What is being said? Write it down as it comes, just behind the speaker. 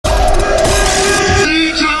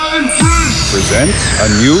presents a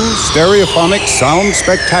new stereophonic sound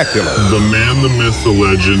spectacular. The man, the myth, the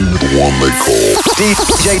legend, the one they call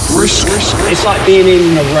DJ Brisk. It's like being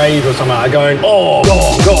in a rave or something, like going, oh,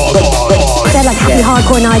 God, God, God, God. They're like happy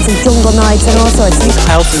hardcore nights and jungle nights and all sorts.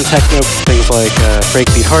 House and techno, things like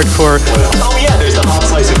breakbeat hardcore. Oh yeah, there's the hot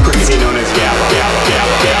slice of crazy known as Gabba.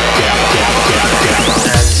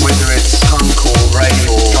 And whether it's punk or rave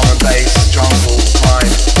or drum and bass, jungle, grime.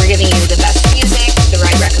 We're giving you the best music, the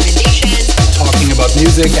right recommendations. Talking about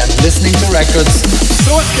music and listening to records.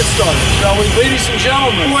 So let's get started, shall we? Ladies and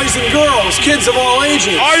gentlemen, boys and girls, kids of all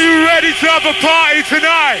ages. Are you ready to have a party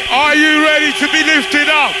tonight? Are you ready to be lifted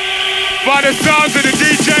up by the sounds of the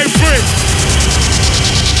DJ Brisk?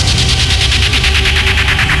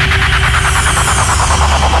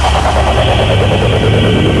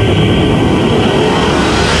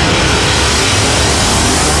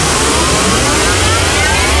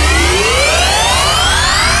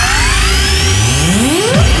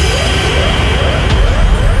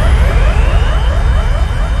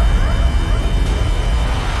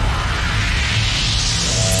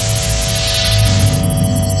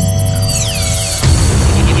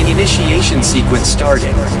 Initiation sequence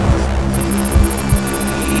starting.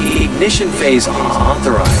 Ignition phase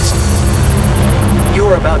authorized. You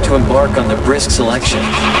are about to embark on the Brisk selection.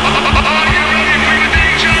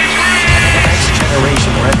 Next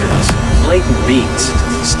generation records, blatant beats,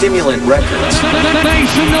 stimulant records. Make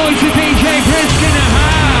some noise for DJ Brisk in the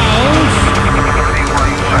house.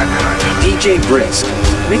 DJ Brisk,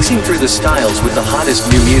 mixing through the styles with the hottest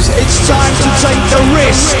new music. It's time to take the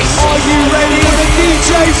risk. Are you ready for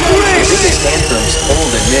DJ Brisk? Biggest anthems,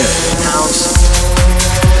 old and new. House,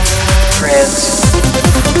 trance,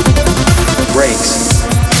 breaks,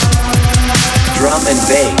 drum and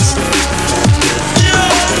bass,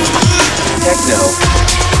 techno,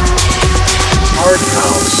 hard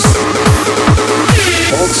house,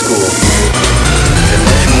 old school, and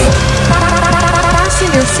much more. Fasten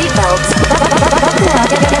your seatbelts. Buckle up.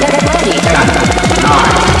 Get ready. 10, 9,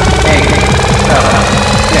 8, 7,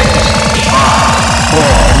 6, 5, 4,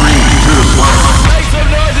 3, 2, 1. Make some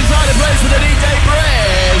noise inside the place for the DJ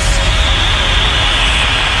Brisk.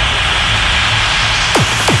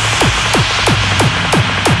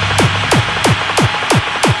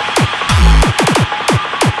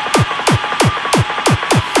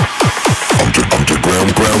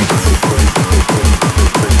 underground ground.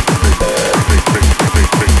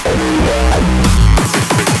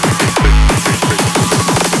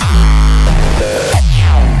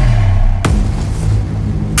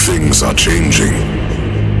 Things are changing.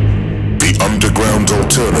 The underground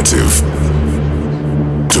alternative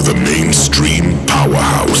to the mainstream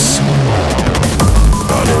powerhouse.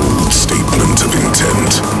 An old statement of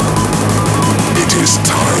intent. It is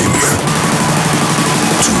time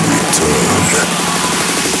to return.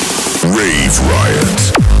 Rave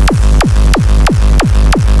Riot.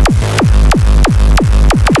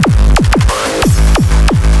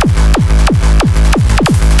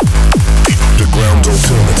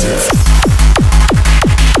 Alternative.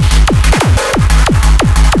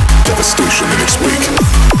 Devastation in its wake.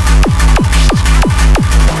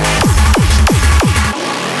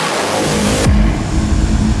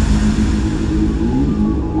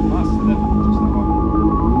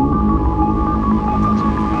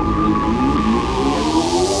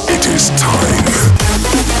 It is time.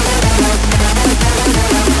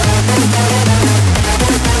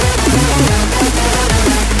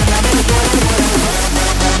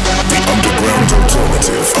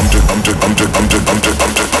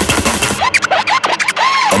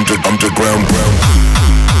 Underground.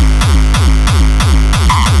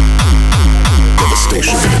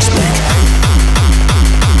 Devastation in its wake.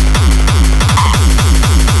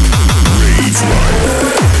 Rave Riot.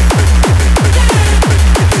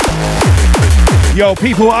 Yo,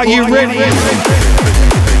 people, are you ready?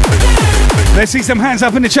 Let's see some hands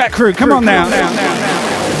up in the chat crew. Come on now.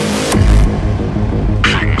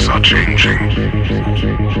 Things are changing.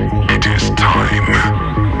 It is time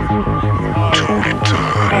to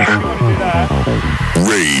return.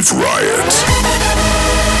 Rave Riot.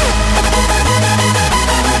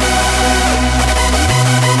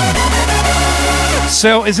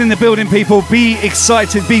 Cell is in the building, people. Be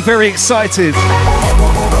excited. Be very excited.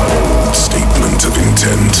 Statement of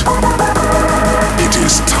intent. It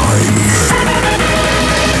is time.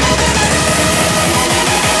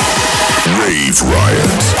 Rave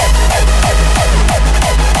Riot.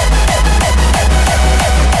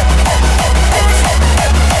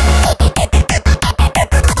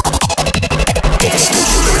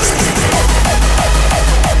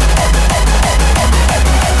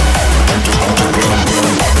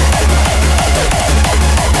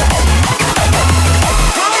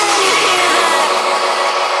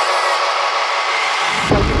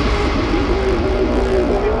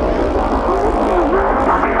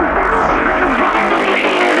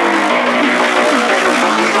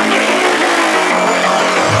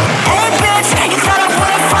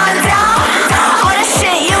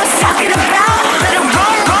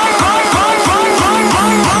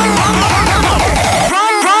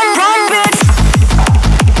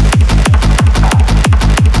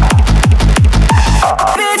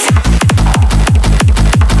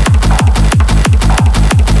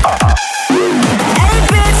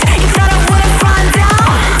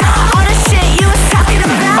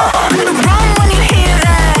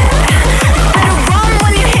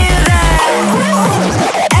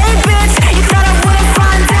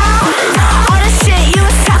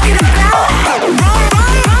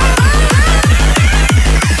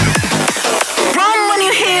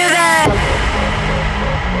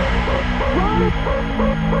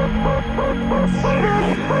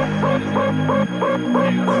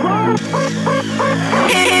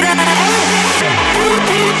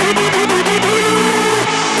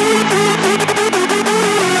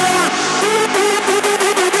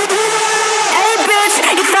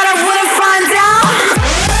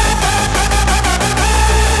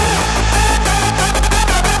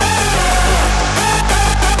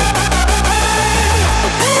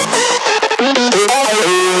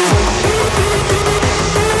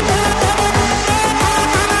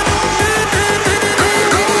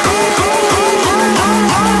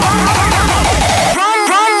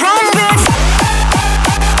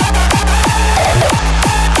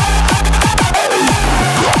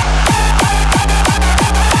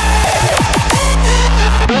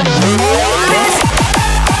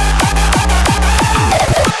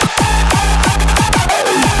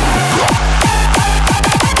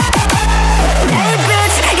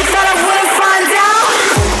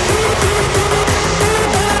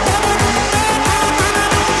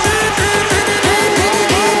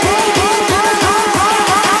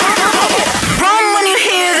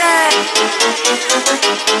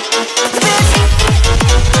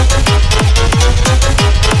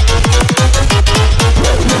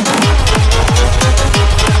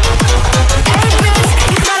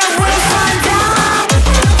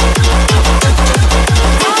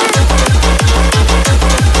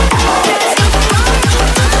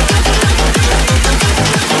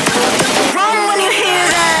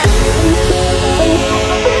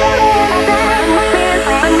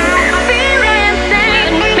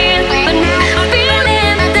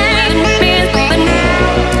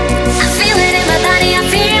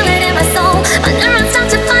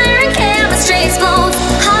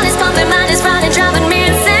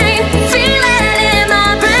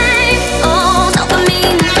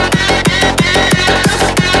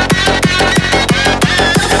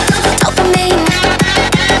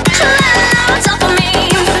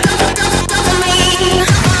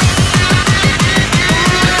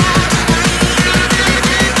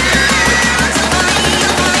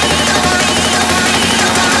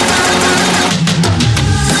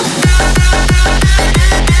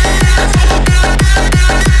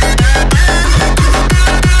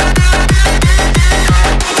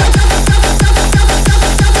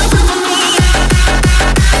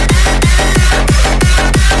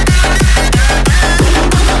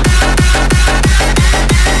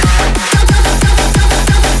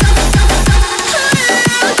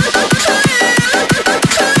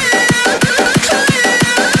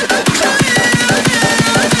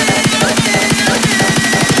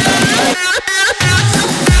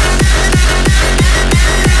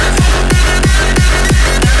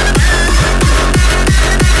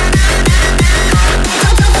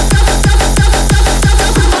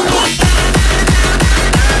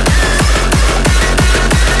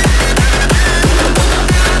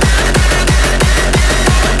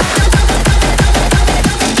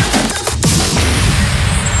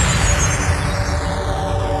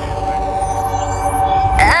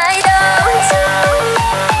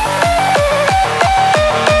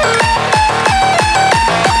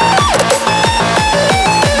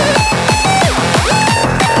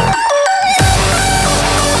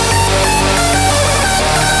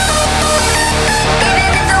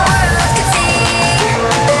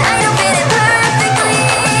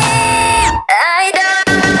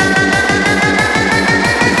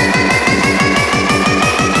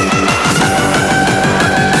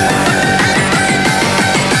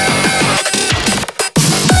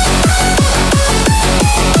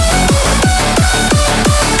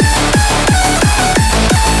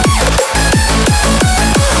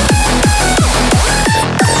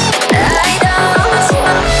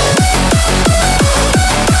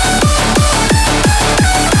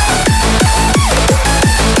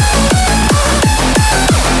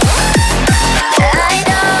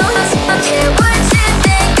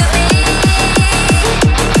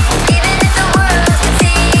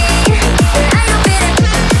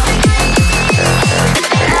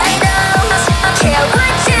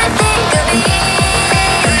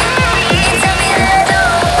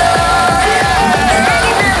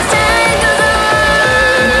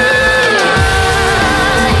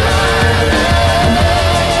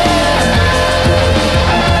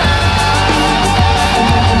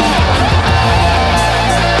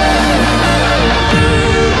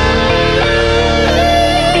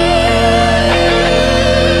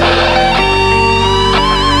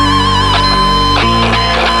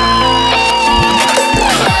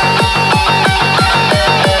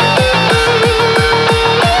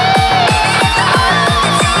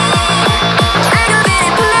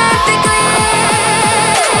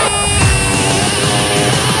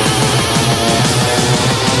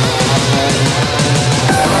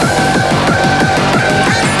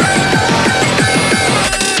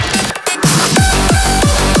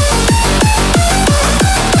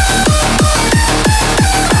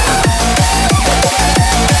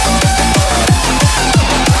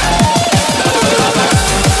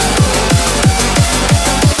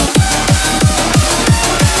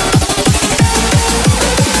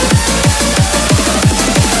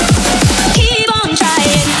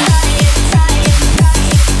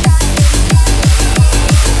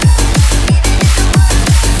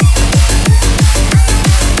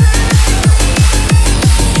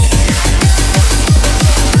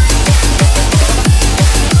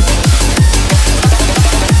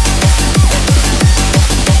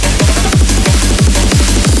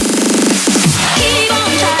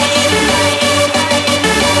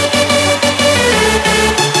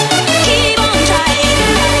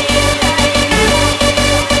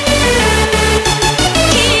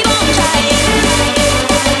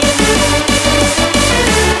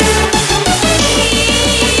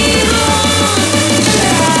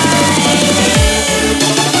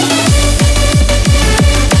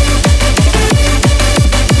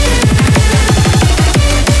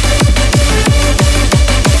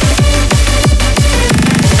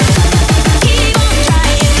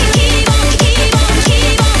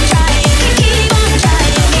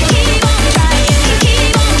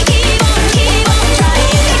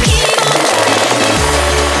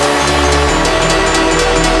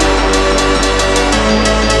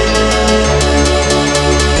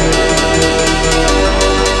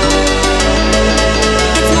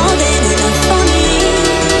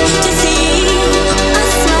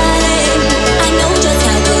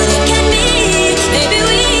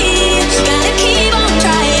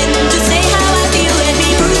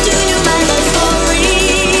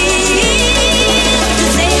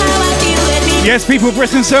 Yes, people,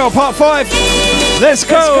 Brisk and Cell, part 5. Let's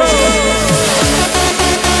go.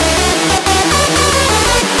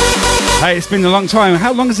 Hey, it's been a long time.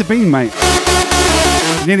 How long has it been, mate?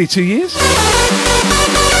 Nearly 2 years?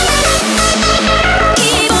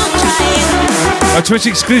 A Twitch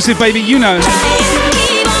exclusive, baby, you know.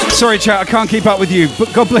 Sorry, chat, I can't keep up with you,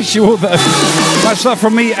 but God bless you all, though. Much love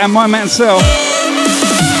from me and my man, Cell.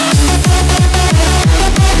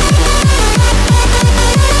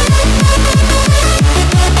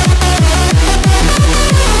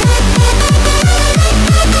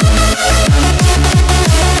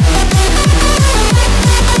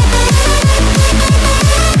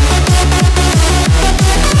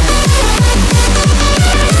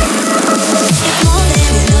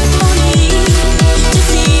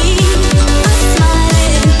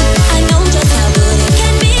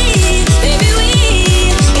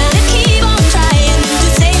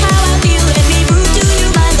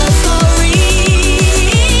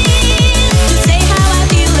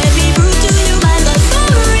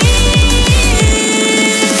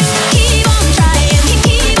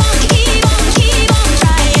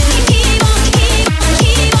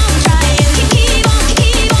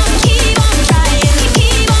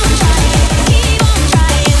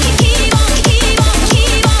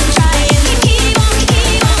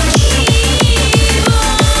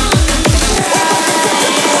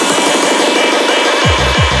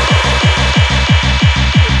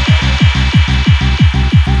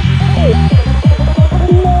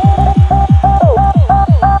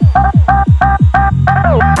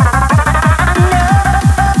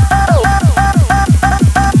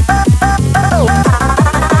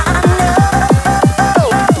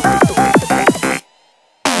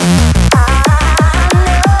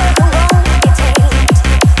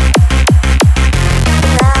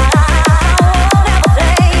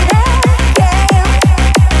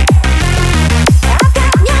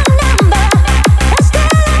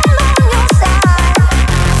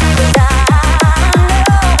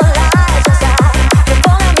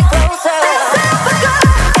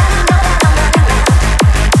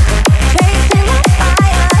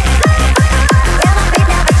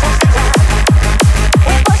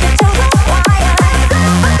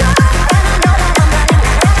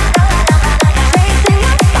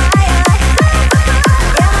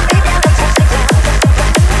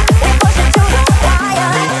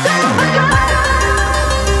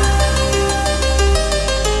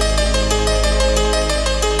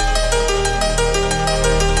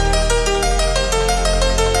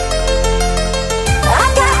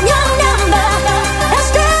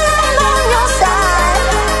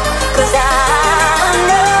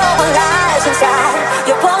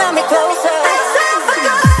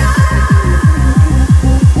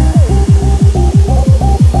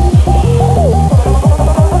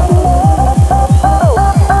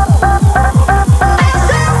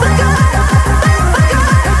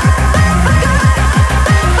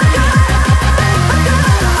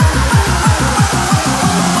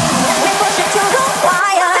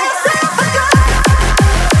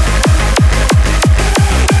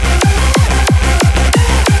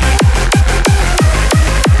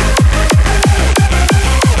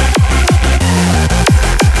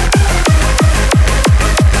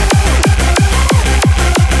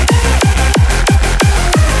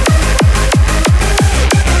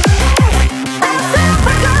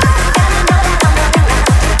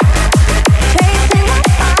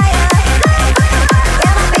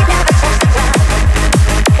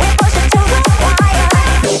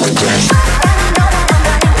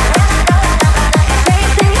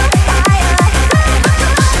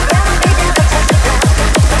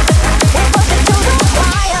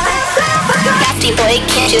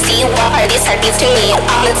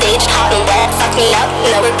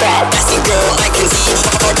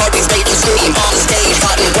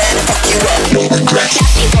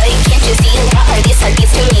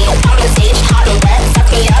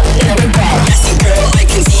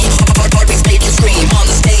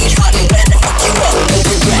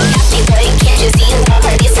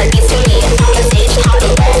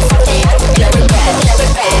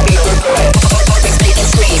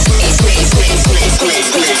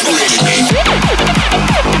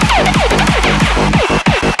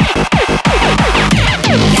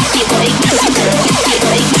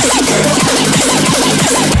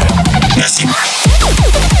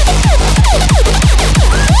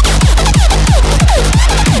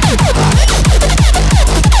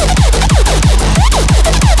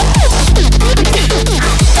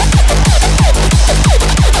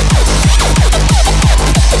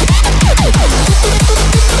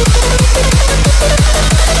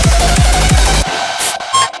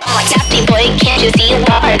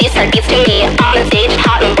 to me on the stage,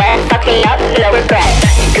 hot and wet, fuck me up, no regret.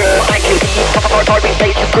 Girl, I can be hard,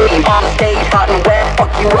 make you scream on stage, hot and wet,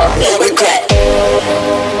 fuck you up, no regret.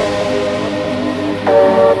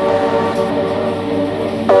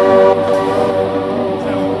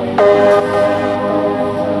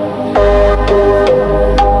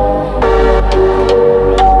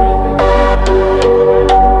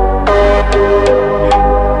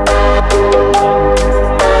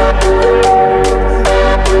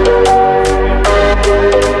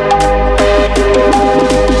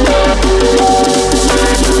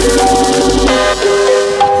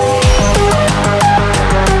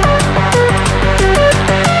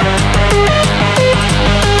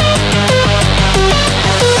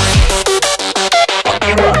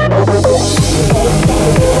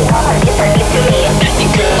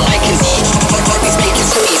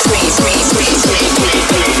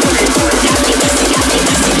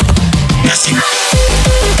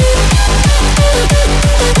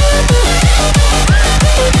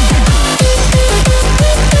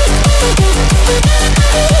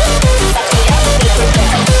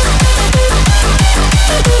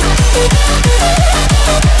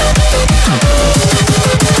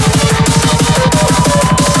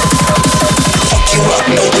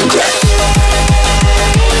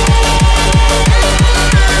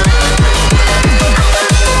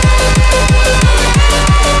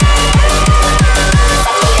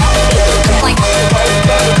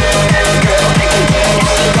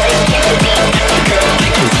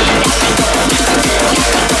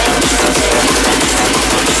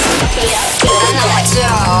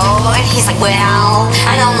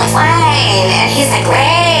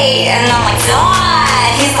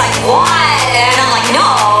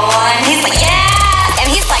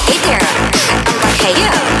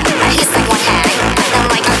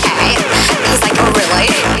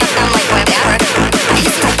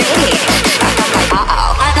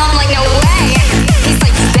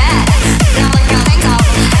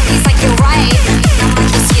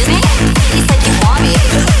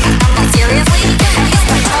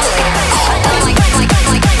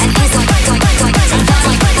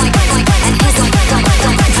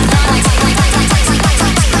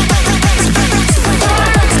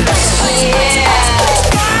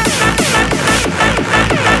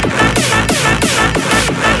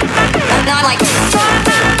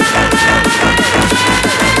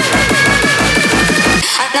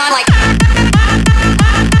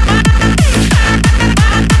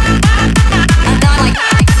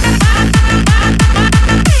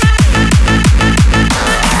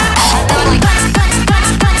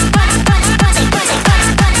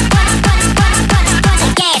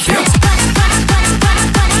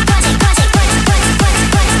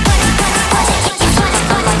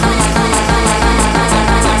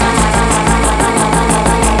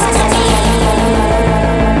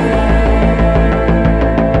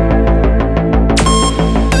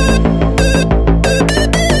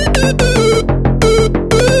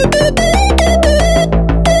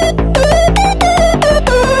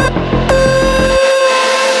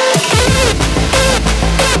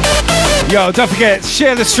 Yo, don't forget,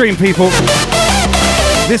 share the stream, people.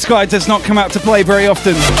 This guy does not come out to play very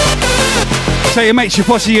often. Tell your mates, your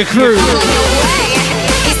posse, your crew.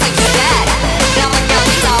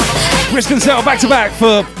 Brisk and Settle back to back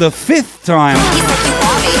for the 5th time.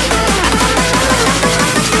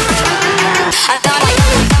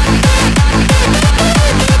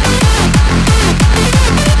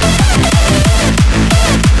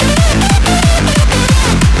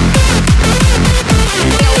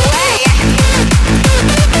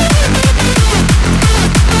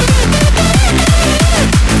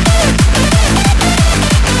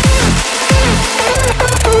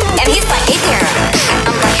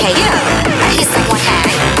 Hey, yeah. He's like, what,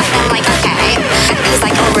 hey? I'm like, okay.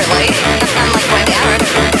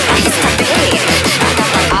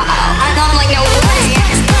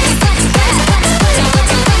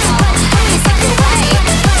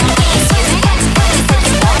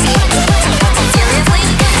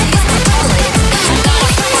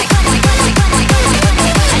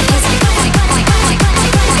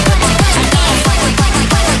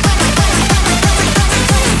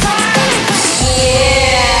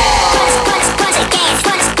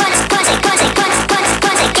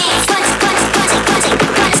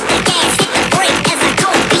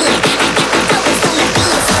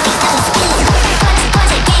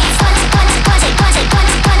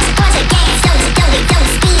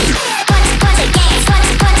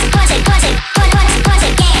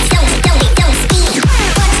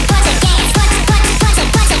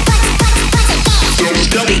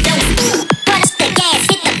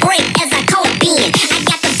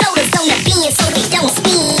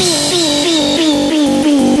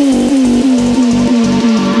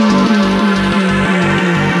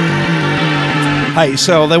 Hey,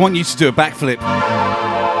 so they want you to do a backflip.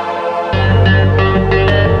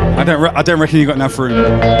 I don't reckon you got enough room.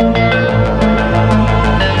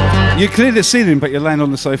 You clear the ceiling, but you land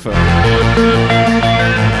on the sofa.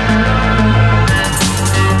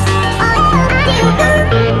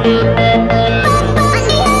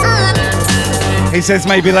 He says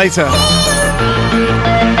maybe later.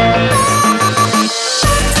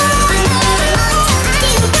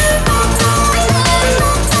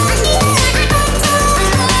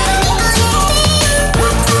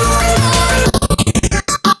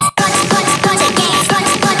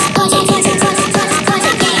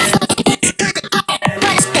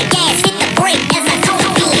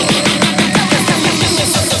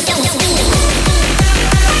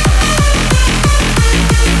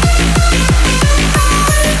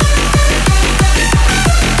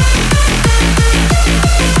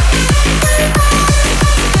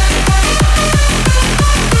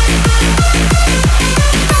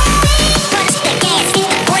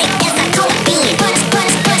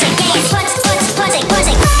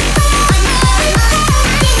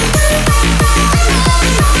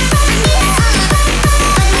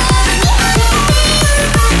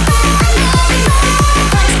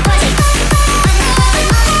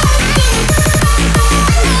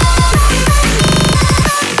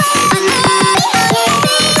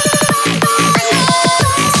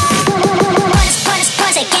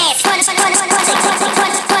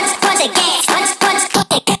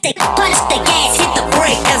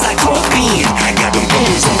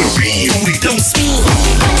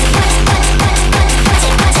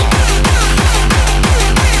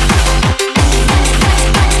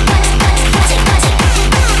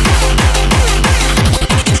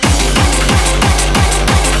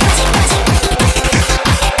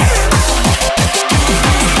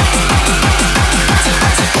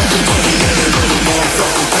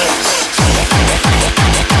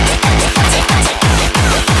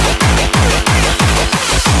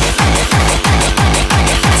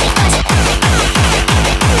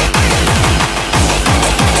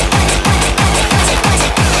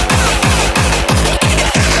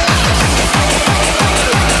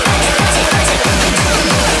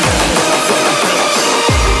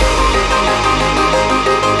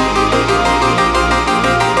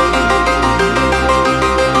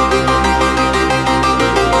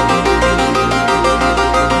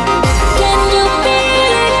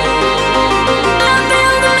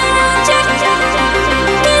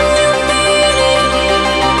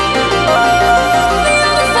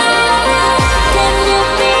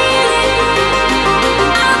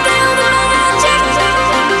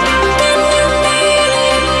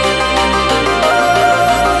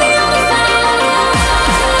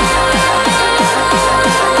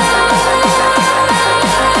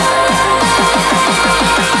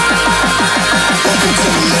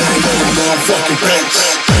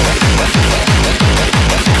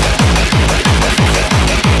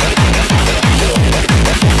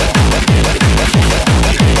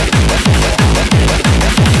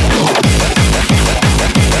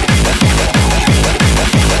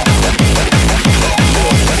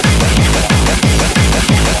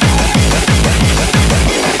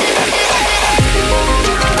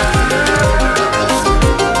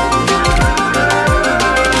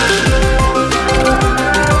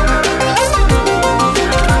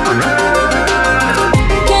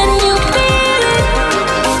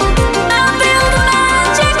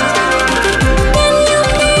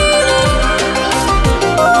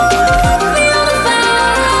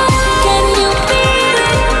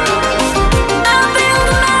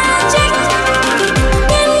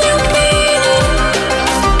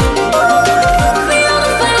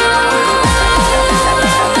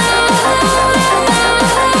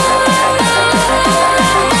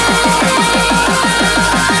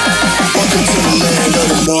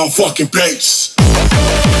 Fucking bass.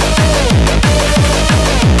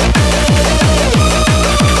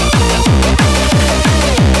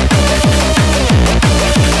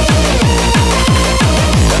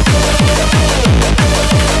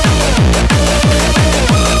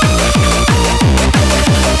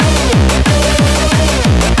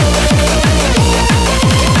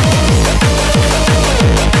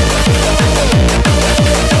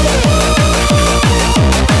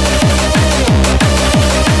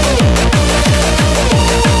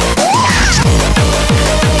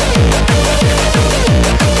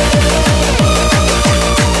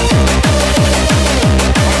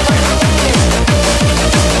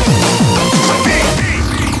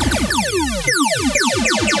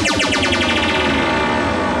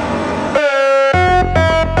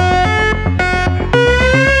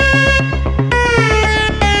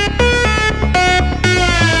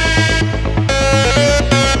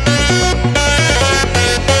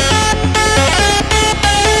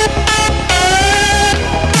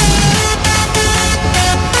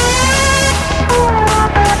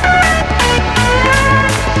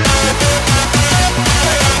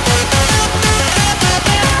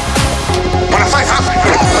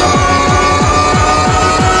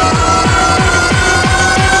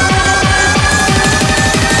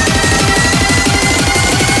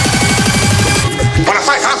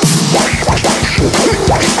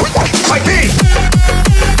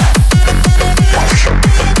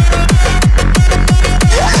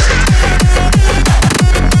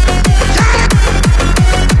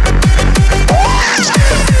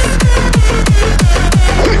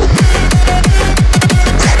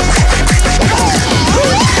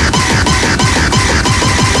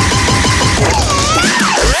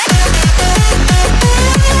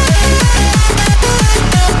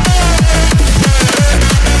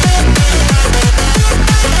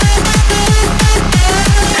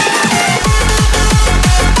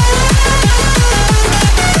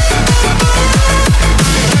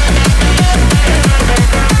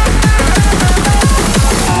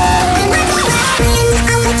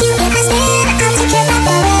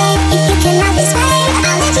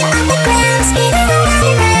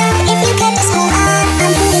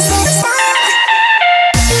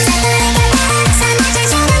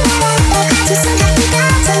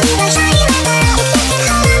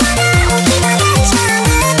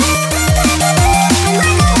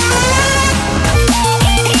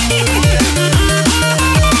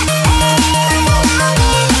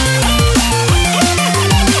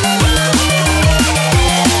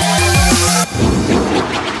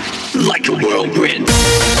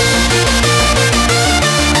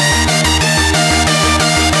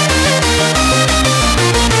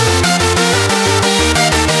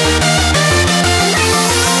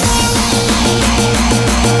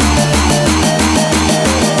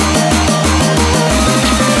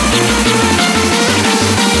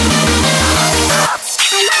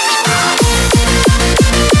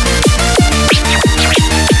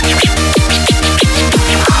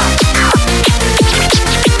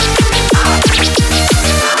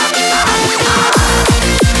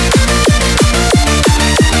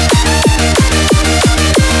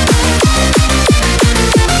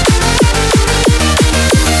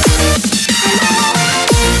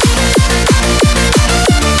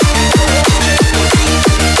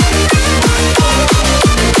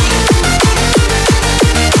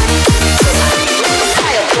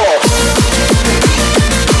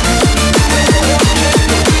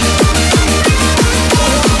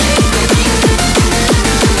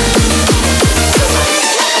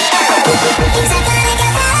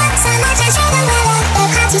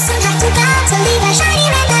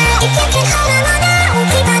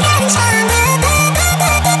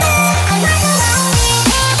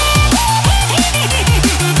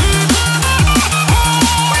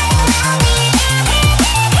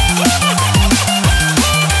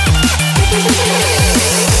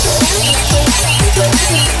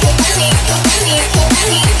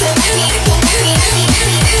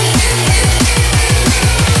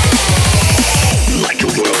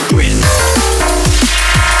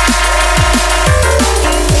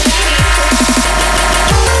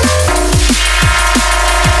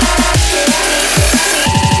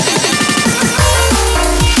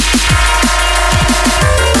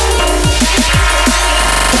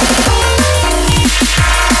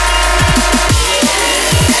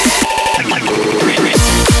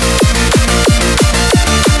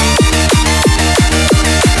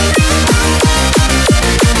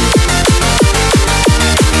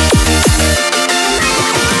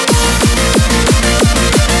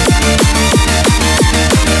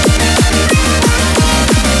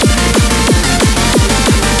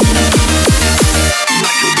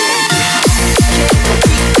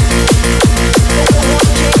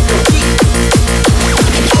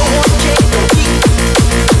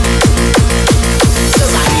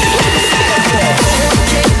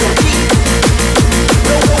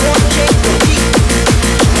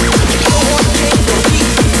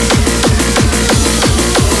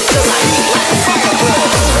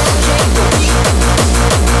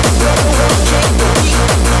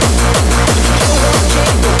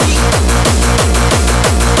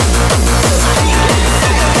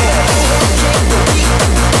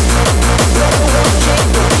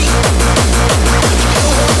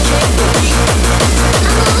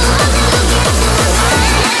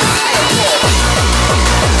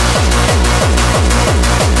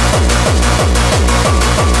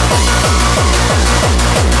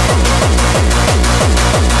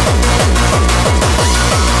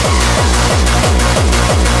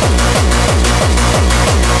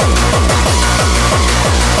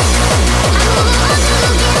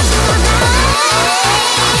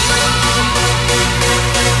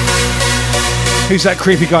 Who's that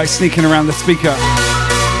creepy guy sneaking around the speaker?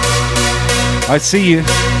 I see you.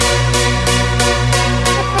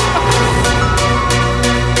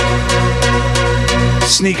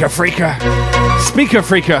 Sneaker freaker. Speaker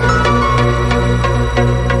freaker.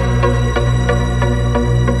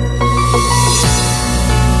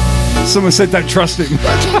 Someone said don't trust him.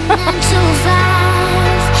 Guess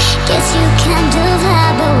you can do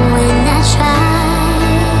that, but when I try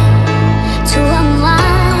to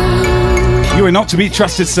unwind, You are not to be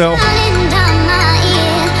trusted, Sel. falling down my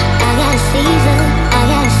ear, I got a fever,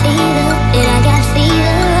 and I got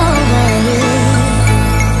fever over you.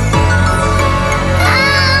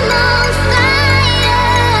 I'm on fire,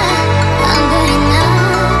 I'm burning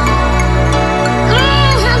up,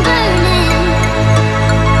 I'm burning.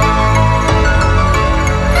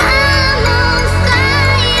 I'm on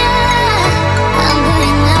fire, I'm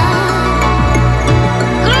burning up, I'm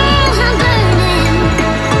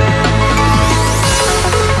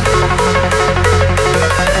burning.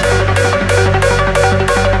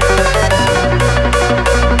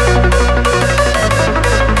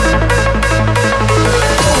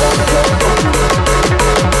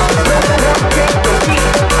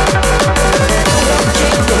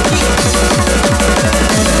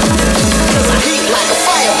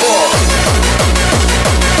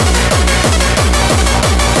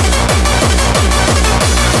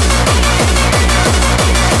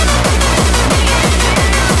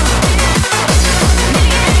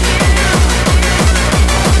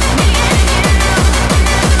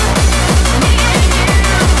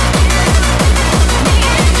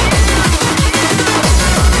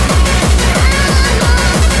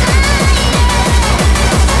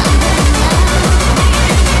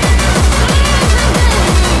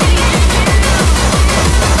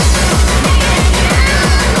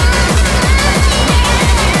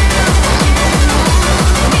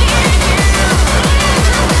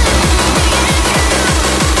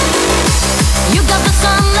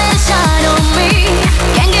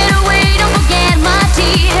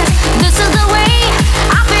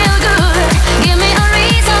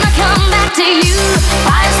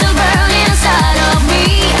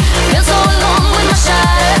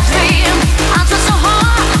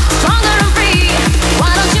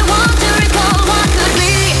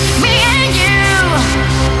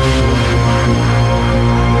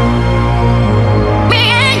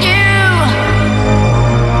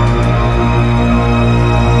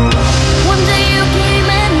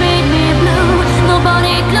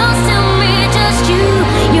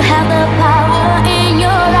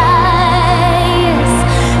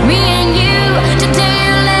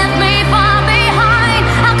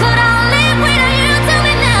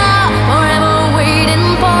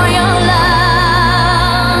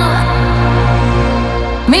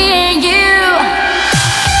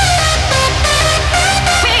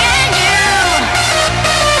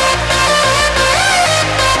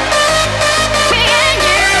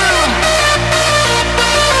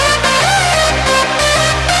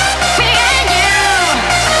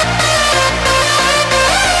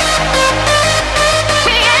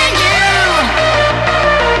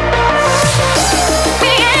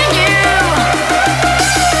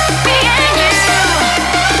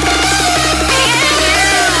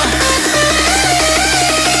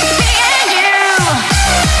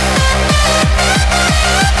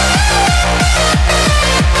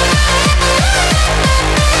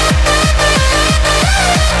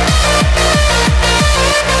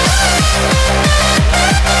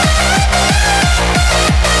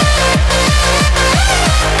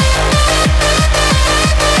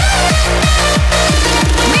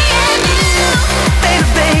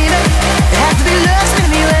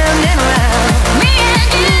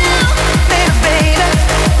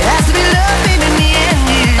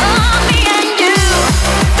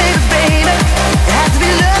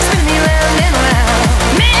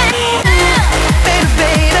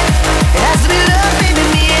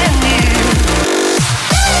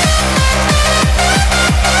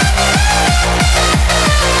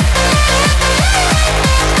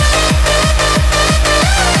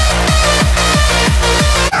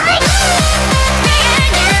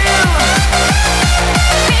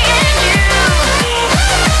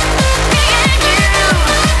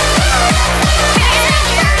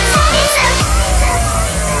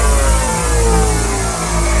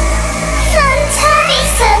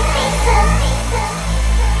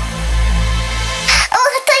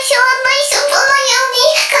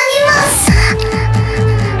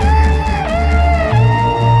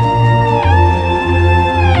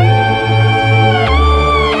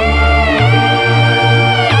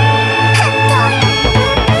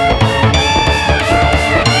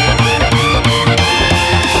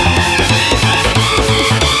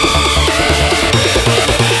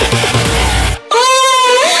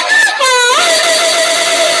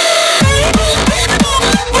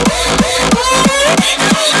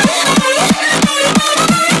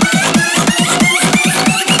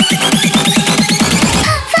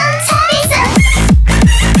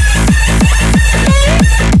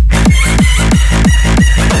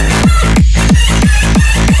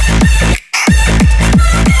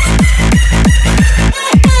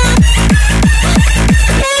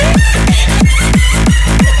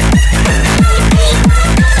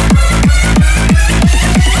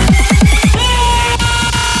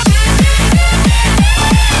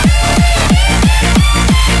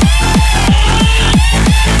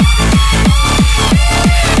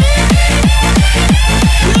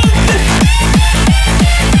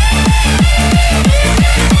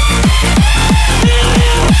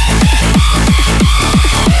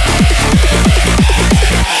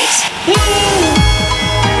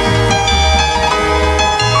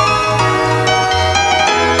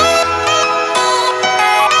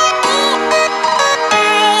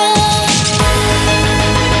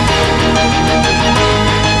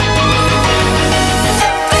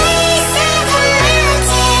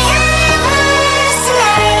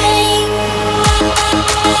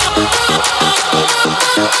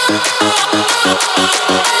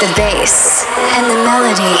 The bass and the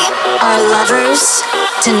melody are lovers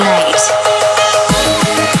tonight.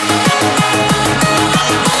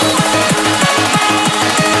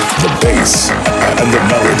 The bass and the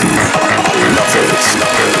melody are lovers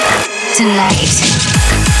tonight.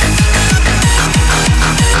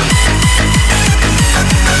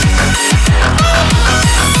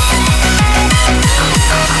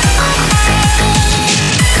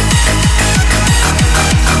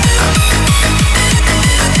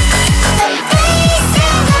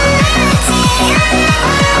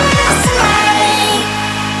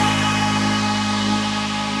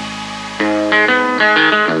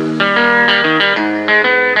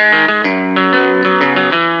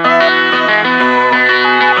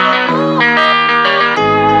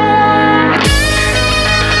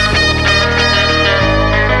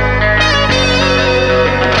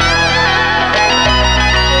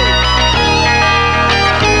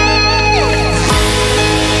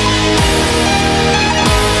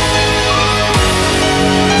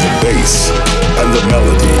 and the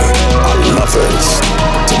melody are lovers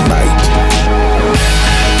tonight.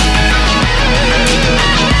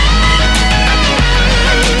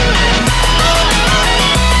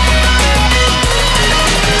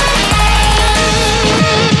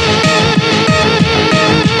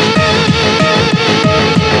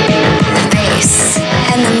 The bass and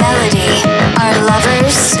the melody are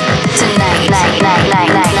lovers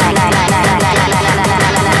tonight.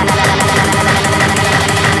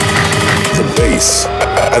 The bass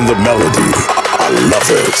and the melody are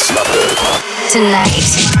lovers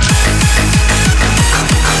tonight.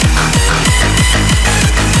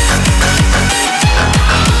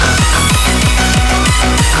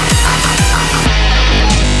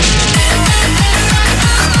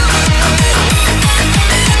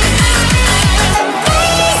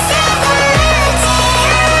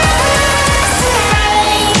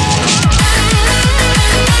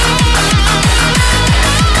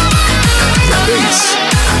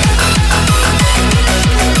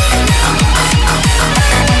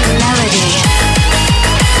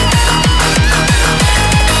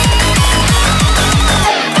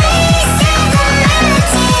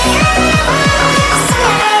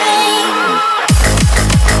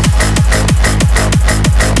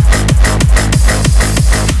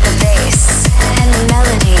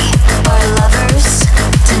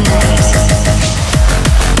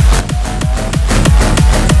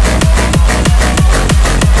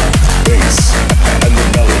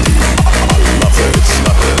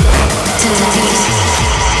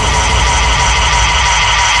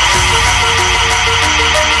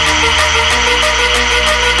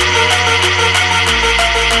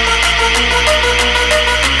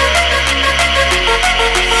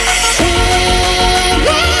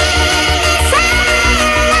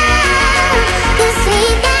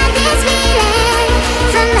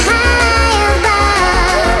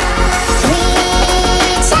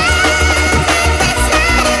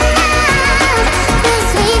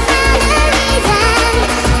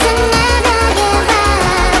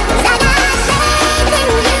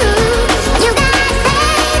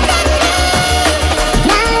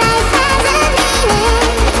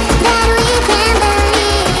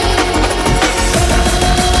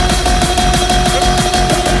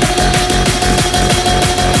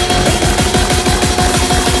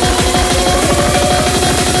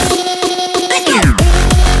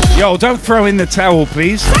 Yo, don't throw in the towel,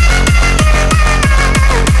 please.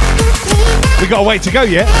 We got a way to go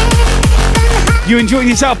yet. You enjoying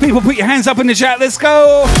yourself, people? Put your hands up in the chat. Let's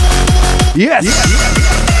go. Yes.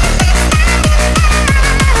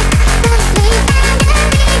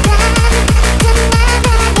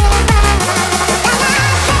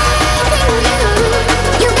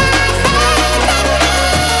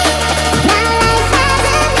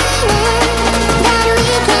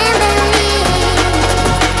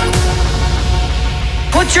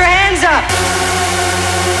 Put your hands up!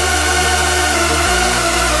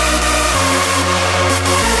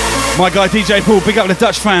 My guy DJ Paul, big up the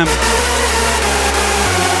Dutch fam.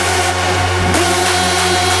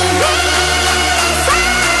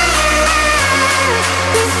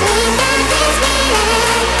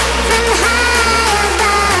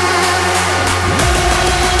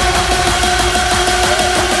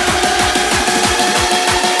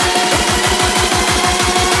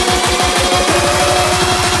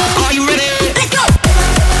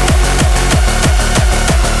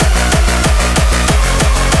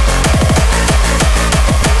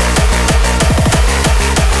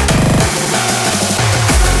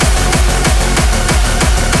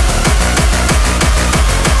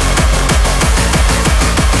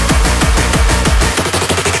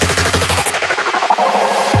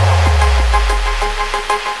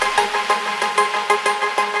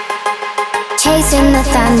 chasing the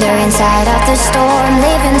thunder inside of the storm,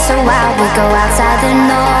 living so wild we go outside the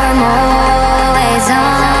norm, always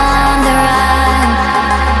on the run.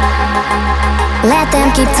 Let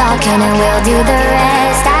them keep talking and we'll do the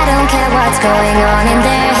rest. I don't care what's going on in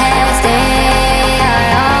their heads, they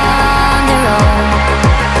are on their own.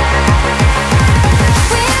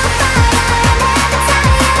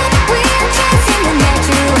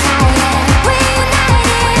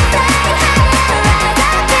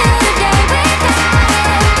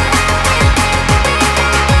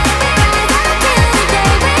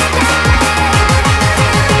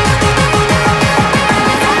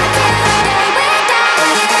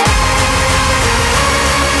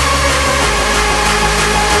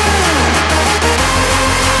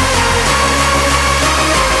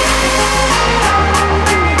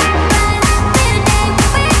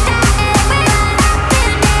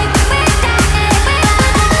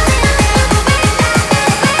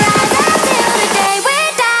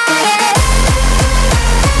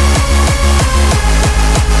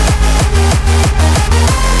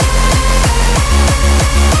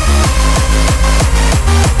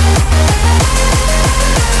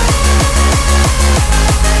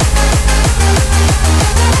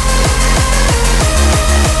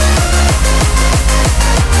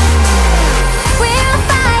 We'll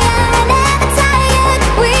fight, never tired,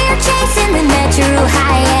 we're chasing the natural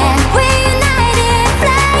high end. We're united,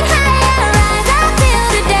 fly higher, rise up till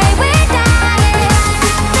the day we die.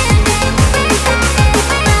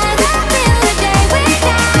 Rise up till the day we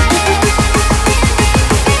die.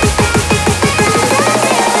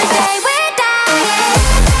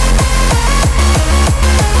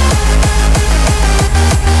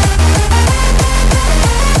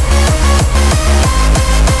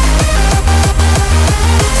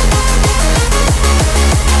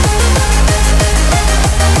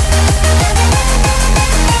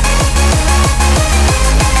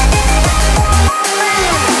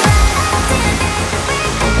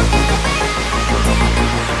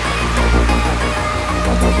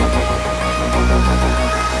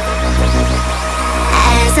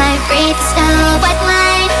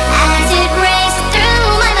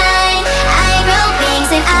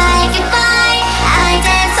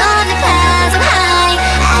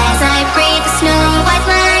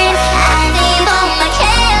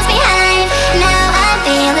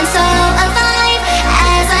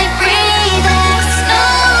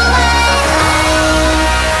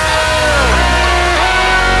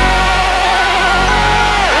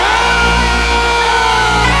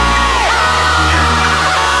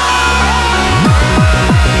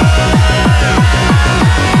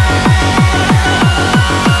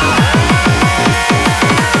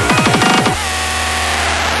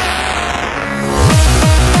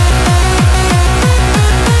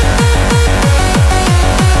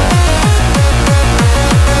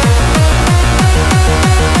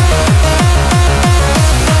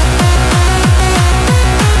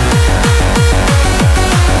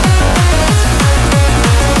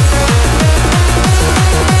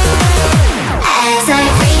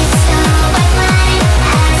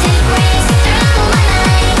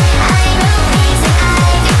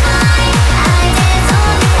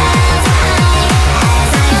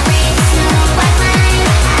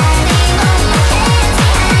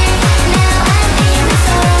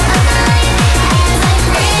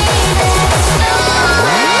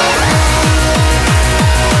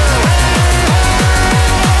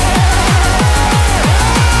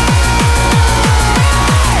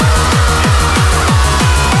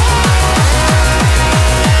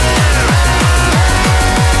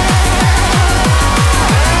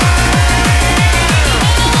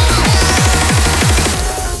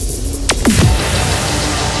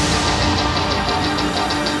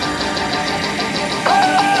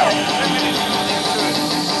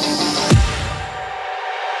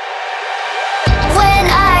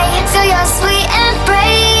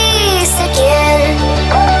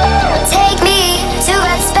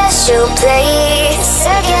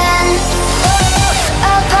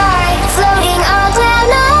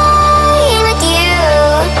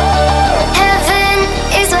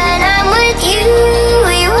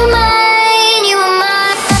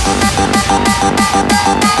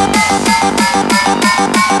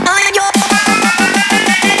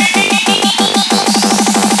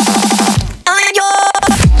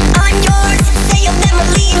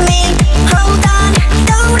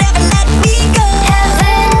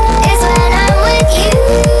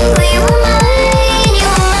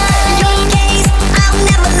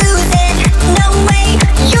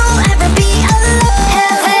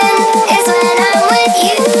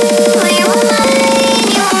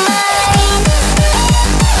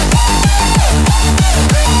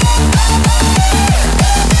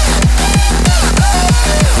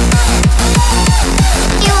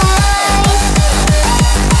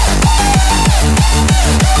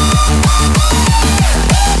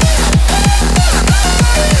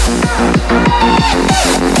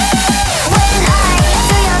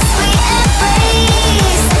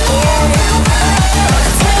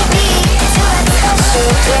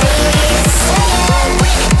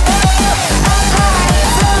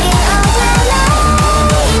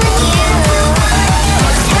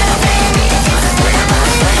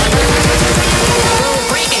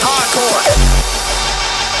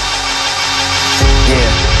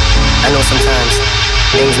 I know sometimes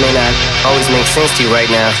things may not always make sense to you right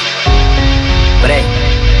now. But hey,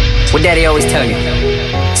 what Daddy always tell you,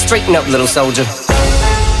 straighten up, little soldier.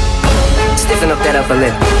 Stiffen up that upper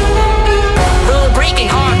lip. Rule breaking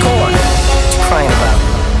hardcore. What you crying about?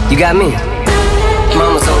 You got me.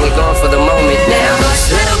 Mama's only gone for the moment now.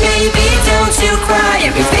 Hush, little baby, don't you cry.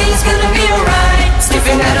 Everything's gonna be alright.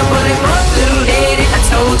 Stiffen that up, bullet up, little lady. I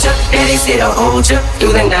told ya, Daddy said I'll hold ya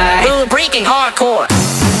through the night. Rule breaking hardcore.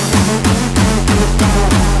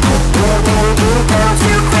 Don't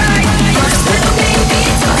you cry. Hush, little baby,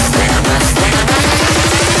 don't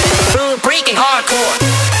rule breaking hardcore.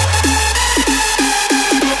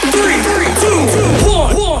 3,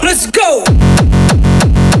 2, 1, let's go.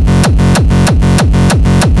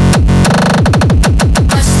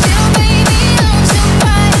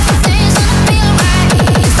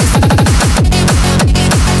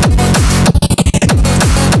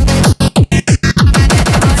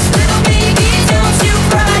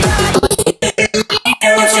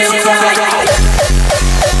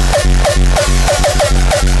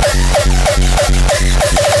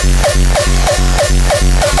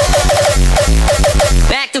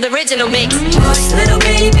 Mix. Hush, little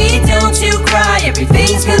baby, don't you cry.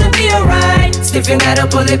 Everything's gonna be alright. Stiffen that up,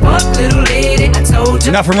 bullet up, little lady. I told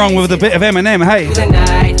you. Nothing wrong with a bit of Eminem, hey?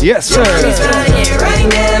 Yes, sir. Right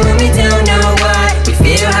now, when we don't know why, we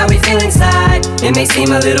feel how we feel inside. It may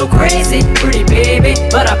seem a little crazy, pretty baby,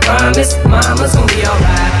 but I promise, mama's gonna be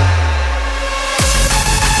alright.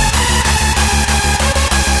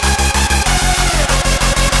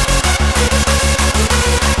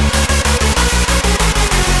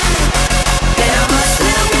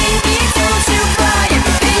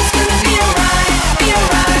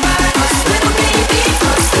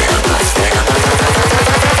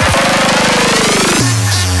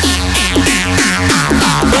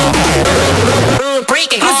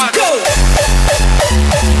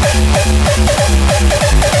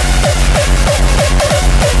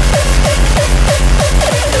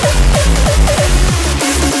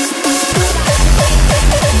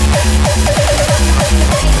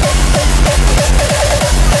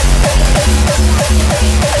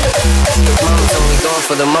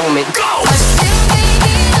 For the moment. Go!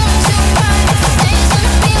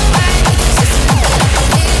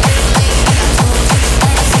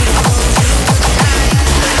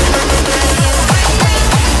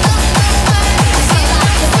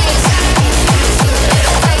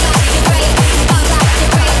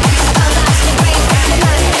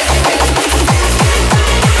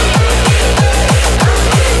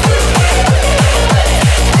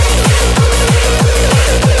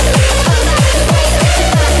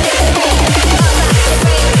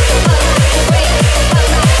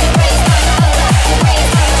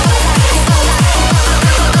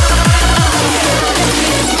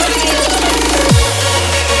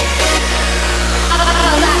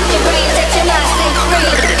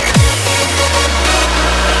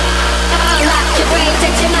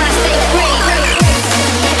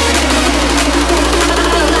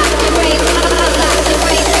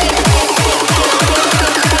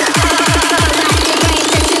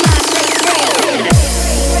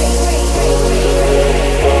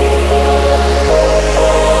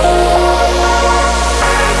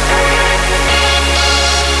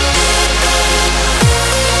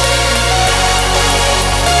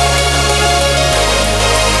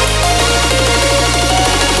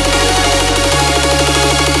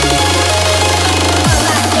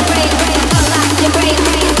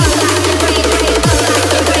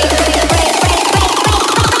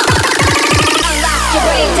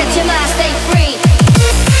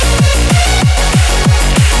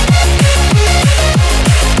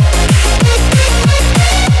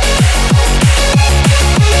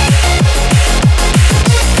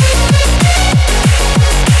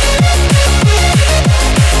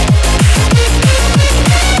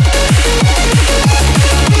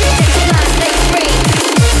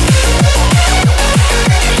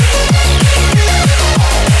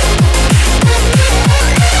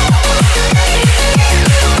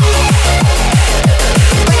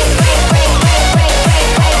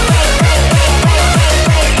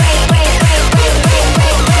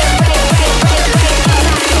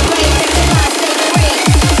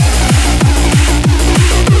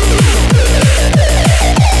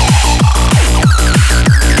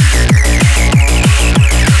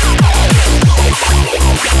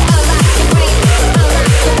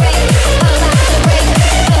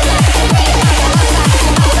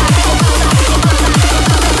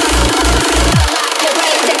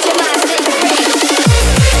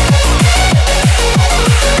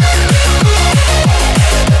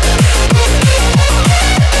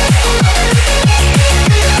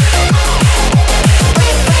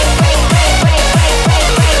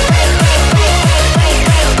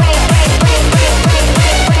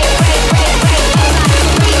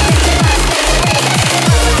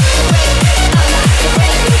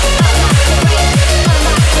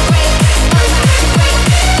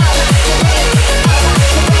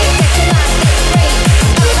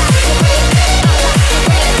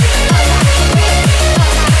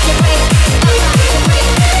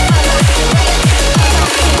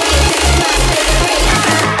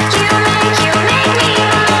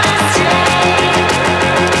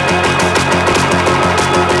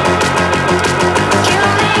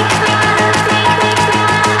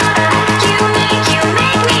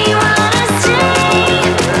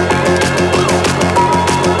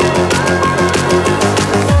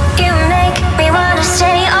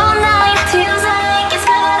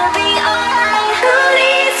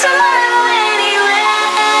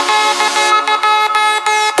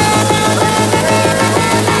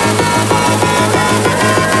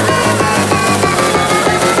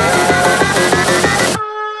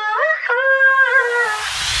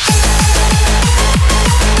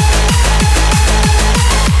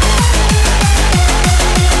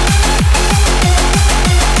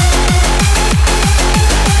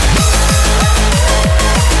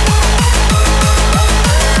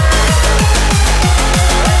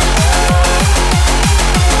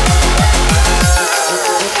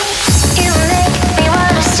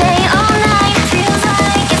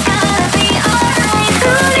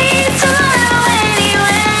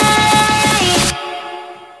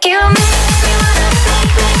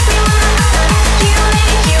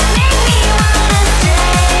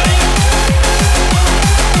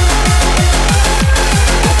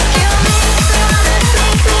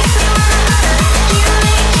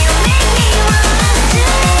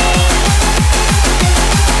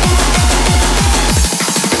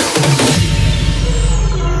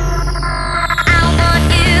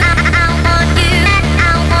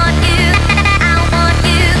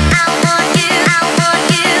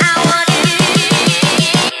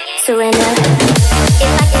 Surrender.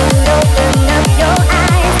 If I can open up your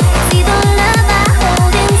eyes, see the love I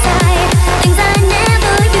hold inside. Things I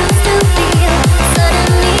never used to feel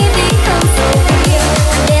suddenly become so real.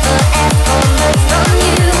 I never asked for much from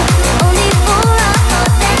you, only for a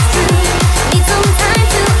heart that's true. Need some time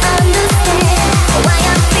to understand why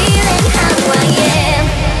I'm feeling how I am.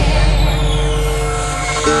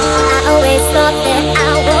 I always thought that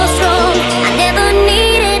I was strong. I never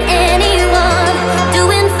needed anyone.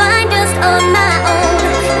 Doing fine just on my own.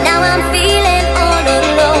 Now I'm feeling all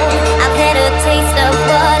alone. I've had a taste of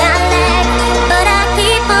what I lack, but I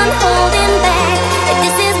keep on holding back. If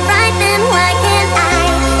this is right, then why can't I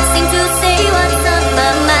seem to say what's on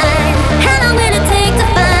my mind? How long will it take to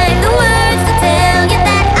find the words to tell you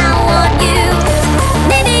that I want you?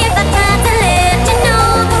 Maybe if I try to let you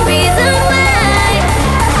know the reason why.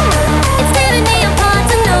 It's tearing me apart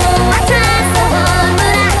to know I tried so hard,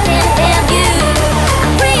 but I can't have you.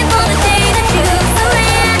 I'm praying for the day that you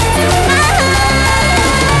surrender to my heart.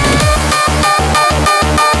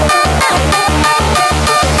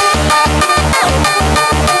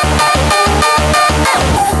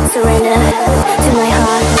 Surrender to my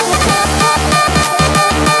heart.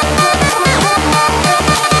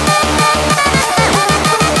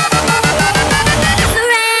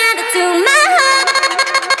 Surrender to my heart.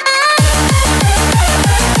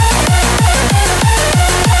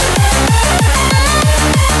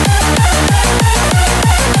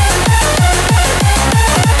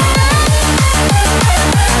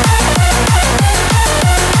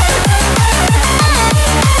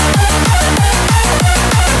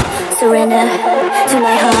 Surrender to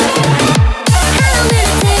my heart. How long will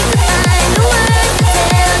it take to find the words to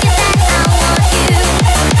tell you that I want you?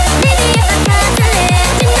 Maybe if I try to let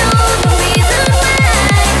you know the reason why.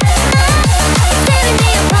 It's tearing me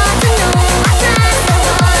apart to know I tried so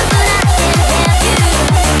hard, but I can't have you.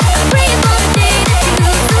 I'm praying for the day that you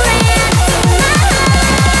surrender to my heart.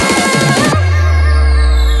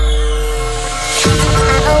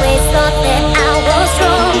 I always thought that I was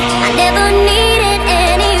strong. I never needed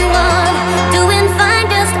anyone. Doing fine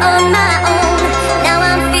just on my own. Now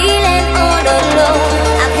I'm feeling all alone.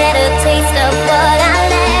 I've had a taste of what I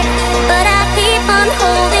lack, but I keep on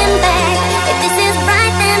holding back. If this is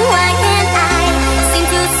right, then why can't I seem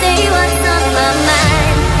to say what's on my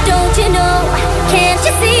mind? Don't you know? Can't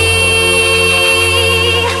you see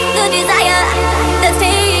the desire that's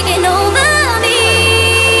taking over me?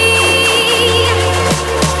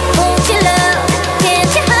 Won't you love?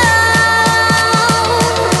 Can't you hold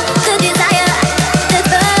the desire that's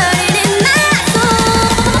burning in my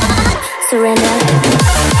soul? Surrender.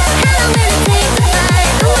 How long will it take to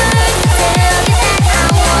find the words to tell you that I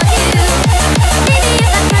want you? Maybe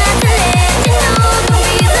if I try to let you know the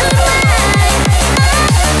reason why.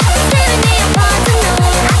 It's tearing me apart to know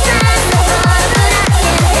I tried so hard, but I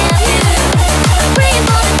can't have you. I'm praying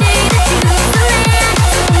for the day that you surrender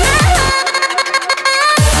to my heart.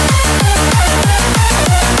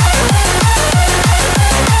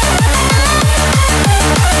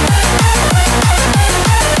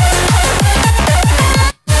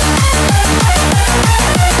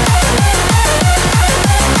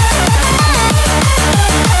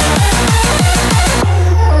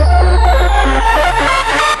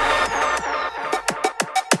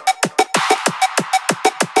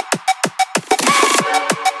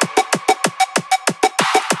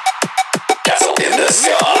 Castle in the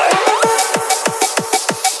sky.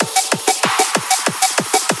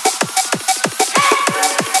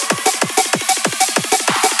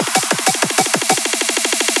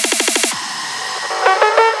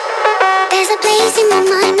 There's a place in my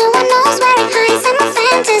mind, no one knows where it hides, and my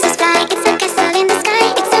fantasies fly. It's a castle in the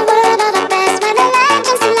sky, it's a world of the past, where the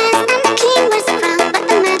legends still last, and the king wears a crown, but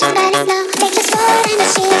the magic that is love. Take your sword and a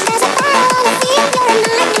shield, there's a fire on the field. You're a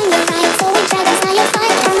knight and you're right, so with dragons now you'll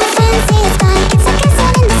fight. And my fancy is fly, it's a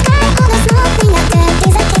castle in the sky. All there's nothing out there,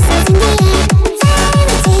 these are castles in the air.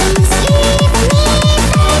 Fairy tales, even me,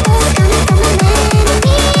 fables coming from my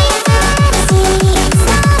memory. Fantasy, it's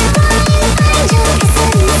not a crime, find your castle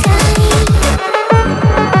in the sky.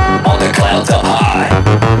 On the clouds up high,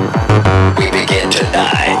 we begin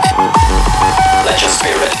tonight. Let your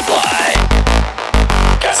spirit fly.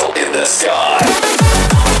 Castle in the sky.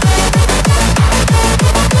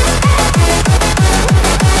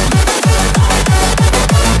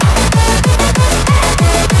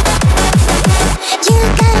 You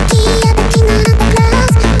got a key, you're the king of the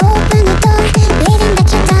clouds. Open the door, believing that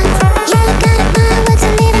you're done. You got a power to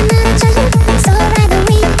live another time. So ride the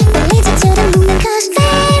wind that leads you to the moon. Because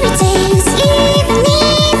fairy tales, even me,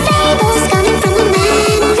 fables coming from my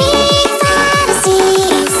memory. Fantasy,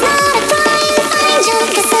 it's not a crime, find your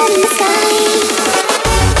castle in the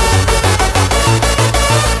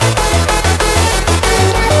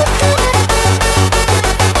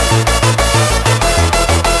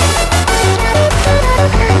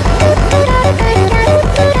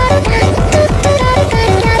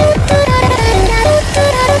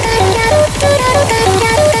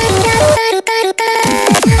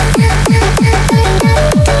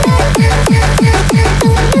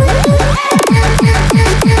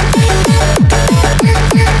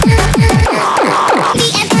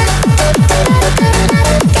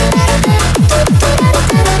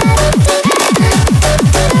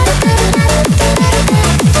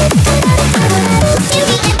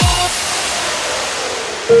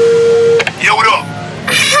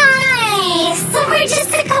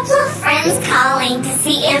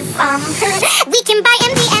We can buy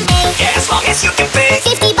MDMA. Yeah, as long as you can pay.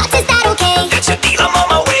 $50, is that okay? That's a deal, I'm on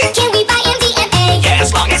my way. Can we buy MDMA? Yeah,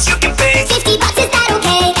 as long as you can pay. $50, is that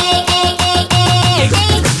okay? $50,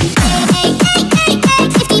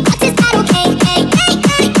 is that okay?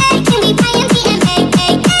 Can we buy MDMA?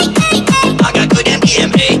 I got good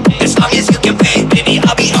MDMA. As long as you can pay, baby,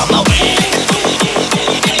 I'll be on my way.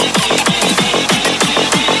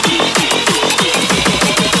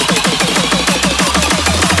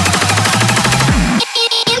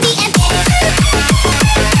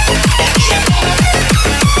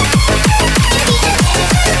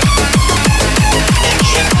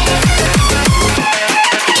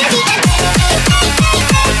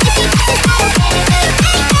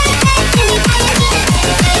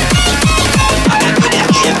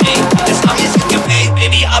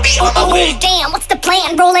 Oh, damn, what's the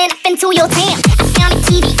plan? Rolling up into your tan. I found a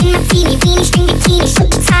TV in my teeny weeny string bikini.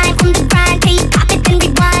 Showtime on the grind, pay pop it then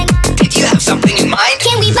rewind. Did you have something in mind?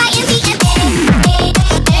 Can we buy MDMA?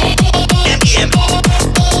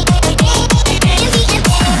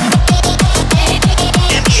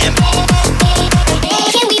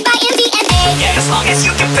 Can we buy MDMA? Yeah, as long as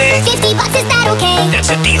you can pay. $50, is that okay? That's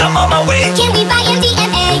a deal, I'm on my way. Can we buy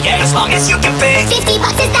MDMA? Yeah, as long as you can pay. $50,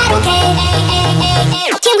 is that okay?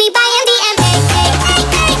 Can we buy MDMA?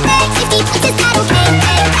 $50, is that okay?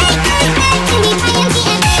 Can we buy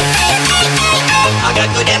MDMA? I got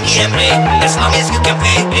good MDMA. As long as you can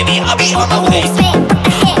pay, baby, I'll be on my way. Swing up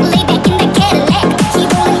ahead, lay back in the Cadillac.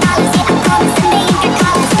 Keep rolling dollars, yeah, I promise I made your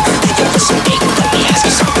collars. Listen, baby, let me ask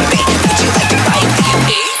you something, baby. Would you like to buy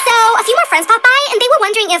MDMA? So, a few more friends popped by, and they were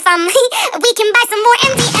wondering if, we can buy some more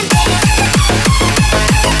MDMA.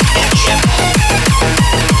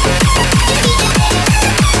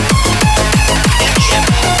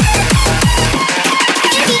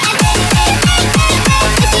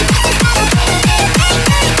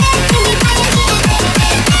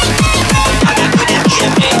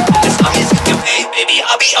 Baby,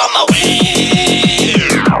 I'll be on my way.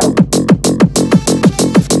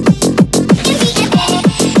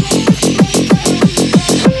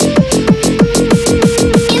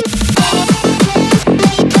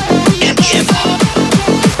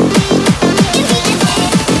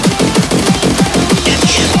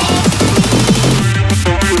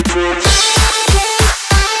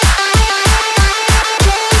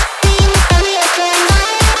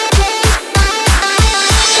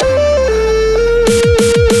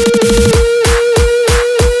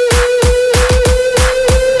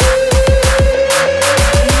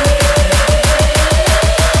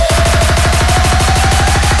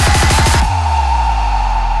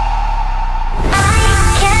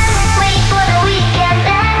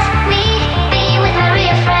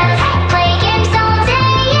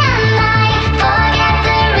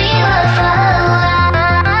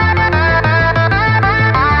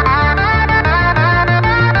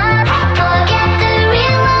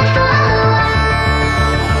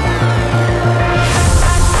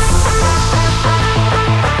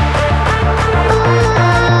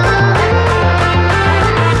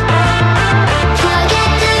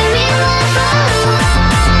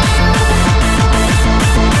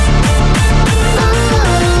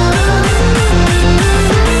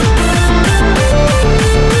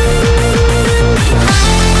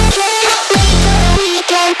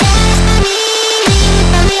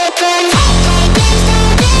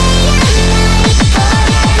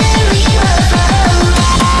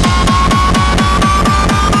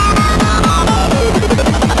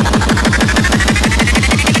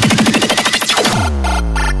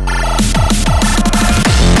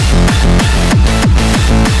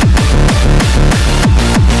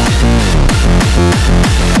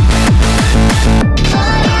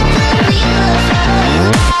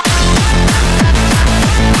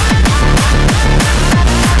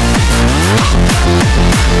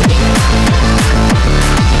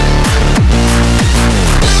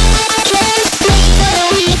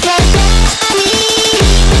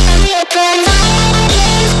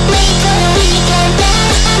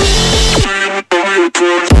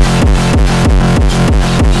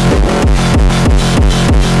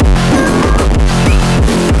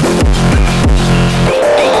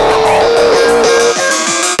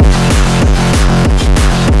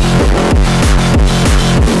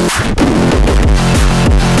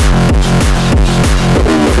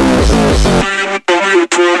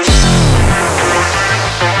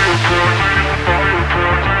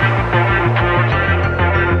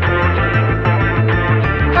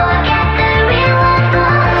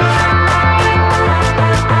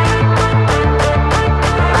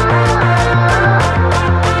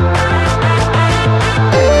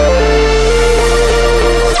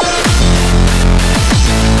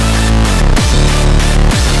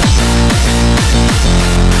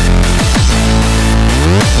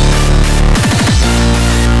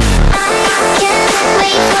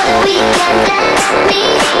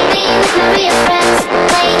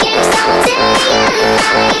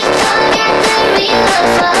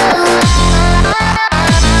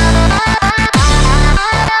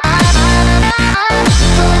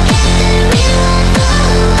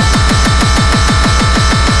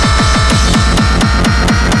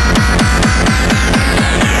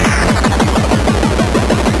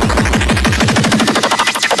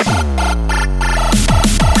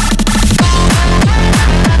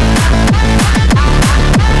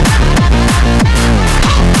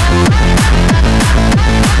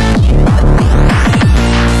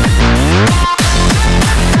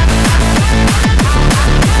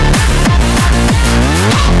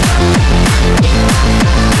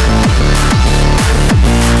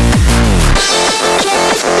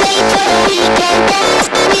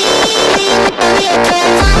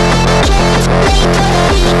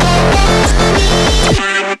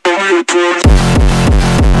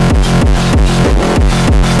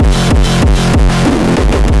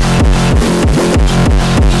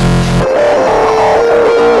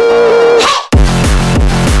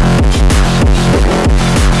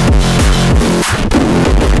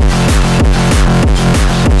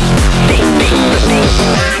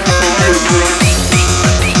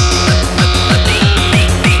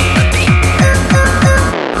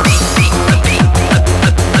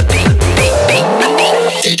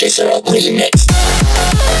 DJ Syrup remix.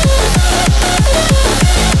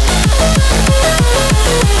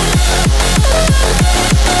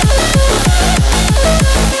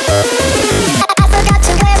 I forgot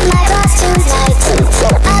to wear my glasses tonight.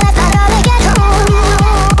 I left my car to get home.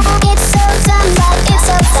 It's so dumb, but it's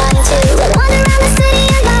so fun to wander around the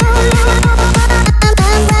city alone.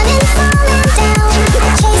 I'm running, falling down.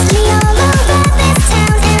 Chased me all over this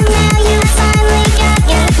town, and now you finally got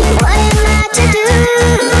me. What am I to do?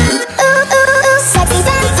 Ooh, ooh, ooh, sexy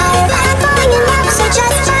vampire. I'm falling in love, so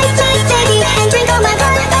just fight me, baby, and drink all my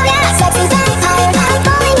blood. Oh yeah, sexy vampire. I'm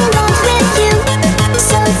falling in love with you.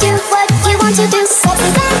 So do what you want to do, sexy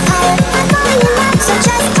vampire. I'm falling in love, so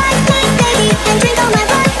just fight me, baby, and drink all my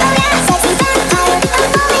blood. Oh yeah, sexy vampire. I'm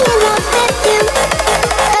falling in love with you.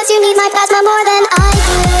 'Cause you need my plasma more than I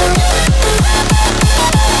do.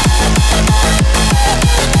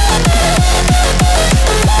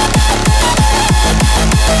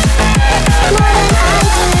 More than I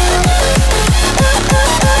do. Ooh,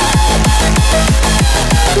 ooh, ooh.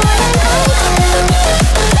 More than I do.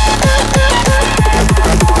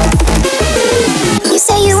 You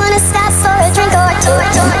say you wanna stop for a drink or two,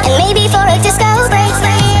 and maybe for a disco break.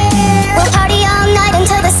 We'll party all night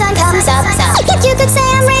until the sun comes up. You could say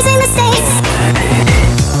I'm raising the stakes.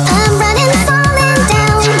 I'm running, falling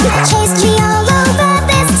down. Chased me all over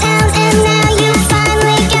this town, and now you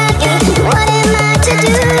finally got me. What am I to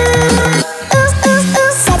do? Ooh, ooh,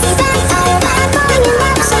 ooh, sexy vampire. I'm falling in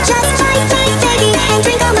love, so just fight me, baby, and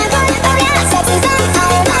drink all my blood. Oh yeah, sexy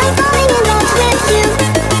vampire. I'm falling in love with you.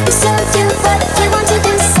 So do what you want to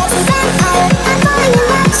do, sexy vampire. I'm falling in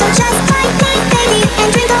love, so just fight me, baby, and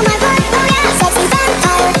drink all my blood. Oh yeah, sexy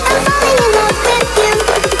vampire. I'm falling in love with you.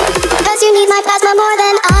 'Cause you need my plasma more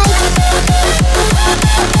than I do.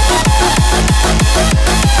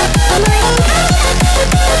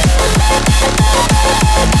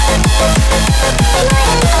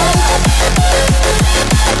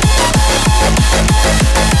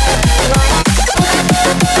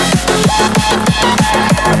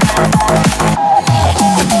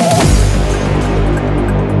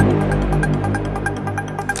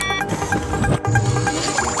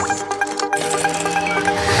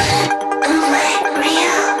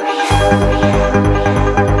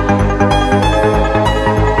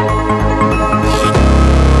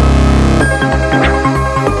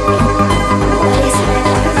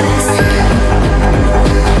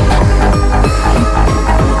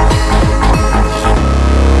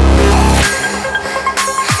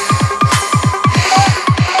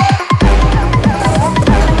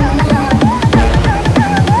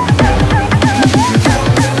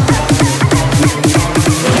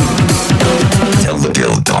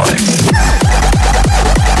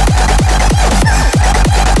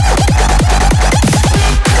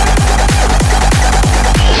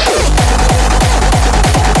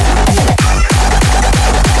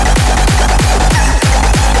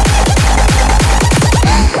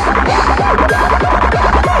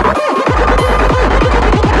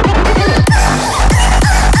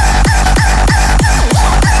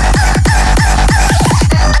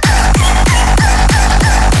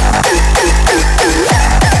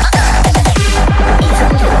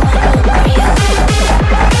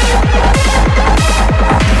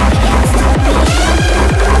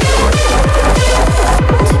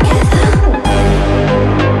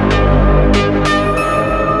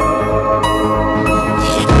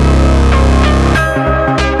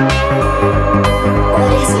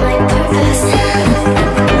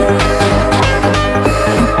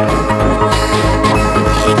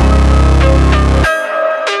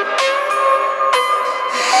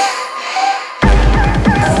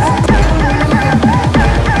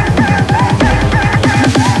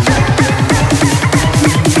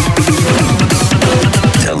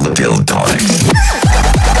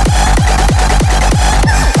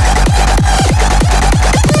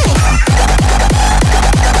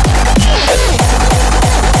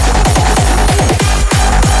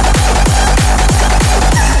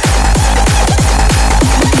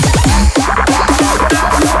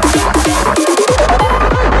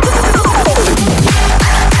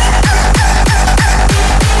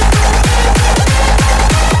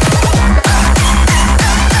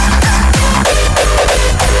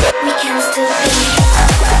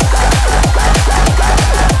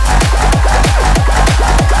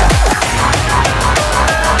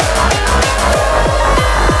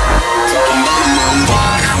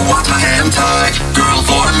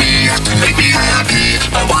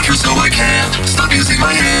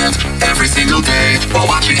 single day while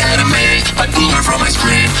watching anime. I pull her from my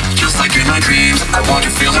screen, just like in my dreams. I want to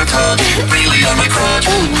feel her touch, really on my crotch.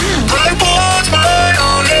 I want my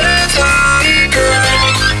own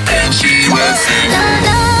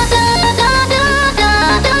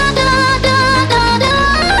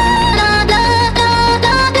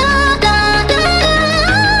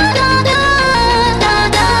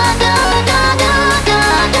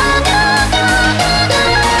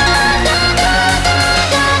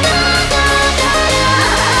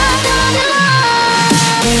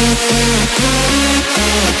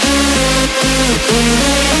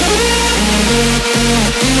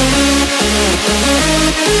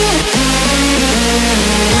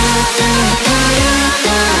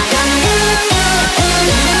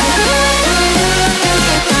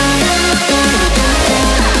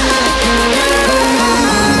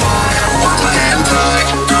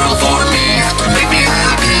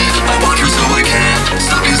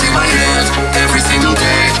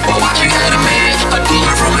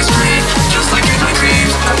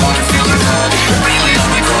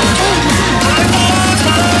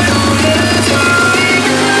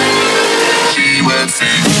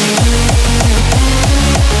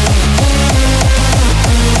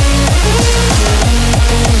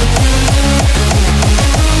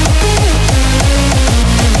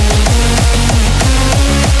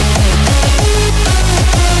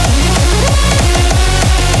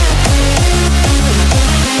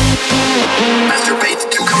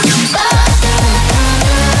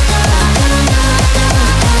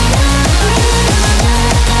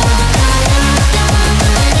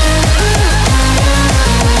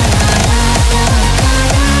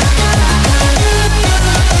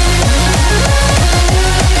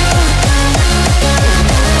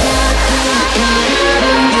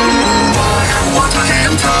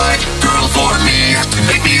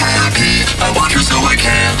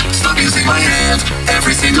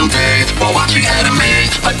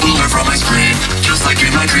my screen, just like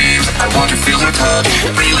in my dreams. I want to feel her touch,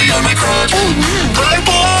 really on my crotch. I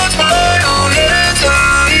want my own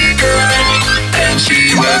little girl, and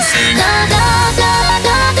she will sing. La, la, la,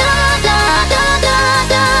 la, la, la, la, la,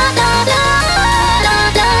 la, la, la, la.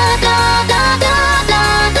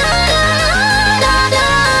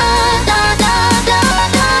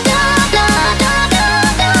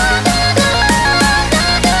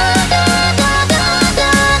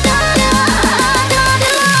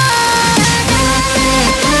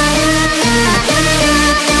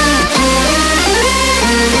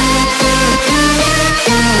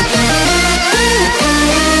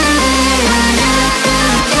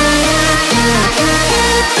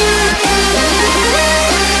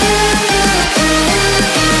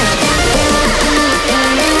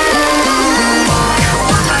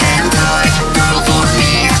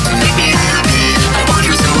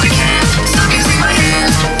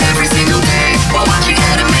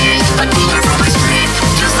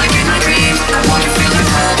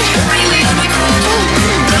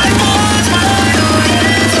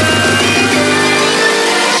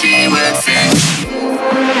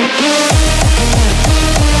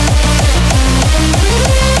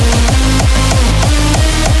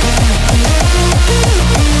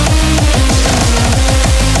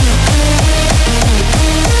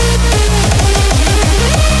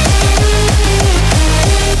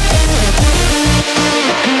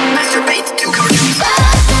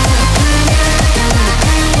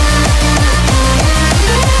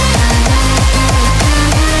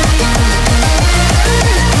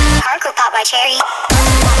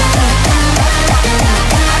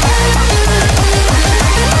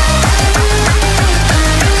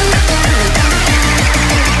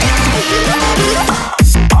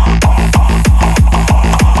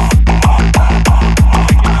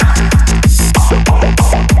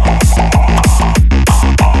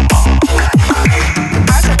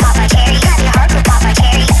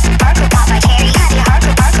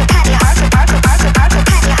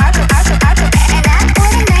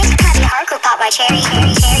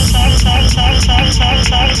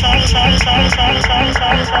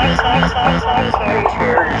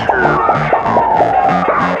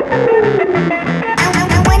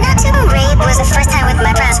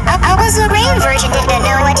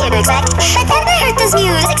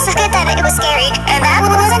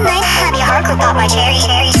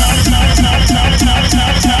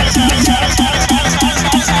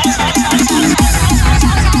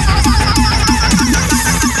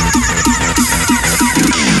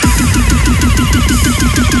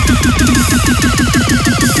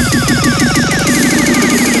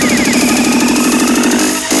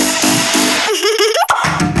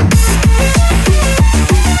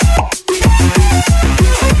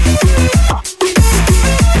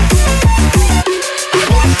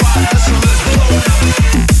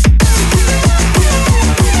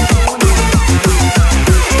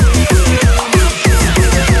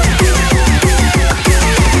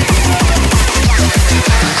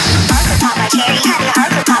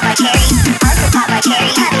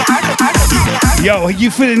 Yo, are you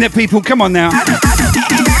feeling it, people? Come on now.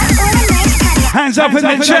 Hands up in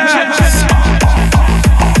the chat.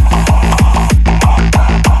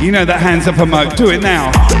 You know that hands up emote. Do it now.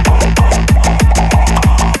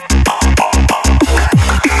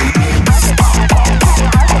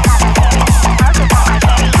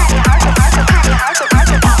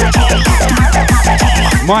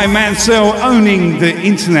 My man Cell owning the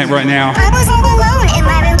internet right now. I was all alone in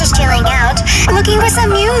my room just chilling out, looking for some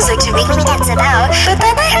music to make me dance about. But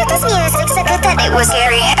then I heard this music so good that it was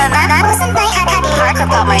scary, and that was a night happy hardcore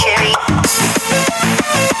pop my cherry.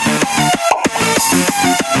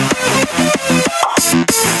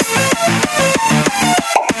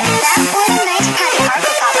 That was a night happy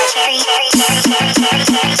hardcore pop my cherry, cherry, cherry, cherry, cherry, cherry,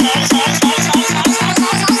 cherry, cherry, cherry.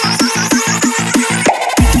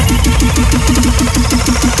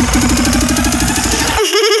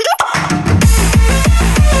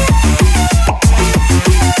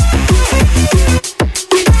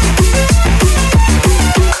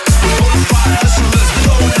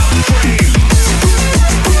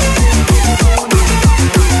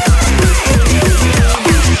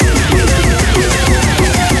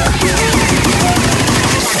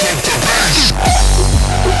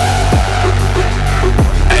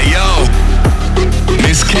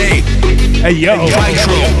 Hey yo, here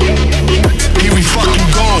we fucking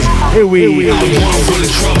go. Here we. I'm one for the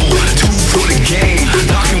trouble, two for the game.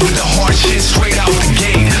 Knocking with the hard shit straight out the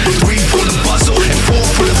gate. 3 for the bustle and 4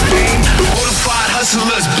 for the fame. Bonafide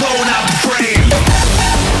hustlers blowing out the frame.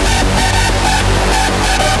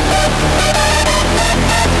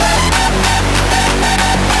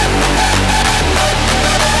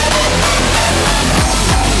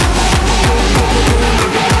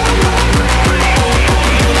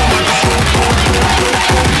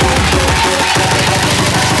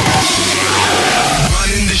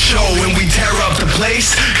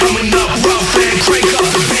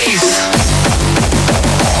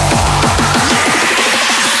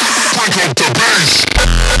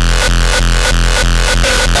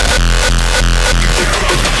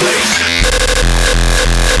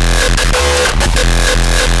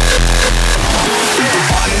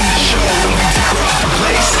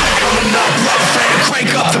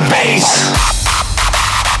 bass.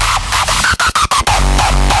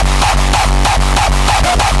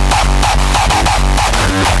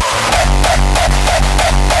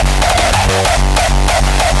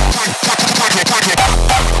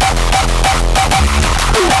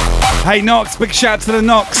 Hey Knox, big shout to the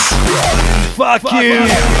Knox. Fuck you.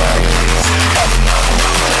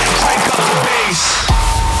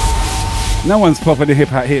 No one's popping the hip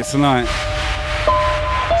hop hits tonight.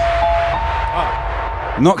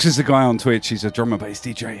 Knox is the guy on Twitch. He's a drum and bass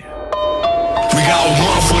DJ. We got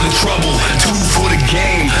one for the trouble, two for the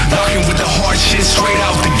game. Knocking with the hard shit straight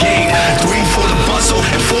out the gate. Three for the bustle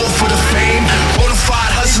and four for the fame.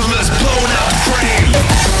 Bonafide hustlers blown out the frame.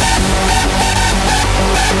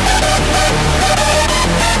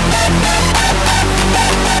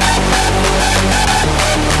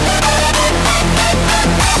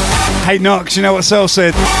 Hey Knox, you know what Sel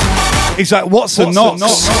said? He's like, what's a Knox?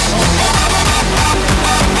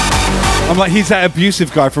 I'm like, he's that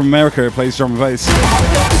abusive guy from America who plays drum and bass.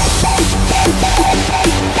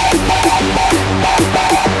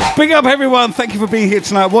 Big up everyone, thank you for being here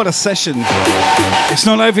tonight. What a session. It's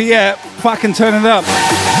not over yet. Fucking turn it up.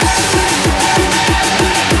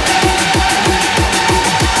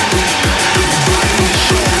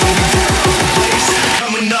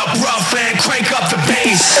 Coming up rough and crank up the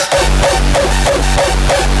bass.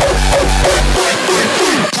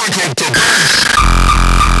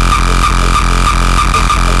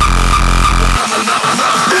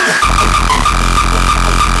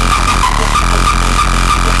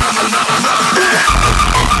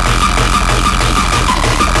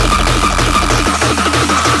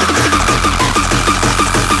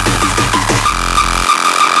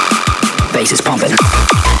 Bass is pumping.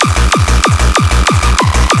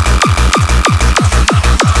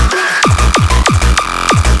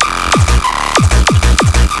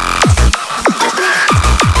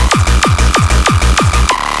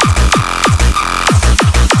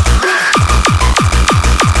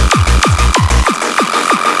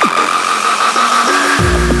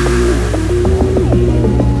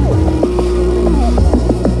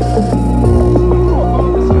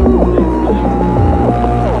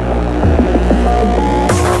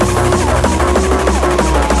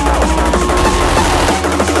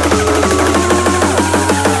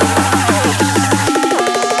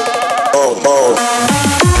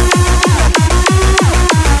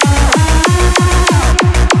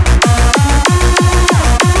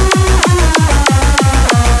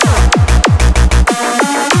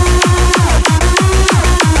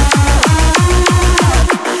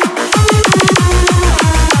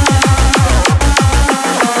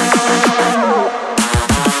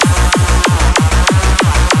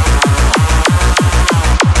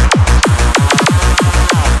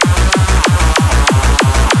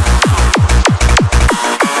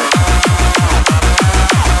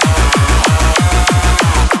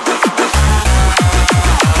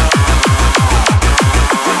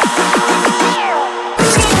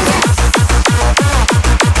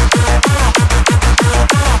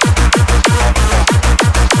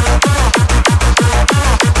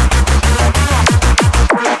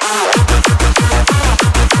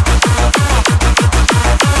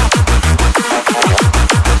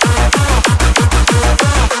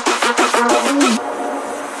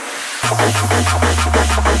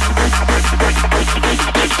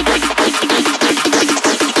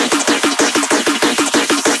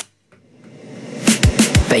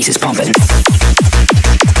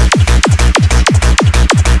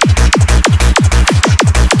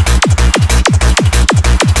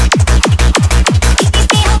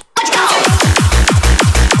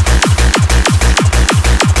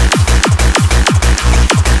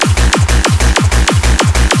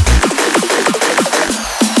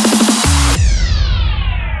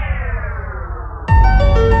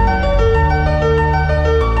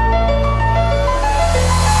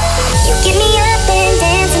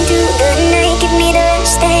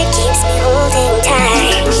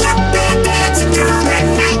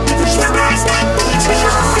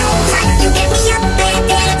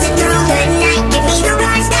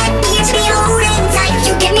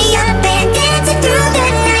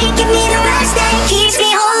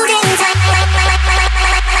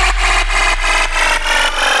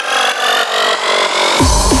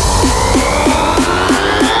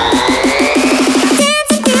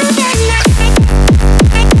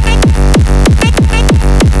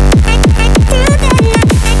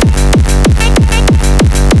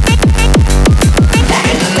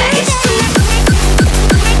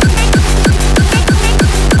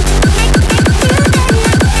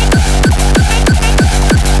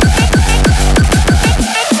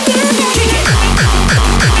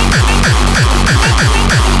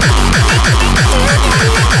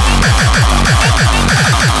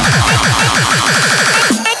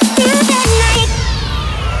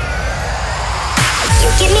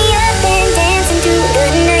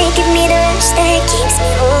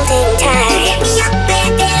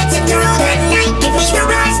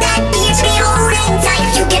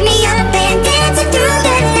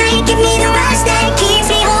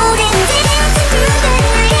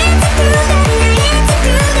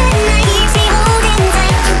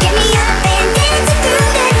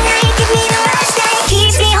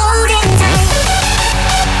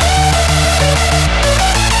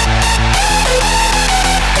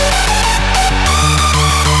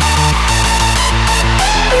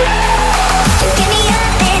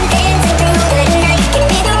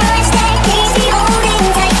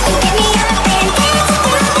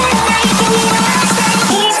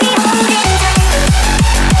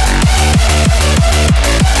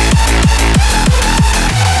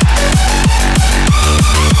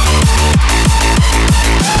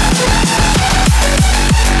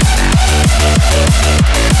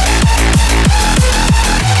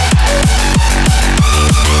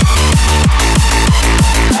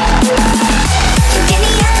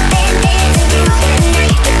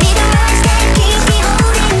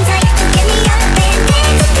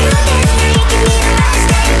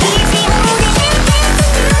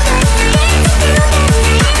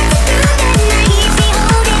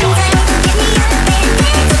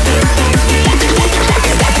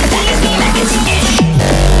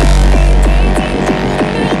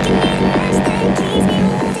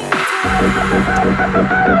 Just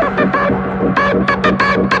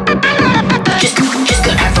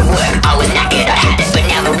got out from work, I was knackered, I had it, but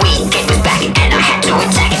now the weekend was back and I had to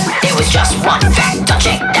attack it. There was just one fact I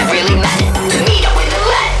checked that really mattered. To meet up with the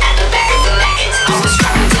lad at the back of the market. I was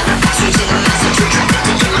trapping down the passage in the message with traffic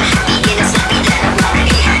to get my happy in a snappy that I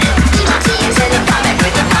already had it. DJs and the comeback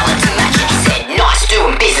with the wallet to match it. He said, nice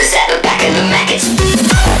doing business at the back of the markets.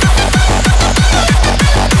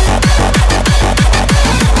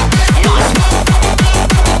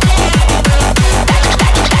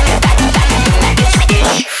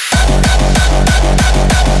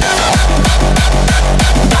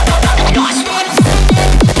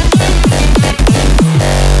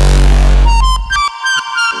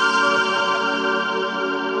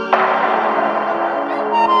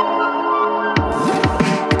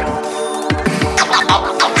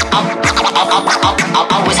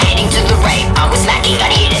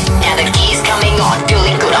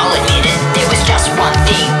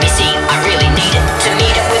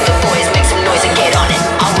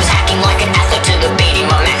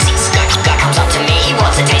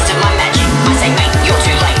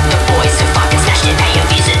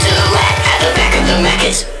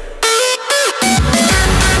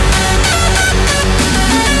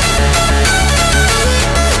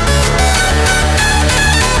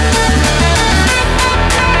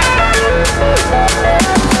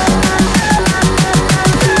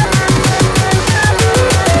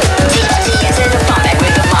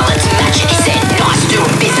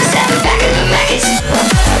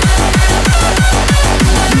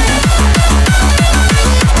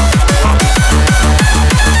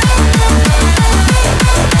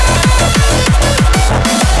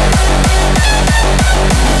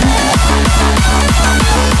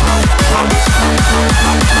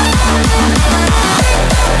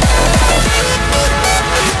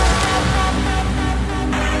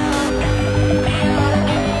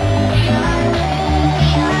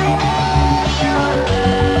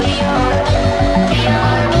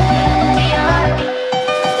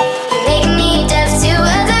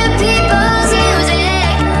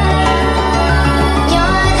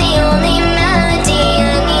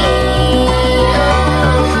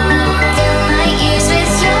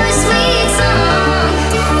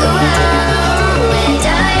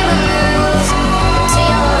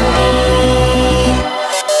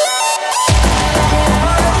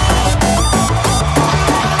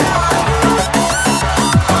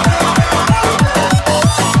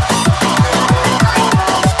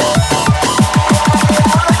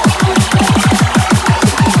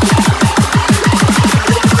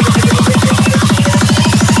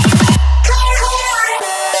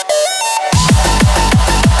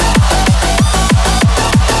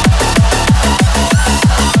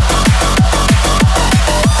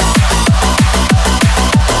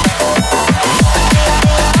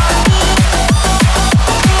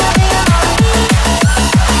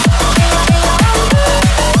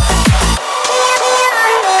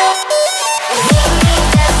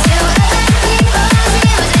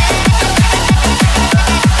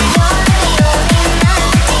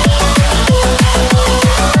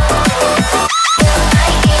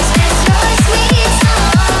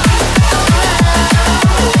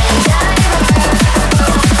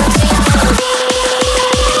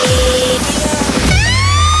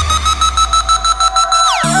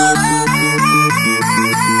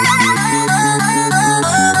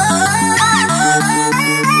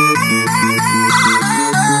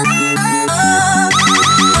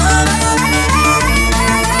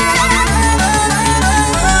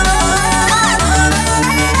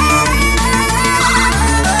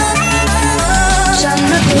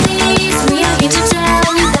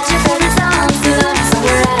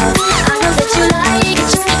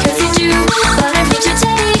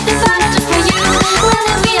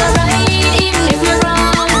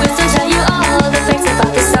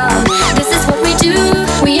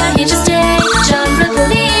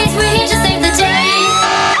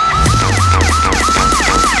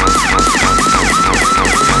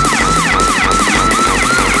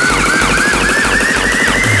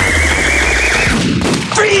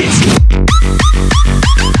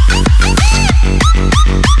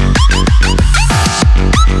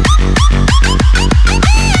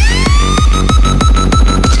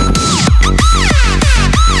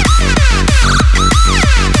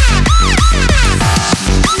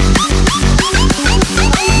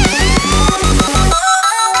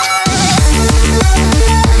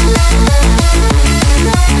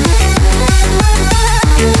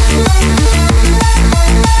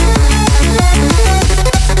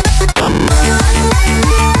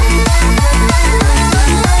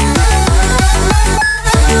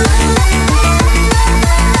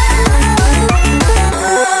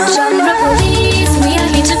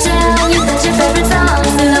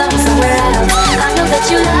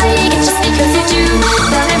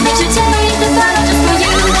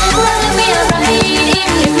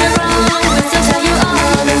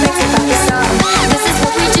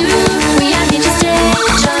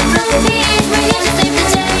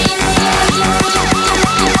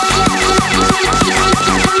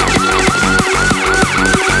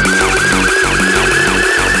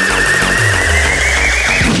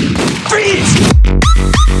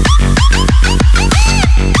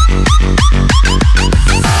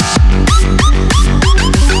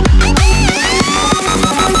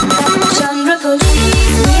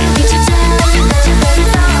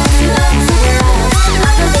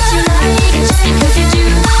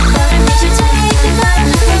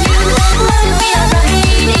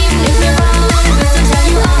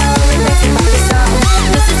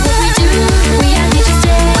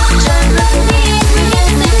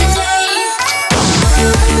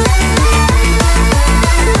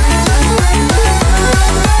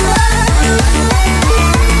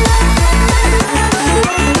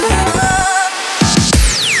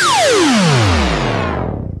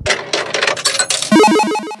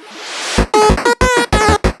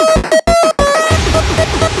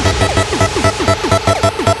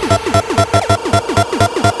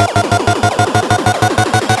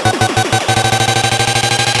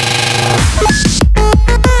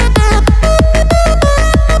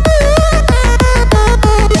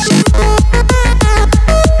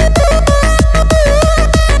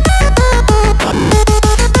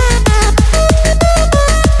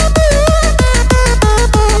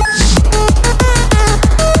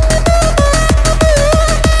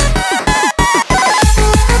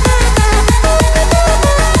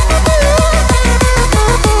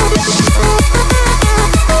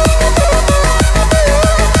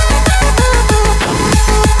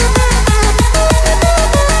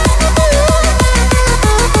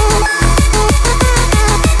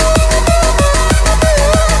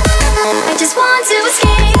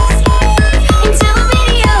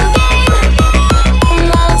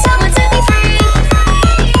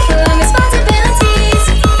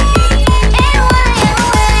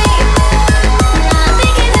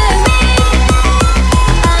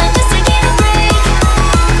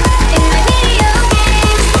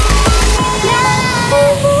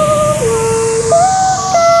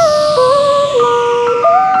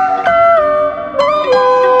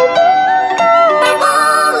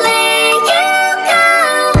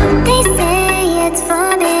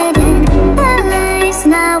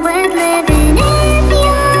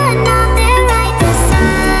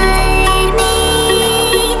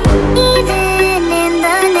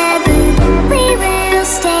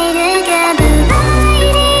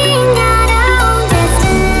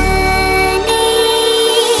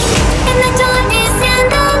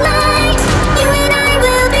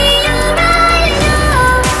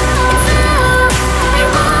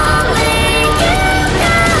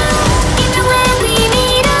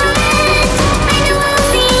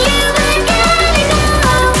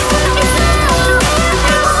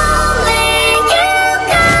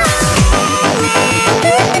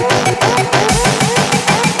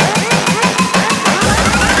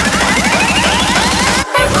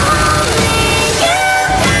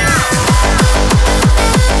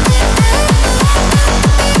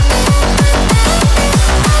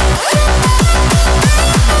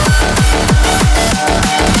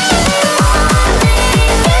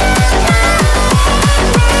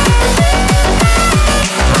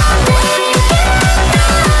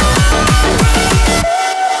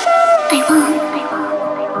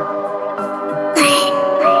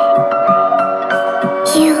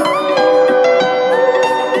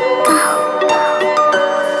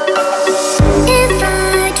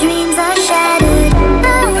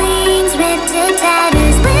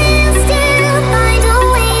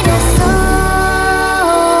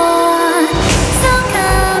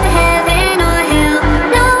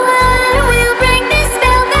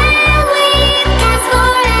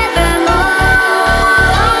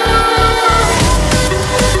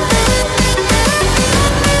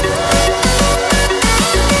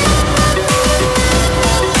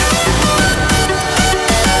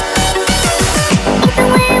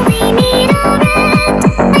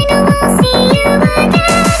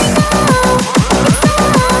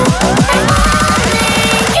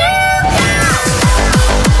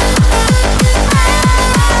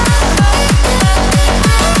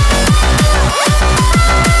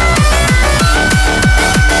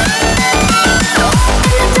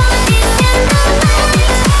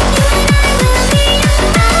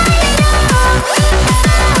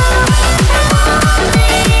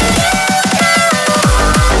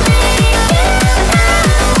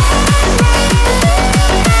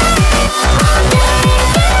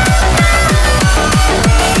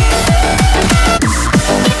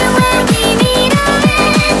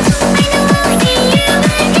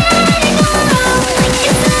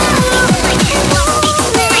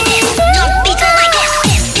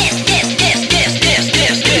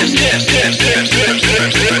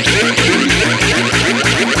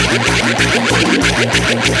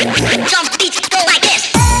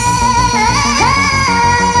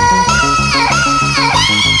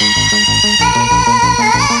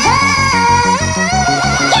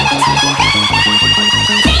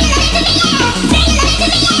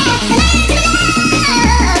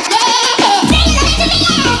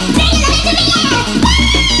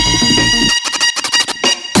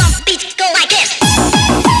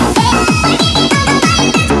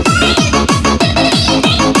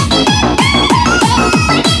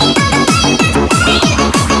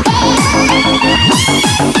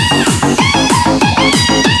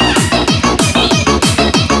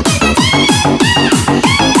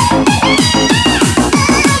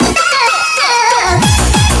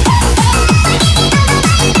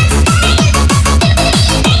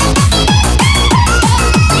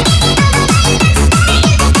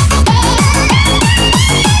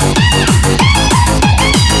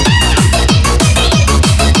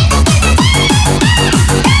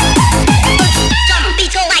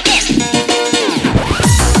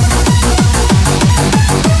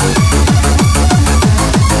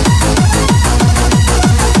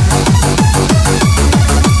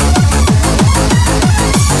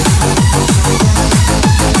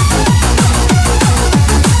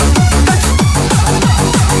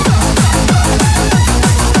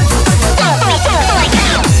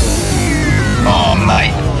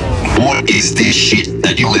 is this shit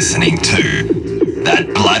that you're listening to?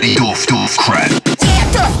 That bloody doof crap. Yeah,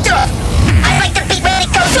 doof. I like the beat when it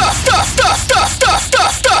goes doof.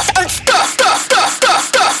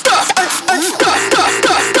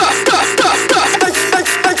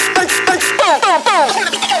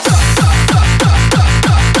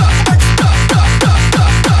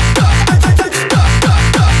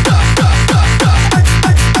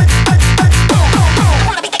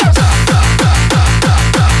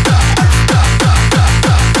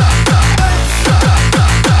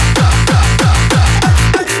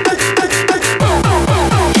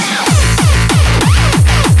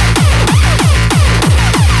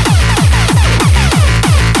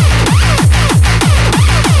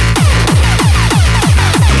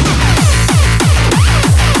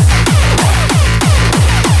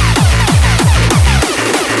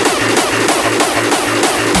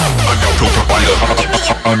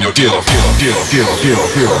 I'm your dealer.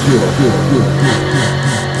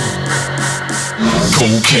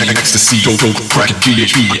 Cocaine, ecstasy, dope, crack,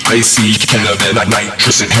 GHB, icy, cannabis,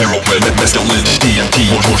 nitrous and heroin, mescaline,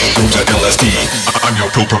 DMT, mushrooms and LSD. I'm your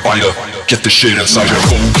pill provider. Get the shit inside your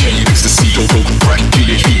cocaine, ecstasy, dope, crack,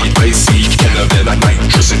 GHB, icy, cannabis,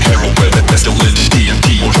 nitrous and heroin, mescaline,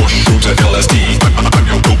 DMT, mushrooms and LSD. I'm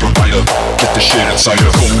your pill provider. Get the shit inside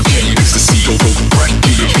your cocaine, ecstasy, dope, crack,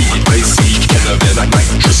 GHB, icy, cannabis,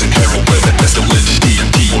 nitrous and heroin, mescaline,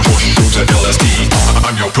 DMT, mushrooms and LSD.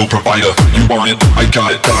 I'm your pill provider. You want it? I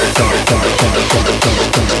got it. I'm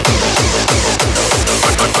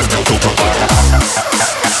your pill provider.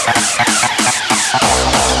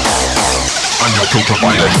 I'm your pill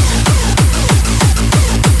provider.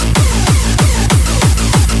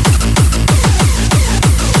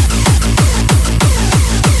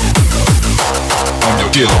 I'm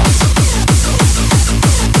your dealer.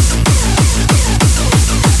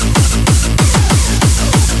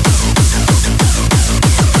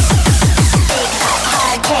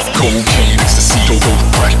 Cocaine, ecstasy, dope,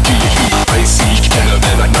 crack, GHB, icy,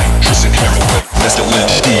 cannabis, nitrous and heroin, mescaline,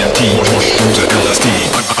 DMT, mushrooms and LSD.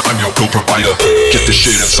 I'm your pill provider. Get the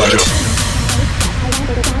shit inside you.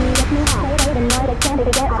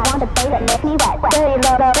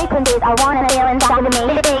 I wanna feel inside of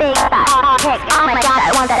me. Big fat kick. Oh my god,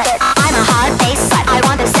 I want that shit. I'm a hard bass slut. I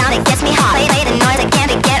want the sound, it gets me hot. Play the noise, I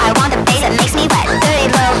can't forget. I want the bass, it makes me wet.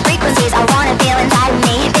 Dirty low frequencies. I wanna feel inside of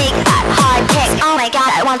me. Big fat hard kick. Oh my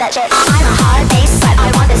god, I want that shit. I'm a hard bass slut.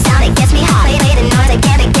 I want the sound, it gets me hot. Play the noise, I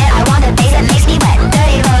can't forget. I want the bass, it makes me wet.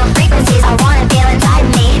 Dirty low frequencies. I wanna feel inside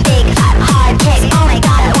of me. Big fat hard kick. Oh my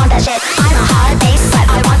god, I want that shit. I'm a hard bass slut.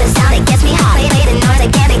 I want the sound, it gets me hot. Play the noise, I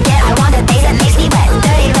can't forget. I want the bass, it makes me wet.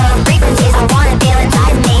 Dirty low frequencies. I wanna feel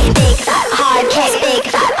inside of me. Big fat hard kick. Big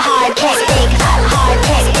fat hard kick. Big fat hard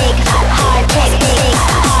kick. Big fat hard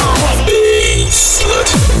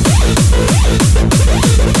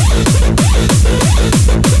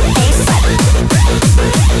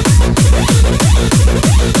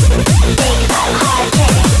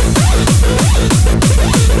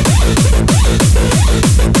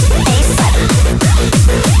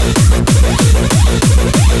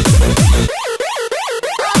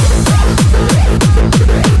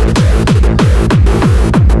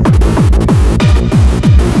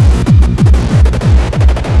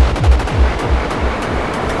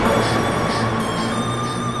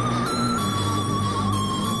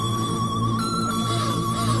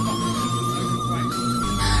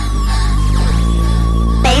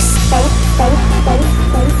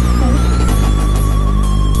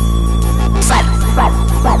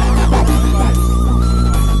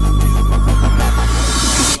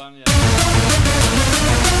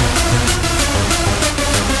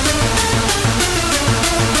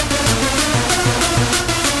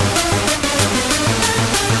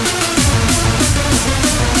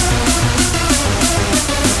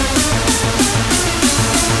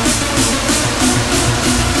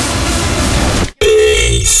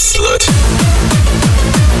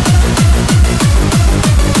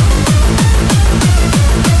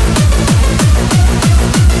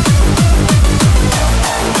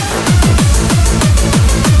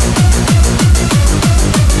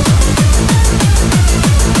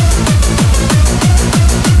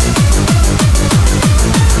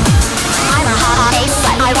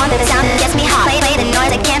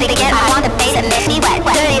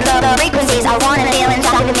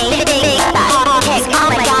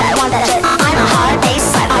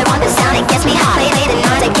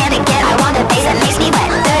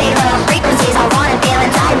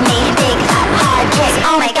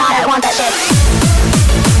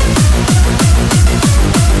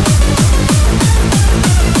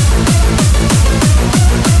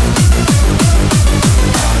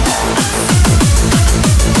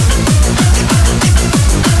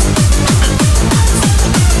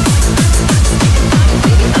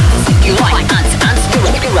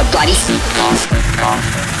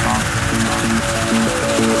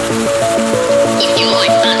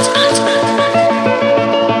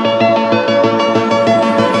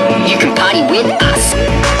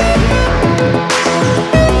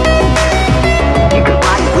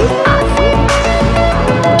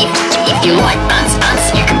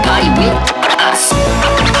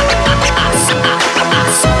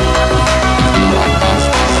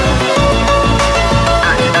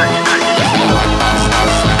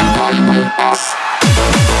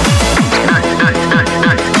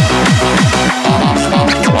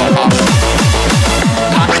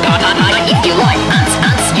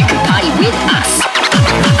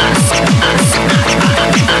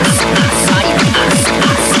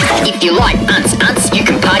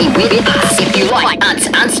with us. If you like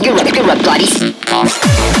ants, you're a bloody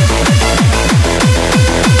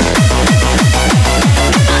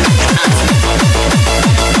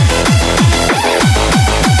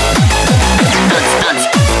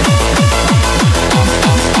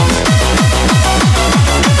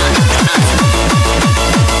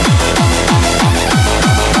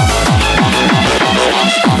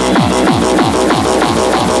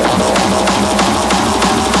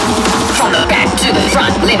From the back to the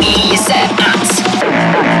front, let me hear you say ants.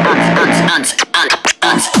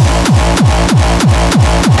 Ants.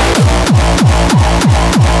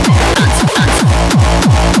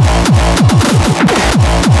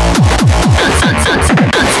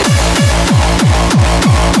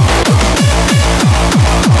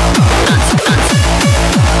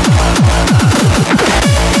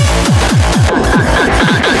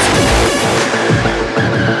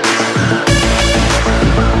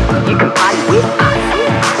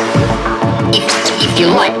 If you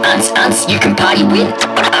like ants, you can party with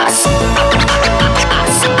us.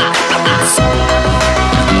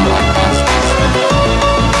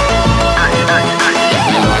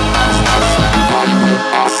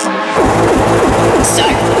 So,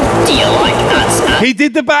 do you like ants? He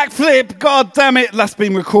did the backflip. God damn it. That's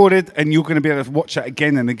been recorded, and you're going to be able to watch that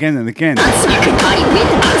again and again and again. You can party with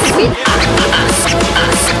us,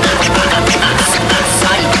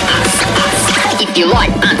 If you like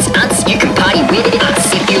ants, you can party with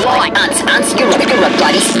us. If you like ants, you're a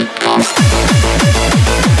bloody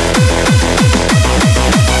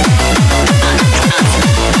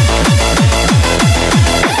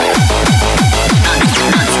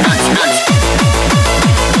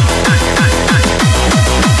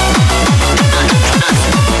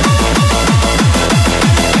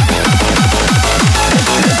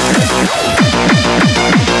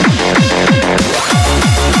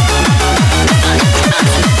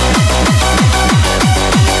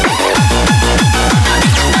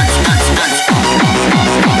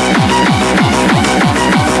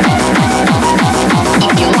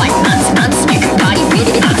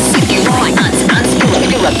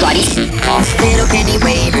Little candy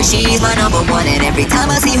waver, she's my number one, and every time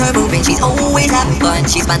I see her moving, she's always having fun.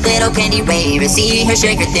 She's my little candy waver, see her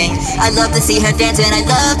shake her thing. I love to see her dance, and I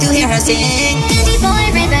love to hear her sing. Candy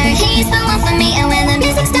boy river, he's the one for me, and when the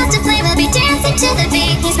music starts to play, we'll be dancing to the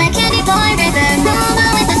beat. He's my candy boy river, roll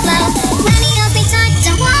with the flow. When he holds me tight,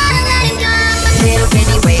 don't wanna let him go. Little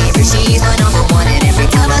candy waver, she's my number one, and every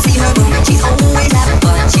time I see her moving, she's always having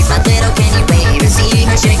fun. She's my little candy waver, see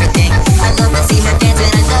her shake her thing. I love to see her dance,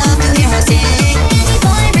 and I love to hear her sing. Candy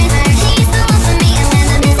boy river, he's the one for me, and when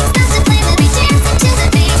the music starts to play, we'll be dancing to the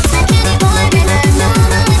beat. He's my candy boy river, roll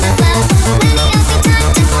with the flow. When he holds me tight,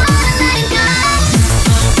 don't wanna let him go.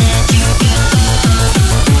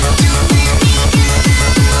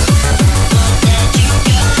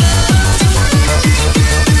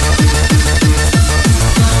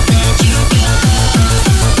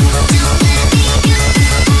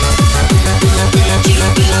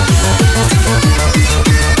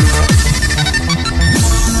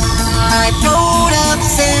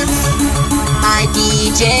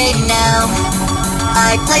 DJ now,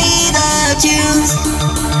 I play the tunes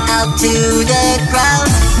out to the crowd.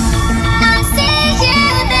 I see you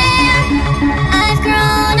there, I've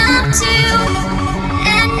grown up too,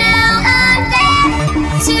 and now I'm there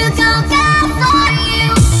to go down for you.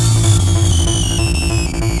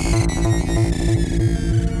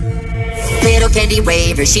 Little candy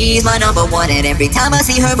waver, she's my number one, and every time I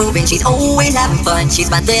see her moving, she's always having fun. She's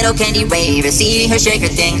my little candy waver, see her shake her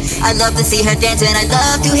thing. I love to see her dance, and I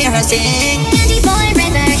love to hear her sing. Candy boy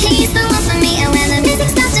river, he's the one for me, and when the music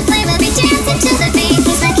starts to play, we'll be dancing to the beat.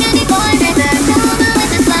 He's my candy boy river, roll with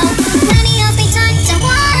the flow. When he holds me tight, don't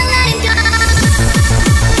wanna let him go.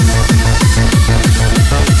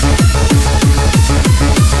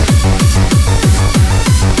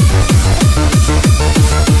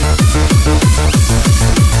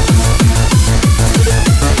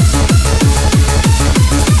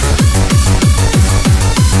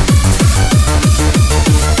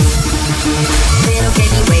 Little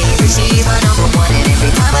candy waver, she's my number one.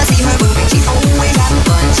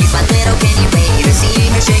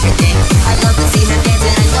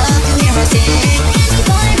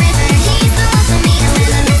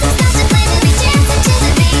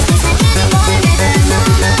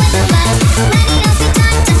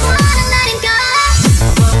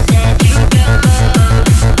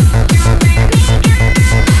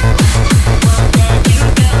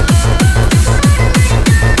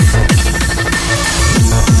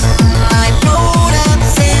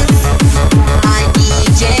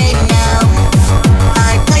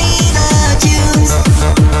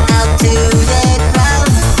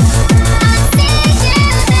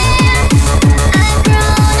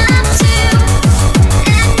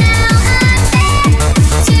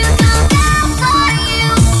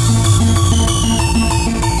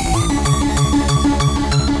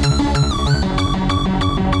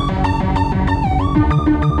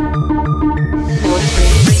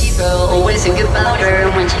 about her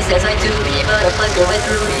when she says I do me, but a flicker went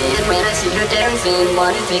through me. And when I see her dancing,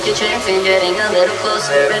 wanna take a chance in getting a little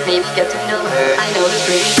closer and maybe get to know her. I know this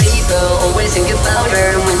pretty girl, always think about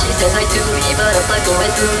her when she says I do me, but a flicker went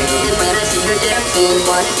through me. And when I see her dancing,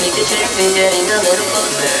 wanna take a chance in getting a little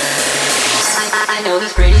closer. I know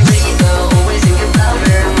this pretty girl, always think about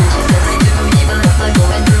her when she says I do me, but a flicker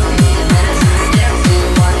went through me. And when I see her dancing,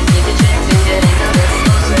 wanna take a chance in getting a little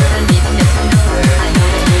closer and maybe get to know her. I know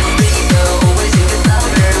this pretty girl, always think about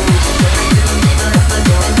her when she says I do me, but a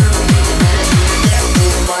flicker went through me. And when I see her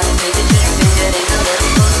dancing, wanna take a chance in getting a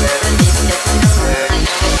little closer and maybe get to know her. I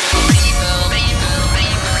know this pretty girl, pretty girl,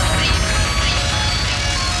 pretty girl, pretty girl.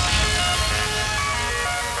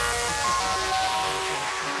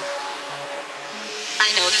 I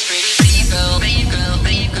know this pretty girl, pretty girl,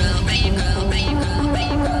 pretty girl, pretty girl, pretty girl,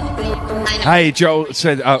 pretty girl, pretty girl. Hey, Joel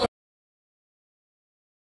said.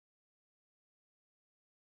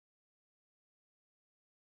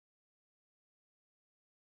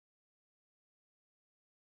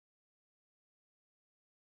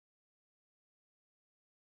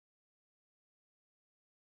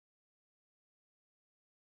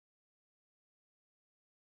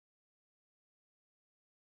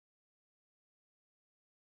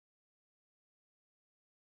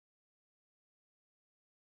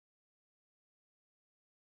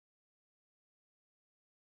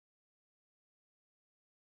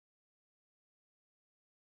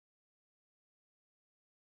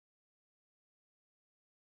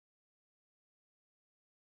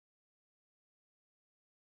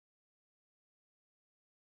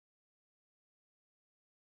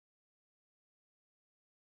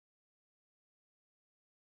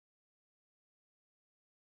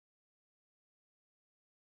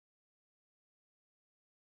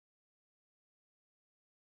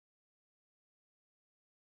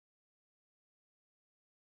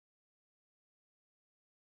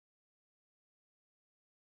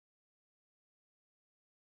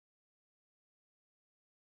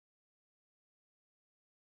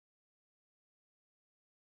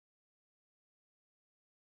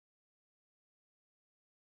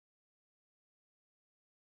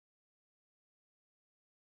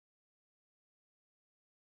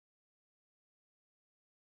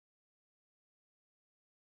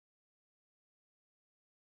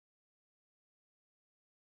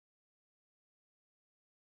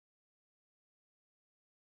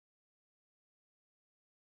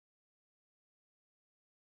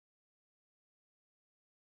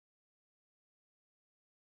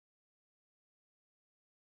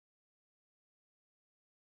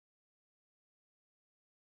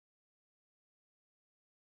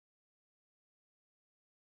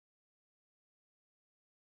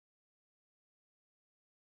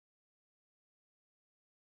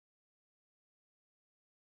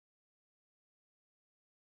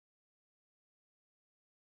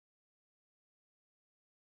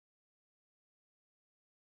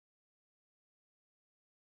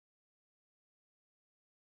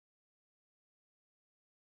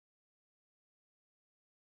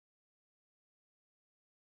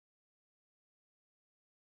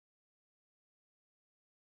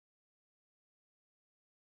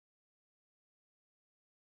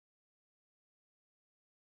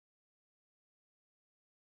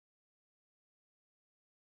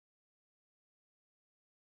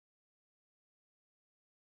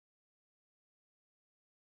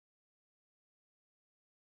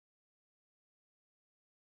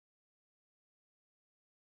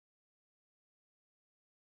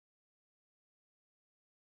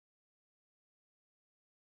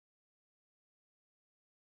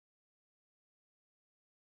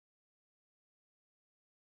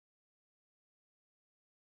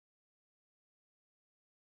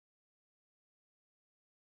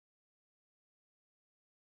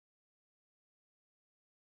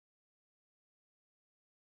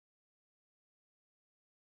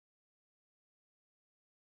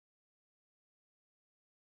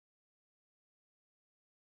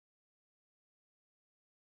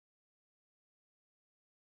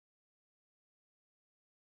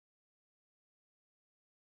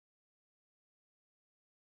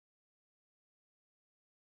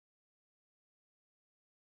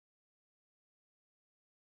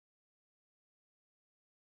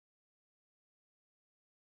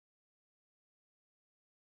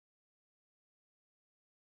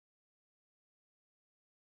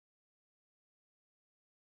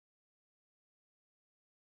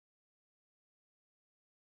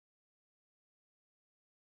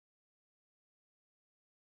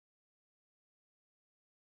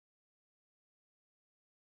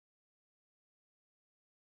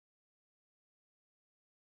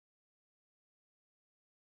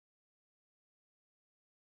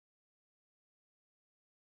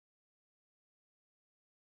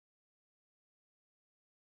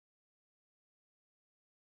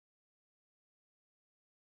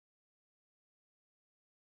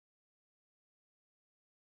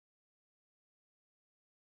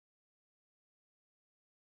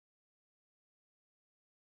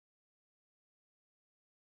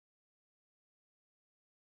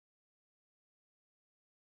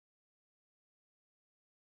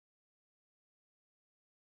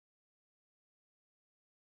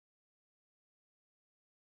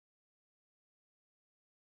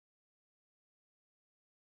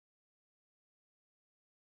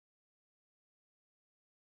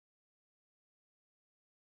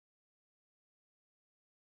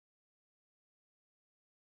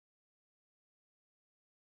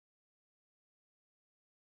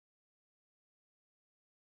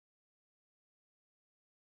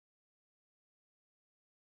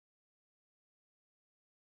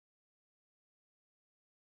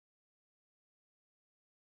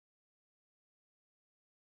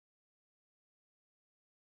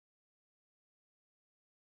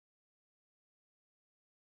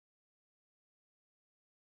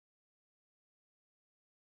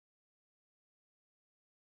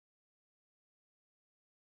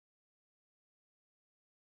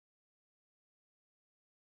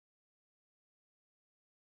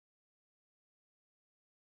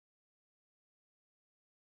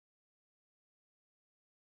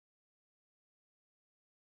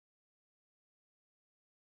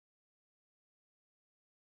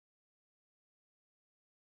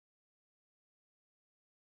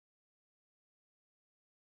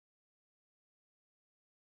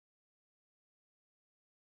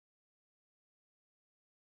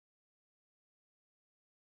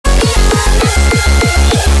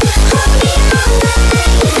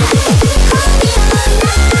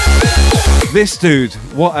 This dude,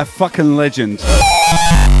 what a fucking legend.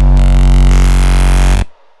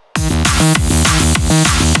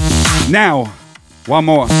 Now, one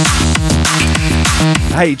more.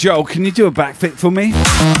 Hey Joel, can you do a backflip for me?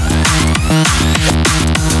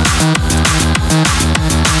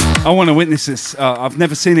 I want to witness this. I've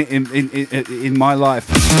never seen it in my life.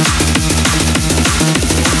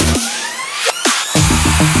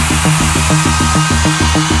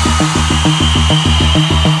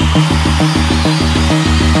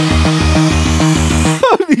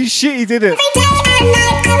 Holy shit, he did it.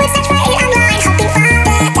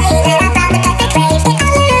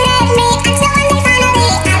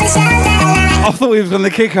 I thought he was going to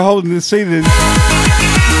kick a hole in the ceiling.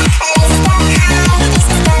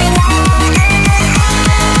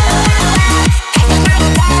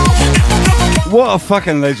 What a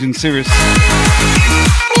fucking legend, serious.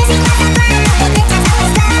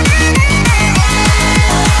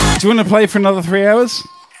 Do you want to play for another 3 hours?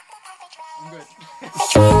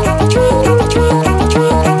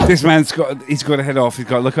 This man's he's got to head off. He's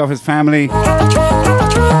got to look after his family.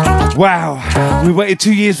 Wow, we waited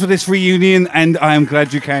 2 years for this reunion, and I am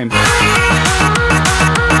glad you came.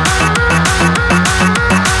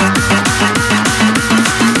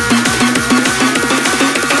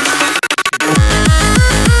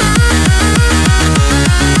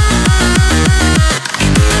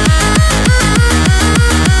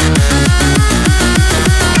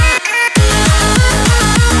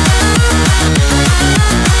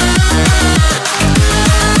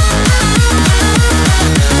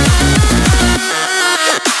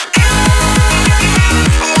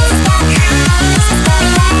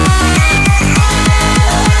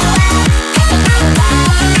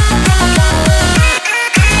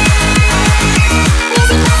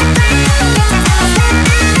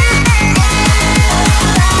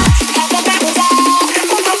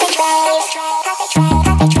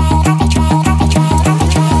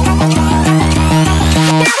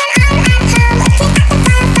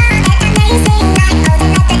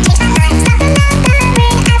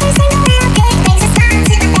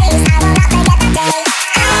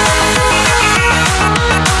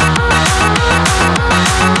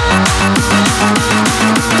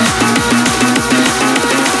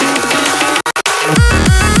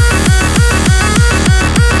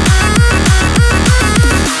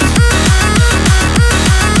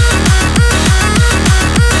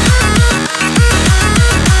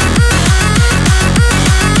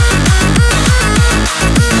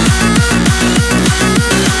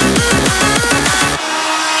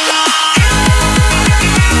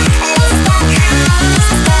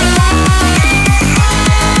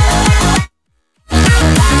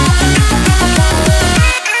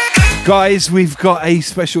 Guys, we've got a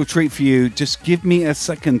special treat for you. Just give me a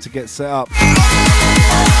second to get set up.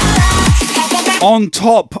 On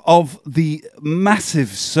top of the massive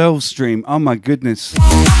Searle stream. Oh my goodness.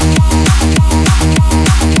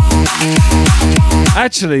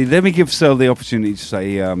 Actually, let me give Searle the opportunity to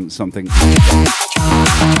say something.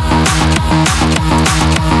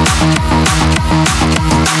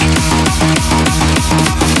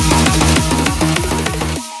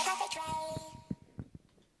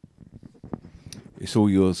 It's all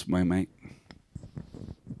yours, my mate.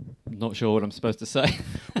 Not sure what I'm supposed to say.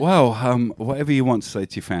 Well, whatever you want to say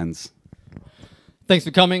to your fans. Thanks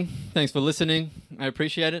for coming. Thanks for listening. I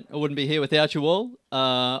appreciate it. I wouldn't be here without you all.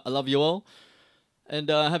 I love you all. And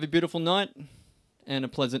have a beautiful night and a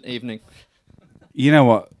pleasant evening. You know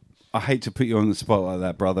what? I hate to put you on the spot like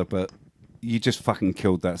that, brother, but you just fucking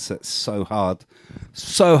killed that set so hard.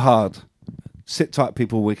 So hard. Sit tight,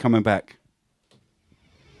 people. We're coming back.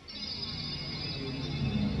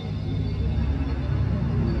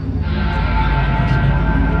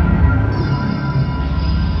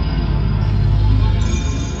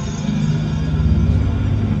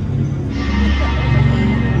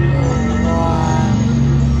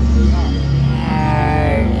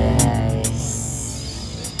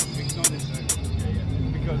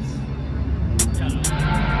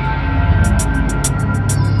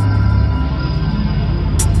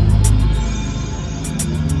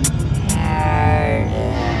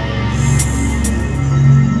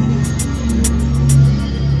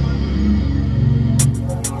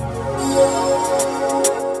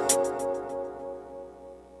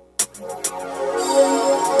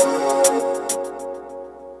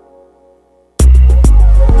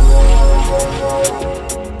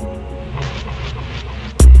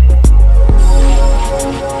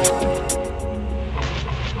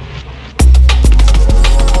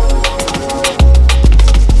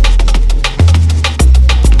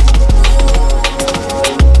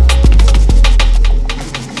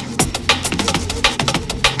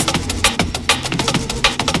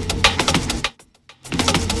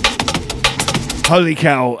 Holy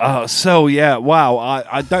cow. So, yeah, wow.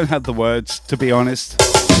 I don't have the words, to be honest.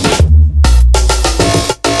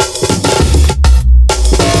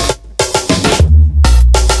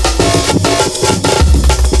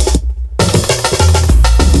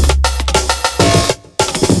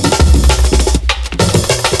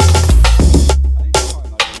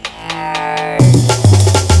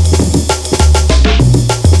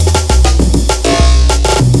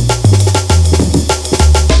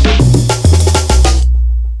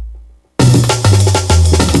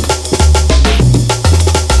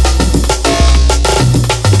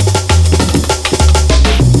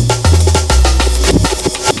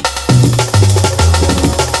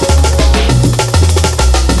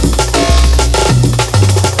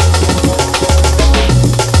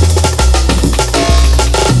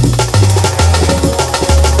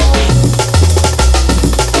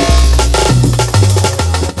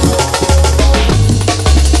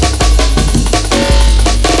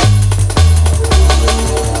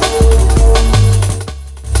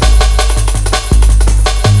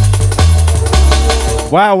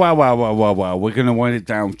 Wow. We're going to wind it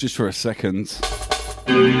down just for a second.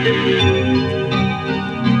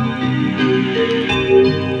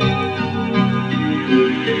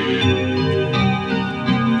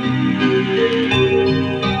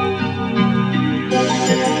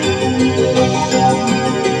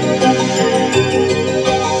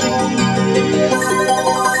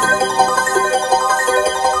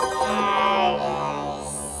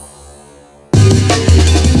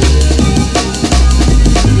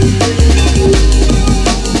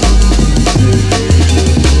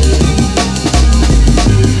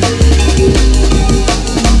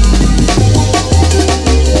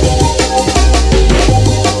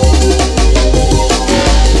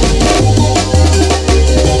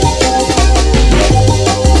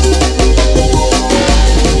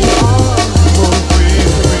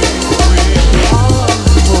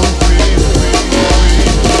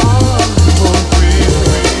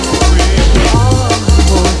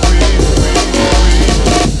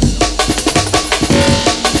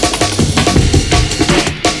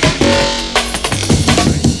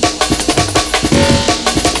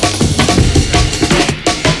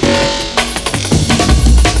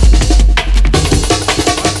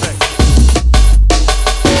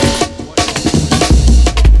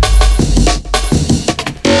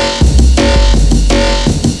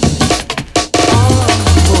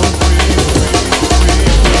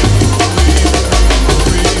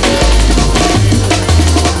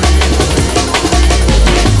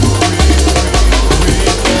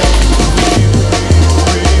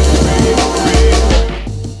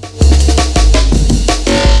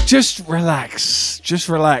 Just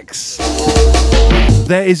relax.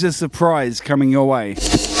 There is a surprise coming your way.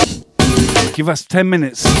 Give us 10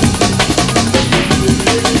 minutes.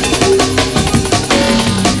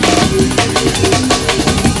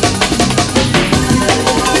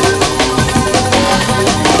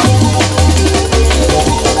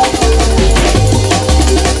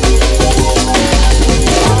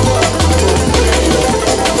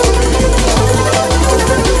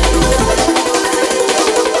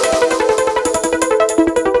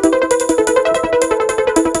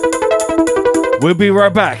 We'll be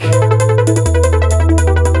right back.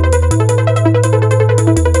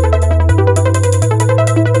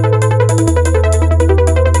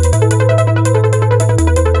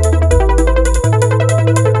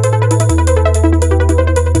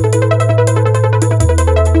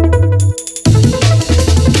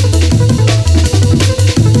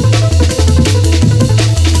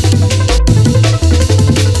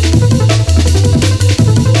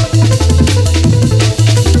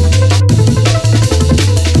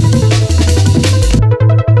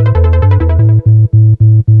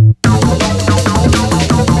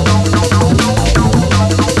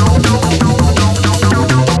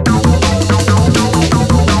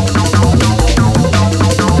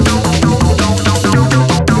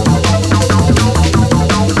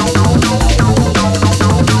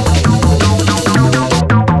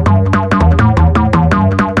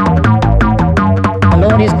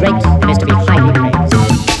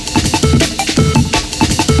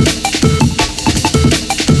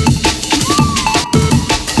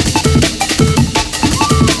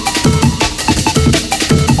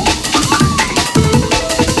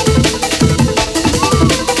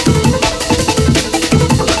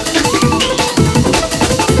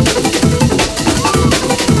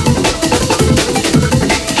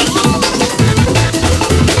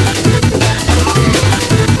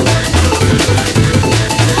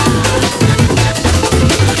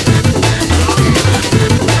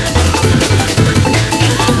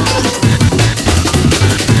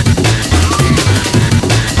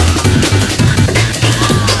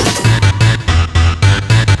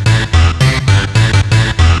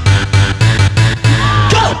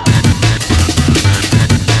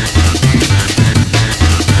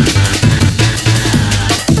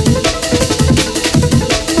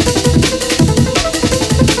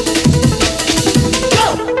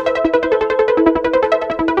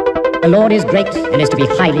 The Lord is great and is to be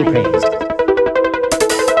highly praised.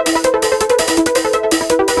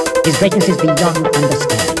 His greatness is beyond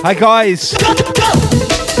understanding. Hi guys.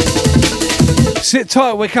 Sit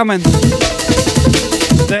tight, we're coming.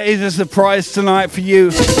 There is a surprise tonight for you.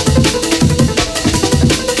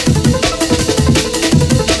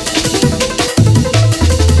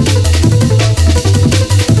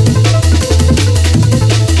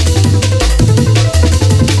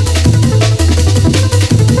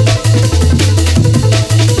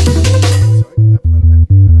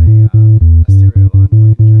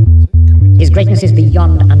 His greatness is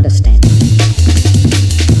beyond understanding.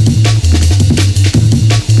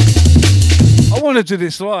 I want to do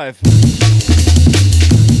this live.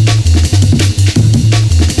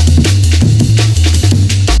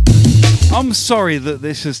 I'm sorry that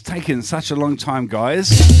this has taken such a long time, guys.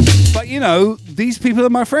 But you know, these people are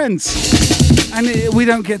my friends. And we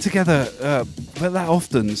don't get together that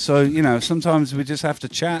often. So, you know, sometimes we just have to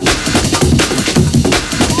chat.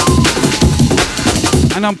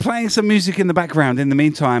 And I'm playing some music in the background in the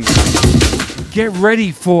meantime. Get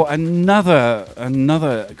ready for another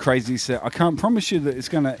crazy set. I can't promise you that it's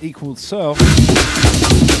going to equal Surf.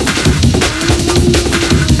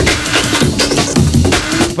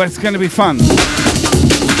 But it's going to be fun.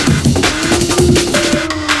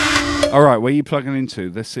 All right, where are you plugging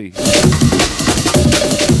into? Let's see.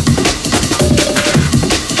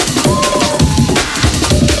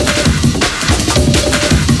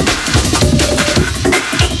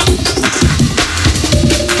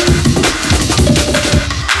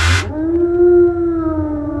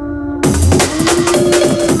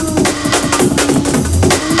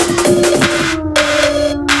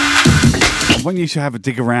 I want you to have a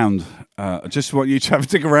dig around. I just want you to have a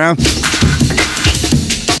dig around.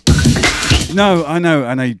 No, I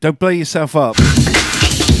know. Don't blow yourself up.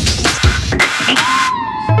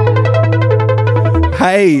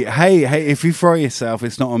 Hey, if you throw yourself,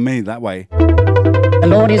 it's not on me that way. The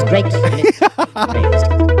Lord is great and is to be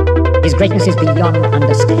praised. His greatness is beyond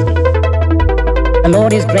understanding. The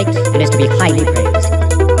Lord is great and is to be highly praised.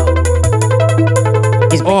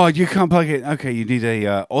 Oh, you can't plug it. Okay, you need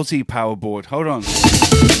a Aussie power board. Hold on.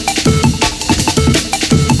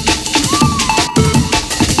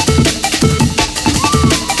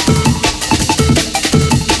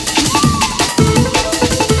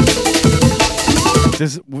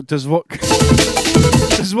 Does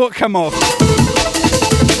what come off?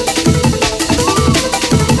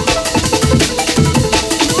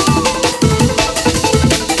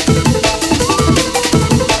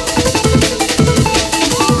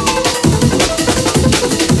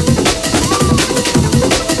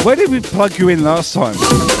 Where did we plug you in last time?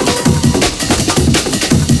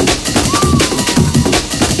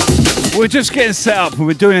 We're just getting set up and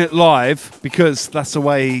we're doing it live because that's the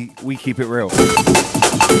way we keep it real.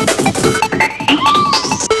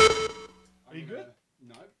 Are you good?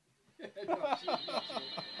 No.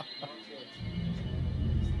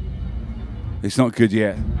 It's not good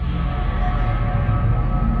yet.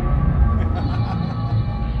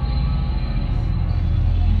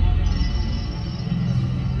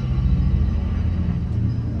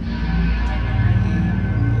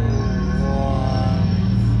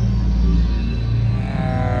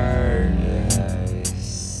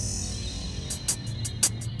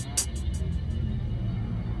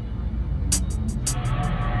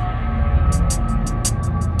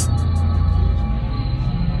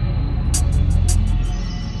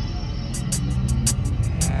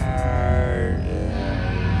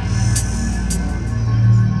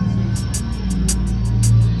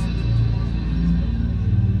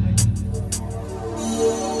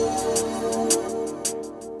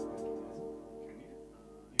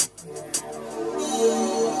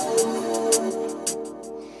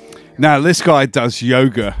 Now this guy does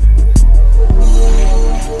yoga.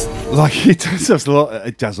 Like he does a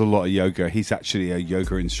lot of yoga. He's actually a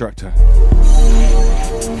yoga instructor.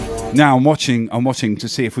 Now I'm watching to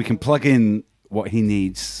see if we can plug in what he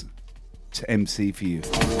needs to MC for you.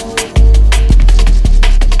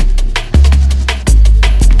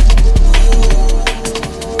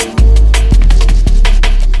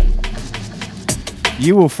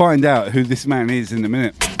 You will find out who this man is in a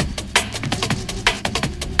minute.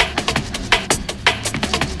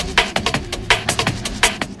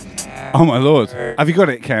 Oh my lord. Have you got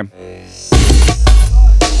it, Cam?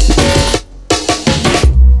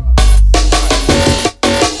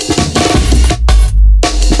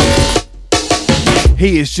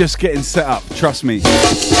 He is just getting set up, trust me.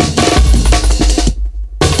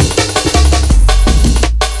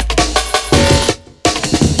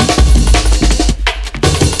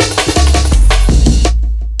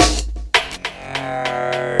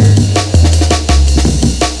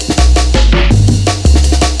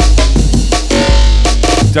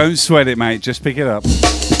 Don't sweat it, mate. Just pick it up.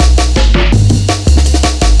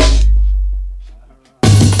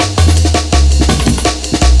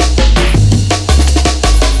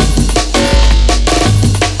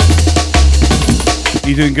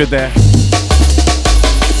 You doing good there?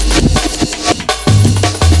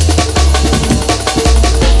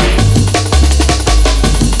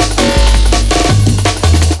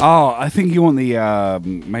 Oh, I think you want the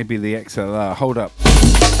maybe the XLR. Hold up.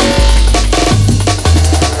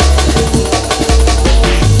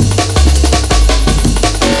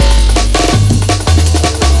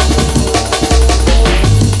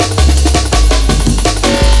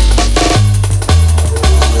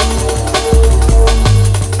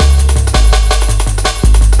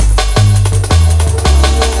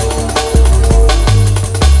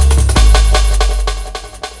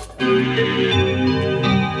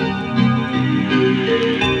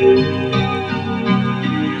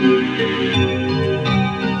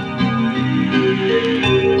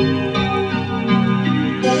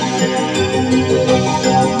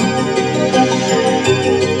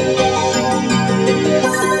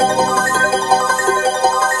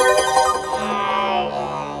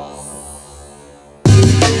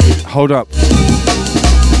 Hold up.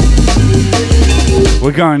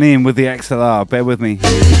 We're going in with the XLR. Bear with me.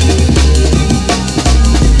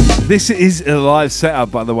 This is a live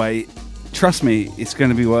setup, by the way. Trust me, it's going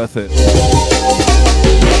to be worth it.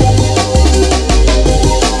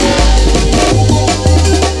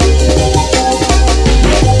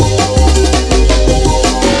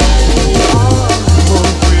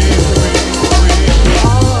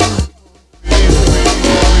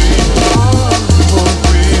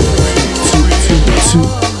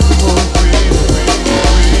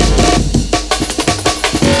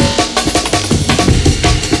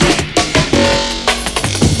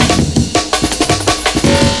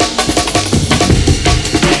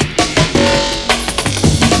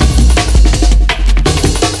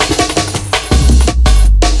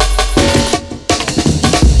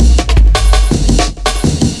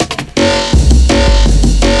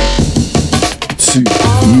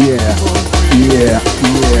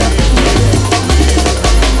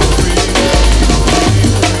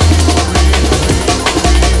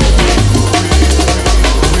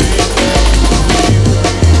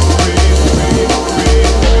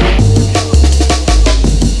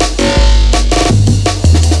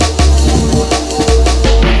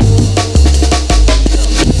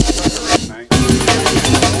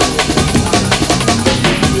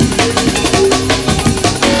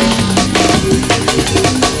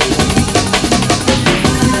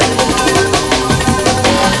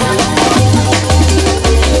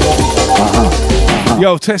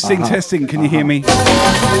 Yo, testing, testing. Can you hear me?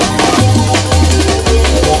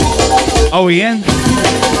 Oh, we in?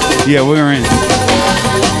 Yeah, we're in.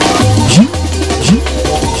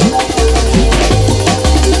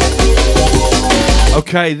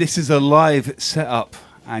 Okay, this is a live setup,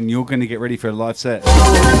 and you're going to get ready for a live set.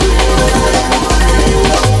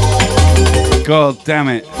 God damn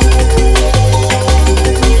it.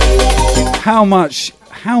 How much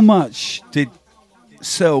did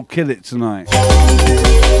Cell kill it tonight?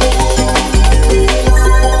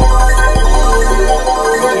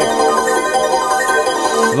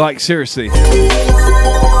 Like, seriously.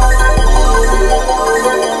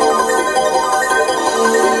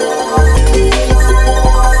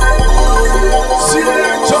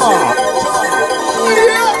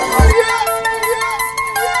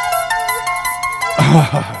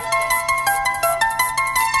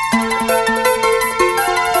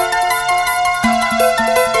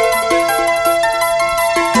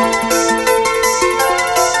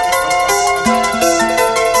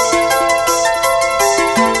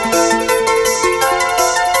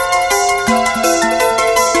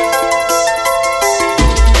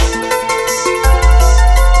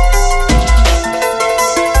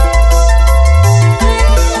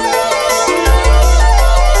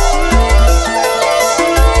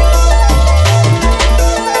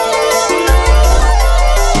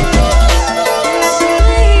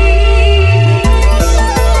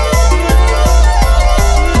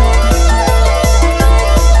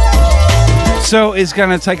 So it's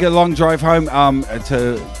going to take a long drive home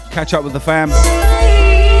to catch up with the fam.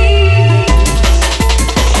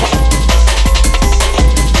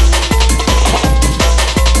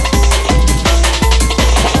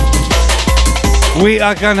 We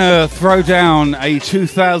are going to throw down a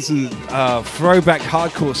 2000 throwback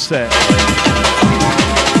hardcore set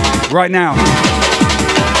right now.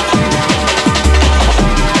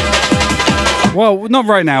 Well, not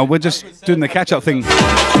right now. We're just doing the catch-up thing.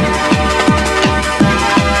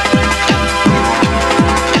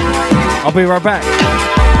 I'll be right back.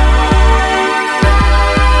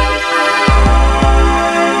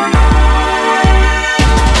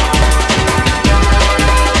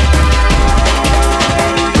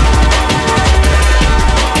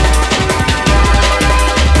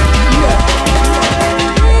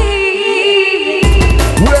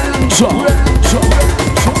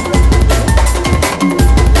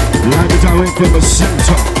 From the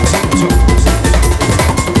center.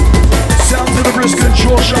 Sounds of the Brisk and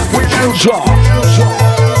Shawshank with Elja.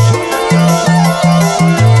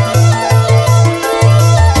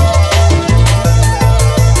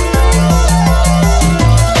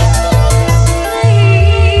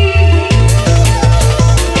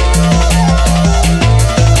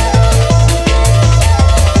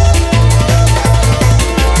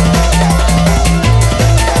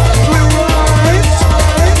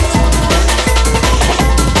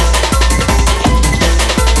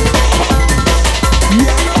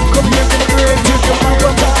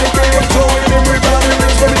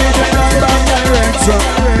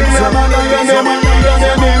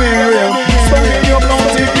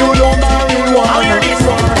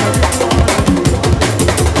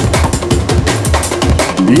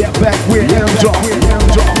 Yeah, back with Elja.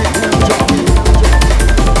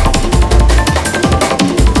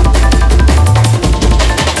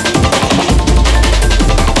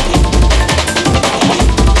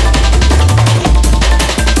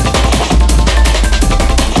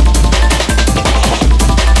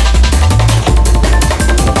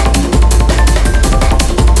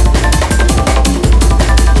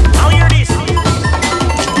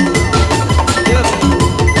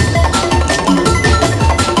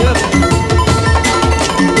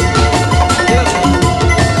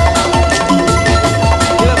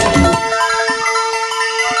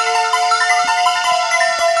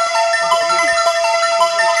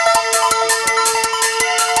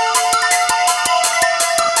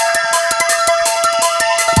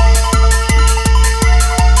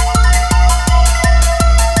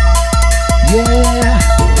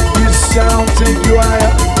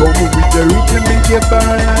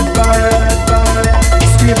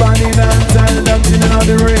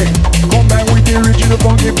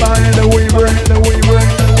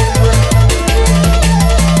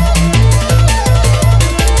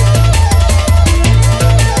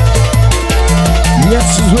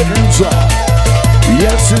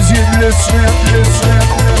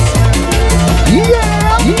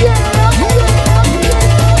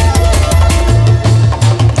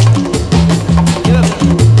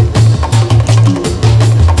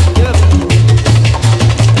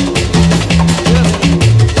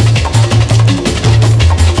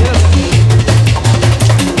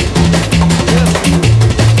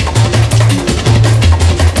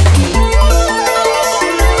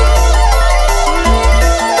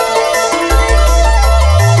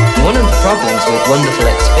 Wonderful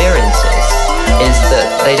experiences is that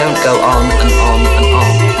they don't go on and on and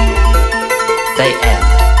on. They end.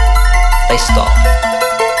 They stop.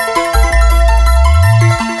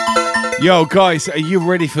 Yo, guys, are you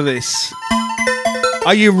ready for this?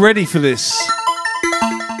 Are you ready for this?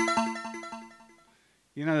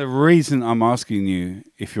 You know, the reason I'm asking you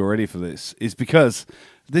if you're ready for this is because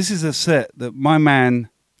this is a set that my man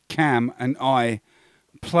Cam and I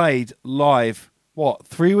played live, what,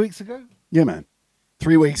 3 weeks ago? Yeah, man.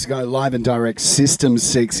 3 weeks ago, live and direct, System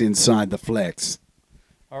 6 inside the Flex.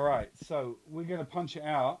 All right, so we're going to punch it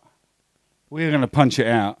out. We're going to punch it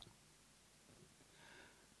out.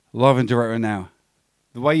 Live and direct right now.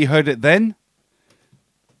 The way you heard it then.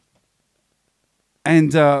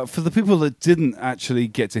 And for the people that didn't actually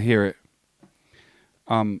get to hear it,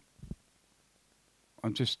 I'm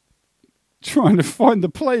just trying to find the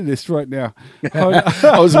playlist right now.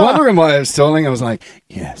 I was wondering why I was stalling. I was like,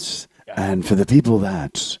 yes. And for the people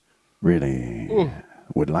that really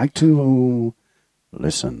would like to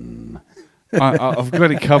listen. I've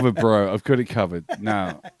got it covered, bro. I've got it covered.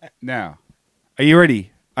 Now. Are you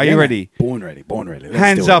ready? Are you ready? Born ready. Let's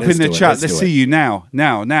hands up in the chat. Let's see you now.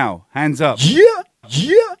 Hands up. Yeah.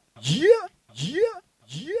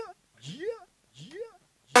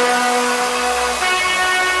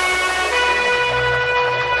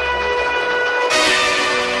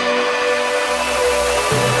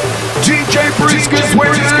 DJ Brisk is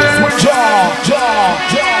where it is.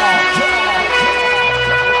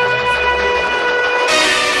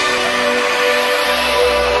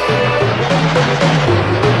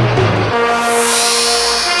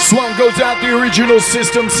 Swan goes out the original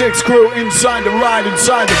System 6 crew inside the ride,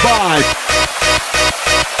 inside the vibe.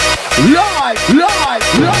 Live.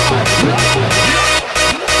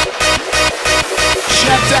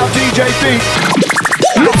 Shouts out DJ B.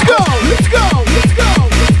 Let's go.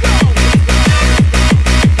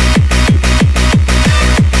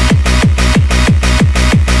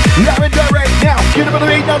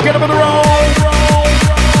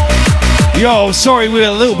 Yo, sorry, we were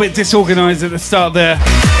a little bit disorganized at the start there.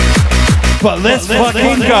 But let's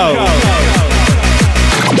fucking go.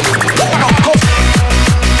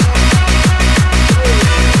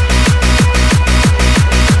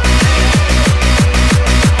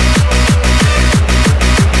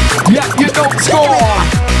 Yeah, you don't score.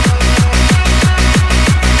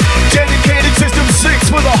 Dedicated System 6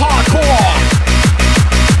 for the hardcore.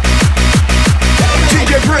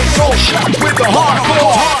 DJ Brisk on shot with the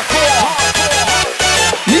hardcore.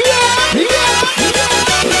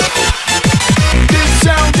 This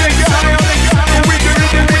sound they got we can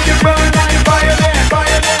burn like violent.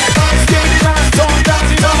 Skibidi lines on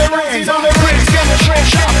dances on the rings, on the bricks, get the shred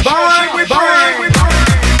shot. Bang, we bang.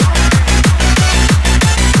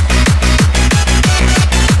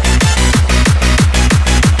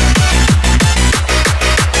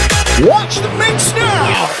 Watch the mix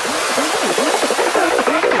now!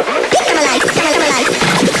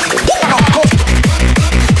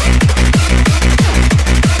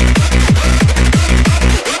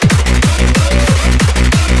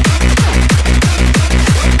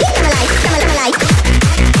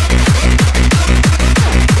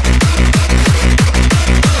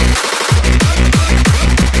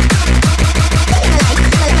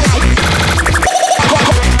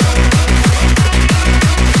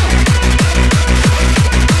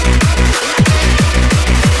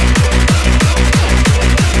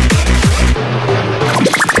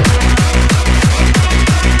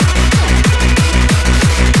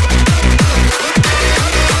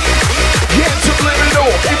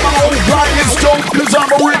 Cause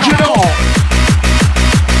I'm original.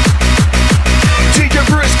 DJ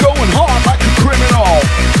Brisk going hard like a criminal.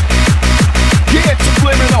 Yeah, it's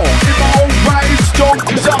subliminal. In my own right, it's dope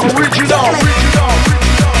cause I'm original.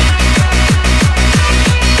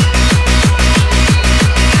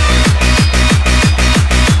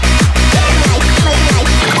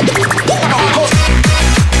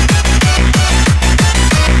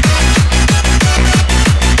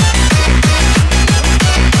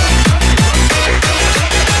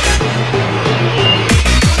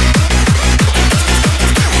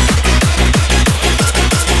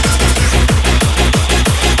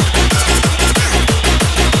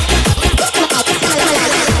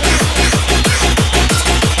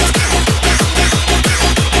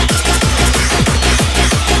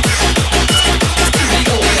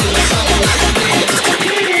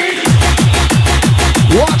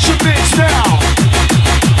 Watch the mix now.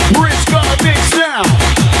 Brisk gonna mix now.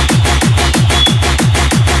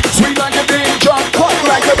 Sweet like a ninja, cut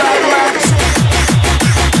like a battle axe.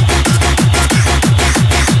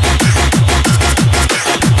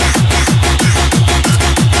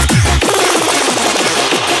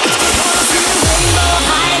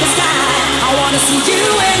 I wanna see you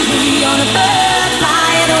and me on a bird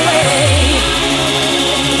flying away.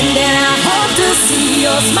 And then I hope to see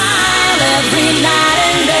your smile every night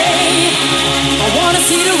and day. I wanna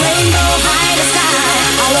see the rainbow high in the sky.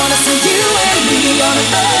 I wanna see you and me on a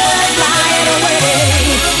bird flying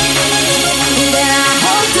away. And then I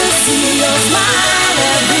hope to see your smile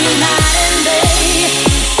every night and day.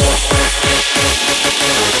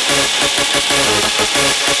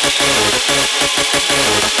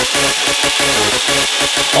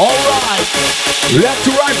 Alright, left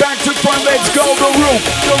to right, back to front, let's go. The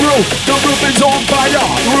roof is on fire.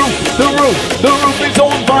 The roof is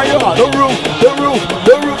on fire.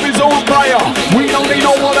 The roof is on fire. We don't need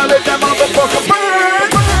no one to let that motherfucker burn.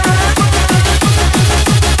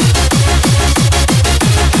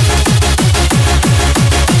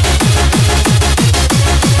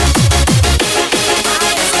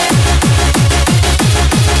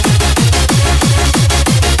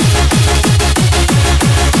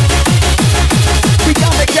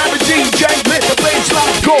 Let the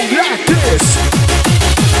baseline go like this.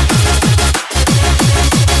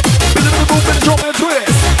 Bit of a move, bit of drum and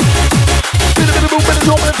twist. Bit of a move, bit of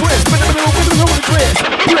drum and twist. Bit of a move, bit of drum and twist.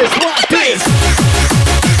 Twist like this.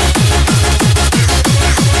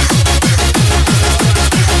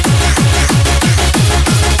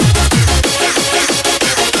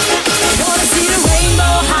 I wanna see the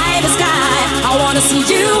rainbow high in the sky. I wanna see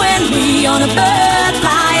you and me on a bird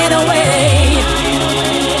flying away.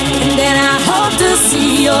 And then I hope to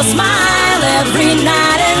see your smile every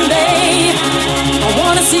night and day. I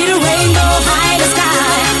wanna see the rainbow high in the sky.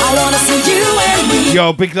 I wanna see you and me.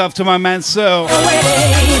 Yo, big love to my man Sir.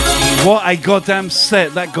 What a goddamn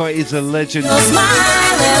set. That guy is a legend. Your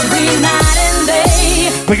smile every night and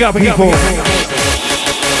day. Big up, people.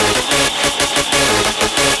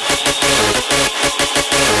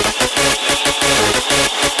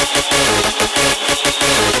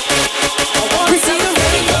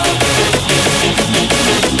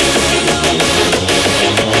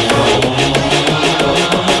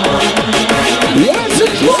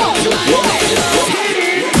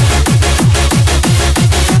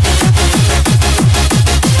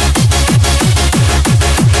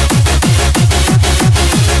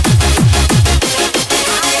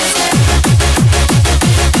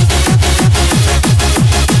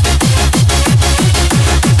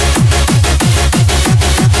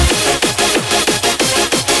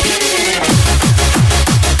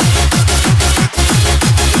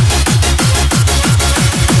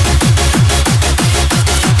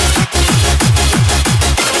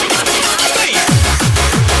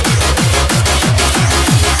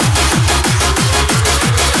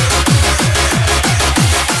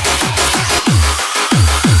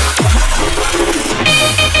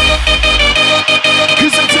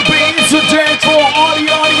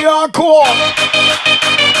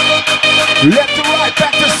 Left to right,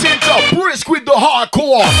 back to center. Brisk with the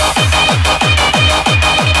hardcore.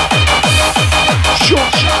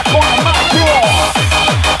 Short shot on the micro.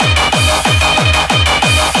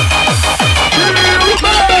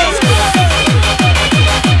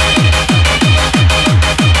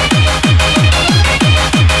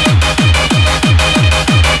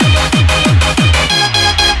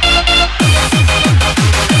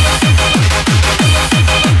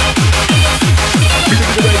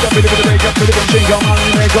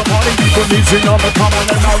 Make up money, people easy on the common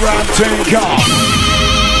and my rap take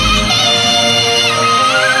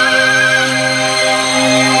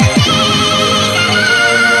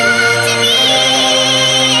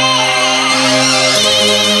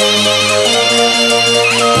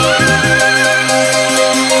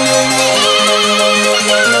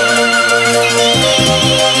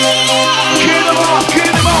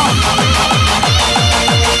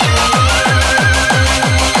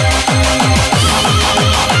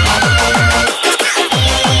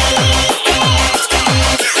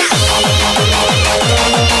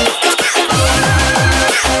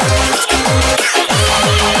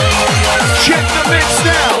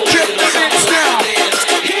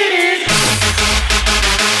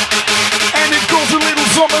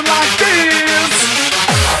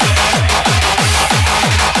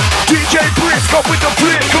Up with the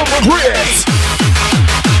flick of the wrist.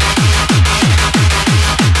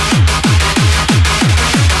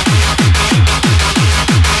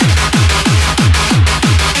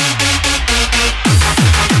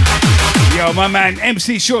 Yo, my man,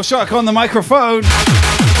 MC Short Shark on the microphone.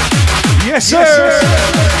 Yes, sir. Yes, sir.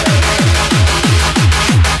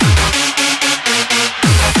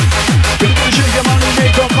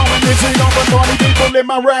 People in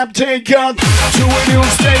my rap take out to a new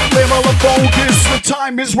state level of focus. The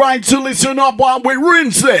time is right to listen up while we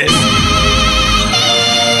rinse this.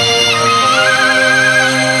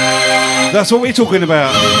 That's what we're talking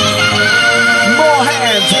about. More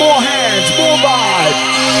hands, more vibe.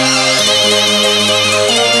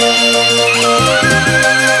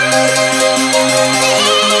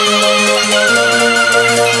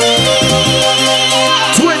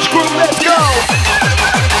 Twitch crew, let's go.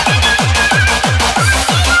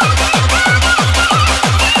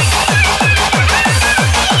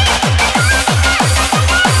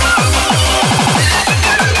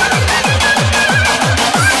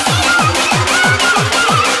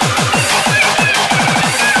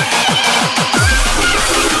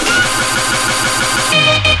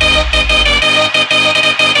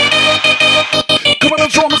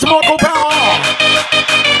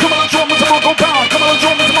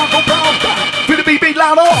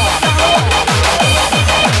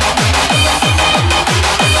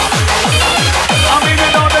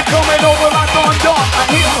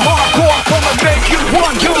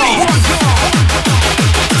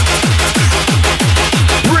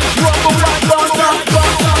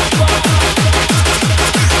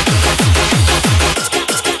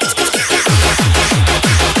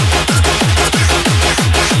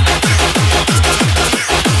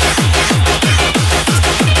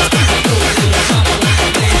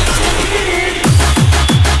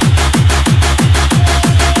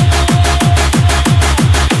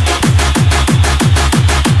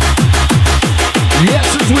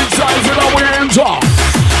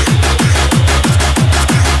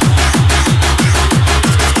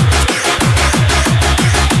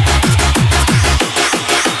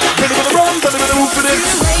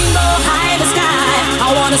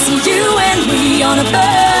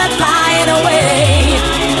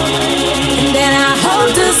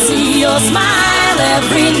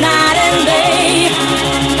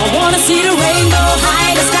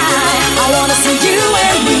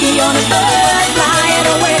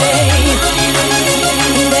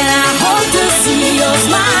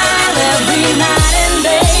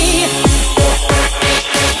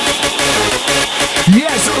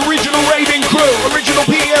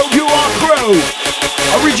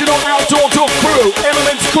 Original outdoor talk crew,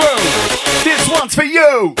 Elements crew. This one's for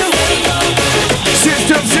you.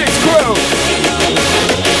 System 6 crew.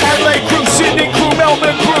 Adelaide crew, Sydney crew,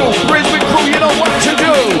 Melbourne crew, Brisbane crew, you know what to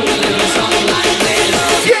do.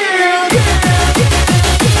 Yeah!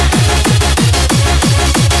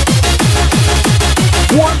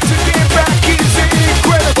 Once again, back is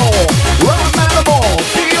incredible. I'm animal,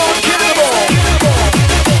 beyond cannibal.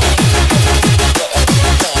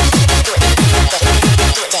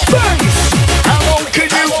 Bass! How long can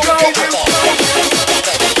you go?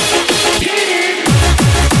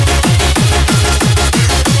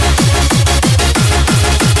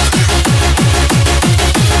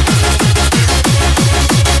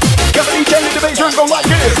 Got the DJ in the bass run go like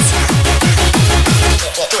this.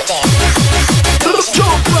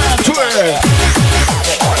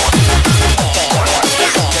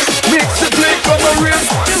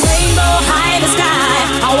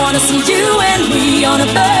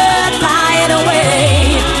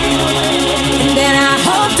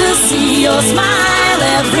 see your smile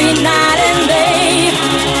every night and day.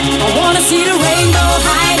 I wanna see the rainbow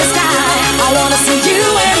high in the sky. I wanna see you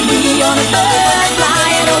and me on a bird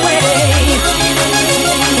flying away.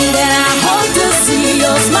 Then I hope to see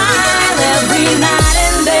your smile every night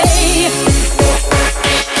and day.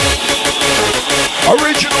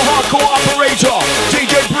 Original hardcore operator,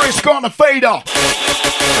 DJ Brisk on the fader.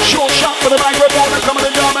 Short shot for the microphone, I'm coming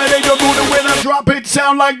to dominate the mood, and when I drop it,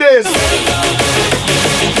 sound like this.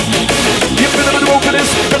 You bit of a move for this,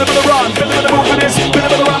 bit of a run, bit of a move for this, bit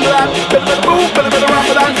of a run for that, bit of a move, bit of a run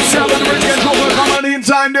for that. Sound of the bridge control, we're coming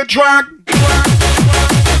inside the track.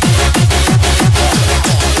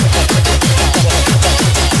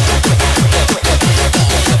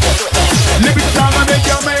 Live it down and make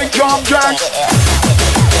your main drum track.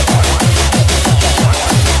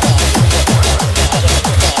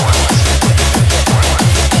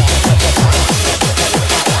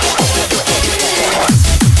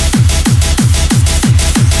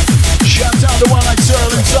 Shout out to one like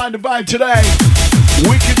Searle inside the vibe today.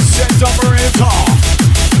 Wicked set operator.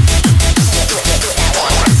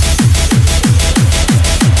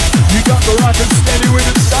 You got the rock and steady with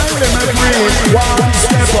the style and memory. One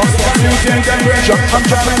step up, can you take that pressure? I'm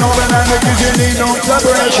driving over and because you need no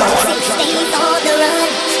collaboration. 6 days on the run,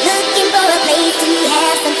 looking for a place to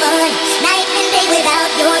have some fun. Night and day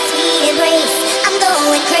without your sweet embrace, I'm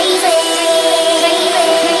going crazy.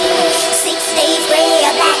 6 days gray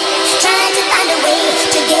or black, trying to find a way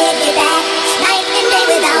to get you back. Night and day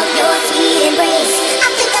without your sweet embrace, I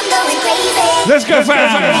think I'm going crazy. Let's go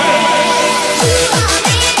fast.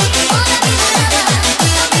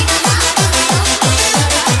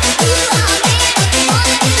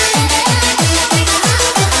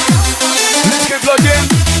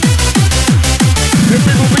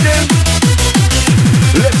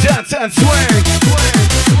 Let's dance and swing.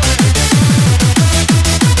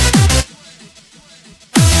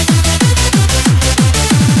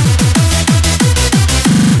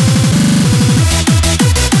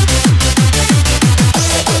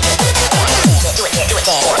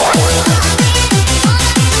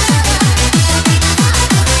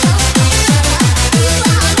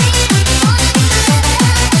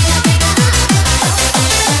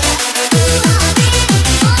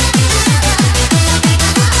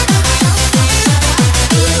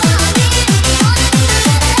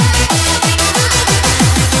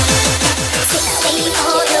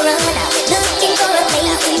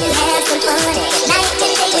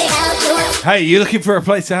 Hey, you're looking for a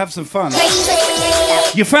place to have some fun?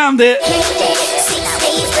 You found it.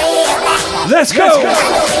 Let's go.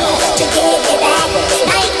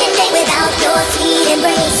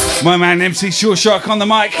 My man MC Short Shark on the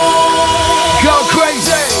mic. Go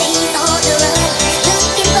crazy.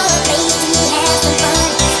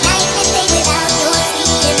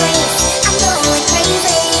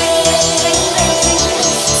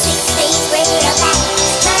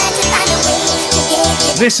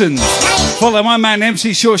 Listen, follow my man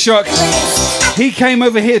MC Short Shark. He came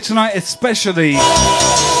over here tonight especially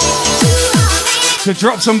to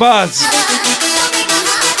drop some bars.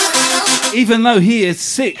 Even though he is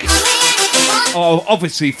sick. Oh,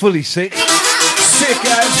 obviously fully sick. Sick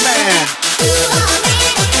as man.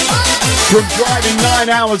 From driving 9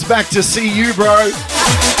 hours back to see you, bro.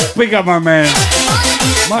 Big up my man.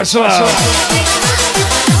 Much love.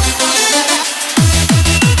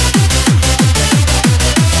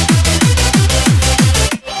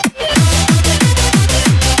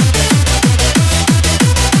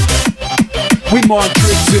 With more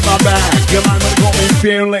tricks in my bag, your mind wanna call me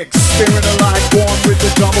Felix. Spirit alive, born with the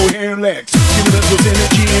double hair legs. Giving us this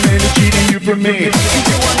energy and energy to you from me. Each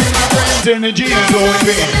one of my friends' energy is going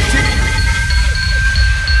big.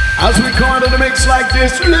 As we come in a mix like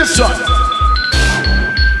this, listen.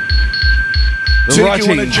 Take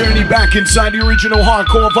you on a journey back inside the original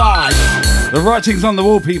hardcore vibe. The writing's on the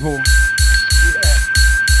wall, people.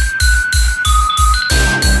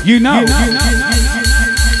 You know.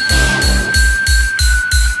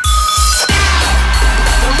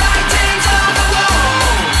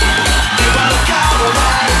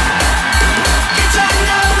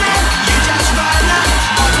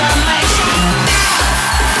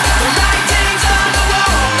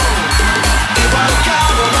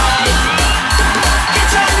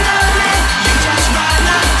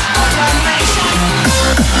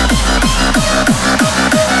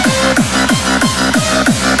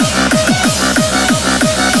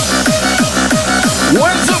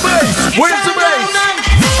 Where's the bass?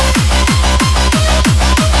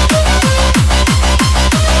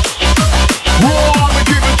 Raw, we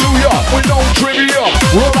give it to ya with no trivia.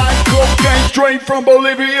 We're like cocaine straight from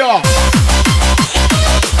Bolivia.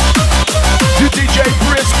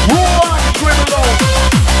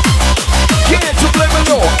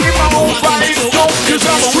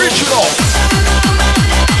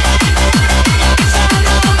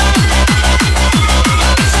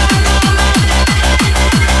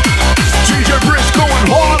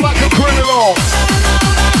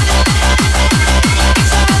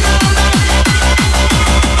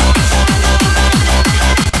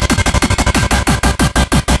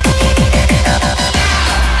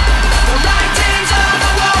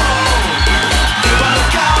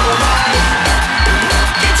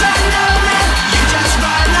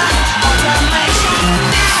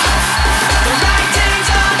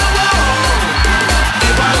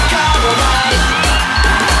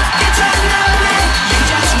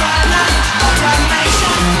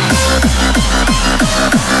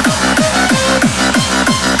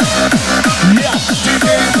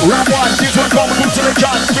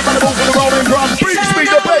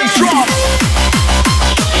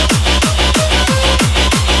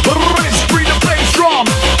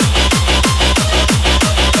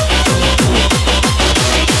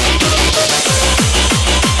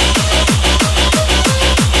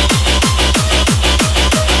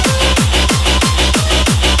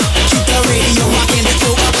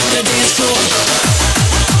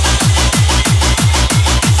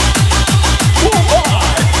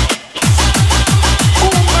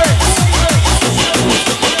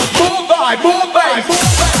 more bass.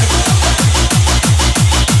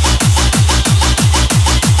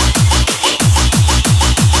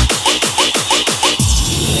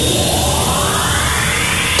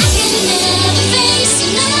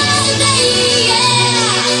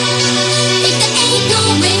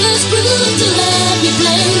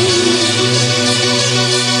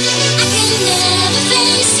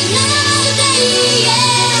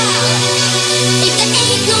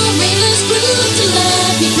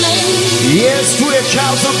 Yes, Twitch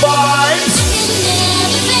House of Vibes.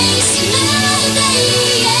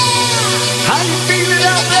 How you feeling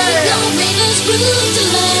out there?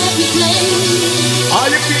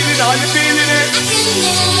 Are you feeling it?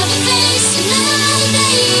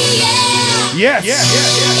 Yes.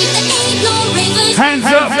 Hands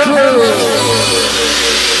up, crew.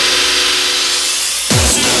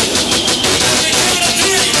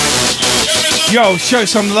 Yo, show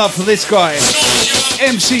some love for this guy.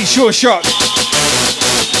 MC Sure Shot.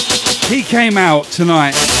 He came out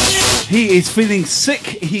tonight. He is feeling sick.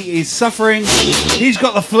 He is suffering. He's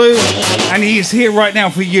got the flu. And he is here right now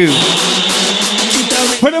for you.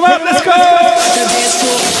 Put him up. Let's go.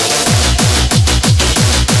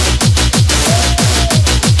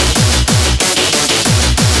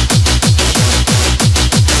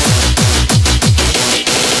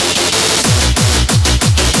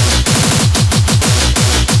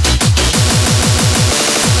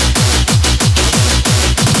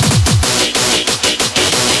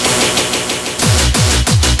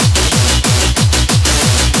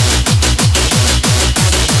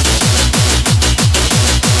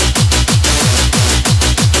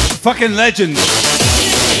 Fucking legend.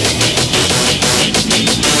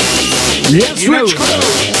 Yes, Rich Crew.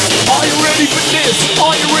 Are you ready for this?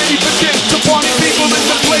 Are you ready for this? The party people in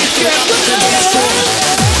the place get ready.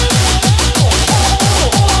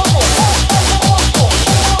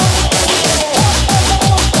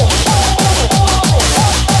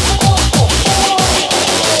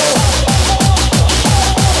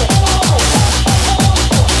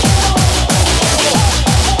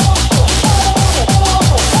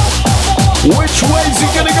 Which way's he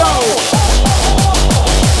gonna go?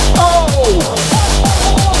 Oh!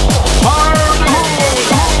 Hard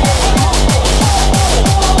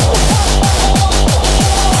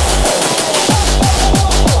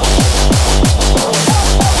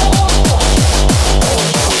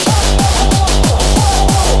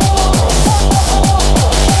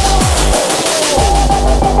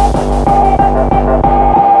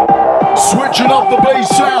switching up the bass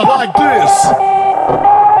sound like this.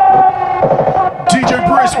 DJ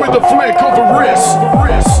Brisk with the flick of a wrist.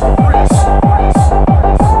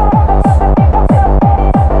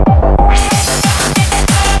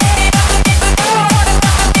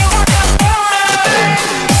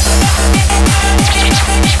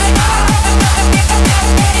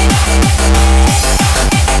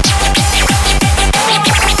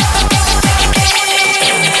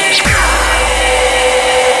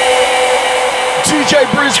 DJ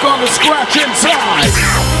Brisk on the scratch inside.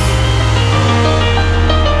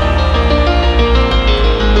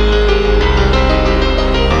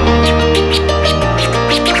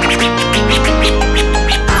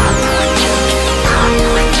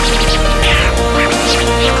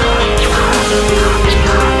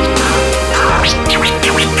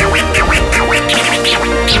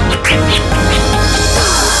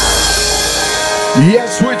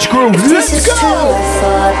 Yes, Switch Crew, let's go!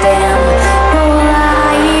 For them, will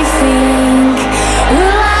I think?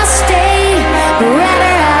 Will I stay?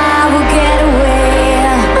 Rather I will get away.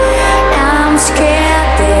 I'm scared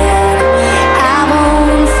that I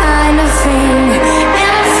won't find a thing,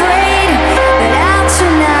 and afraid that I'll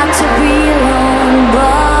turn out to be alone.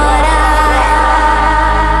 But I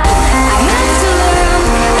have to learn,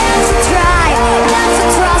 have to try, have to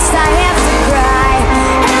trust, I have to cry,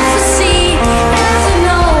 have to see, have to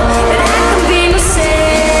know that I can be myself.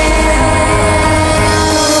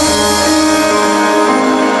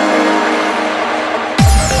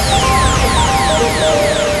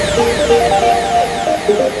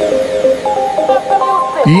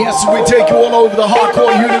 Yes, we take you all over the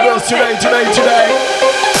hardcore universe today.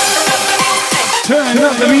 Turn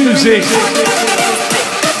up the music.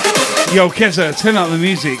 Yo, Keza, turn up the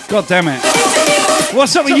music. God damn it.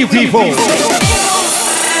 What's up with you people?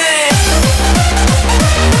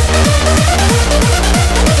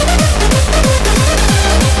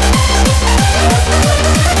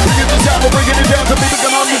 We're bringing it down so people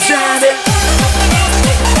can understand it.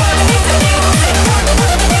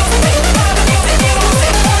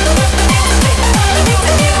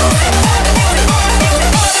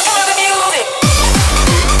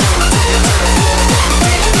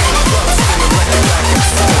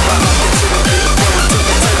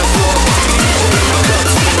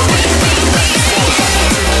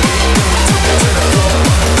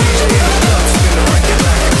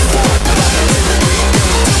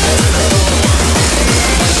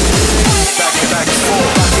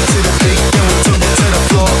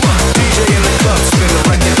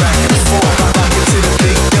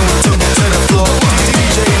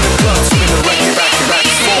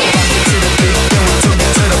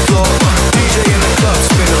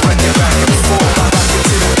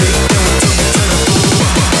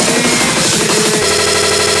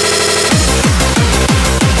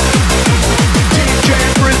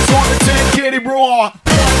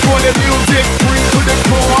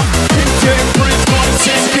 DJ Brisk gonna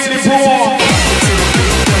sing Kitty Boy.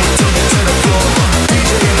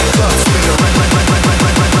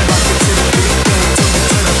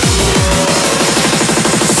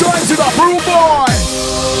 Size it up, rude boy.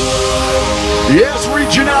 Yes,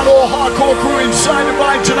 reaching out all hardcore crew inside the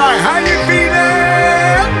vibe tonight. How you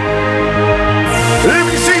feeling? Let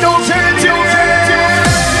me see those hands, your hands.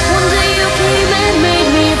 One day you came and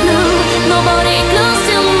made me blue. Nobody close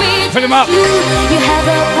to me. Put him up. You have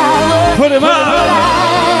the power. Put him up.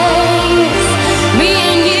 Me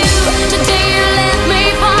and you. Today you left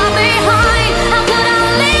me far behind. How could I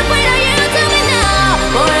live without you? Tell me now.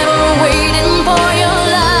 Forever waiting for your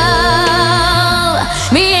love.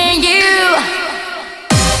 Me and you.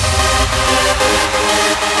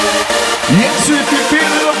 Yes, if you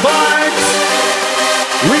feel the vibes,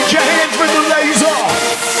 reach your hands for the laser.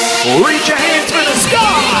 Reach your hands for the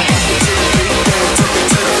sky.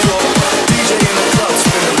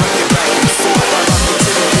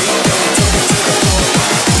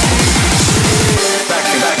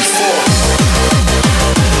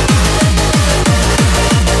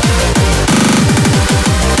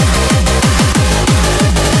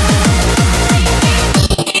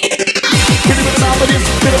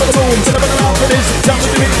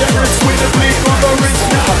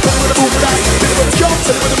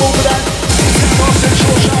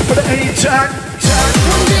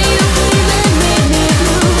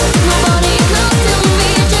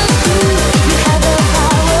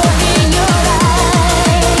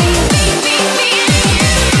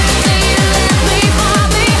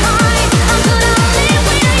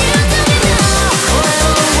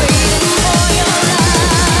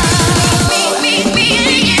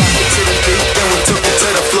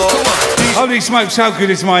 Holy smokes, how good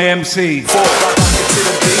is my MC?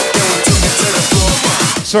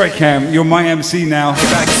 Sorry, Cam, you're my MC now.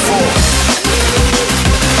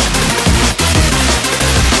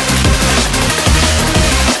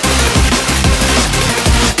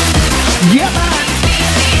 Yeah, man.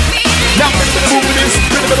 Now, bit of move for this,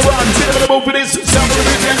 bit of run, bit of move for this. Some of the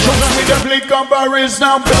potential that we definitely come by is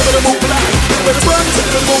now. Bit of move for that, bit of run,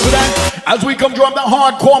 bit of move for that. As we come drop the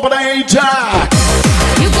hardcore, but I ain't tired.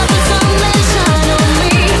 You got the sun that shine on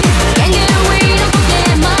me. Can't get away to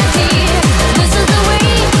forget my tears. This is the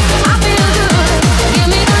way I feel good. Give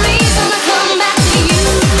me the reason to come back to you.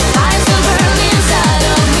 Fire still burning inside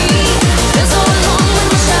of me. Been so long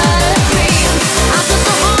with my shattered dreams. I took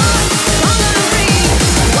the heart, longer to breathe.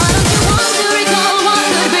 Why don't you want to recall what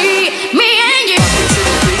could be? Me and you.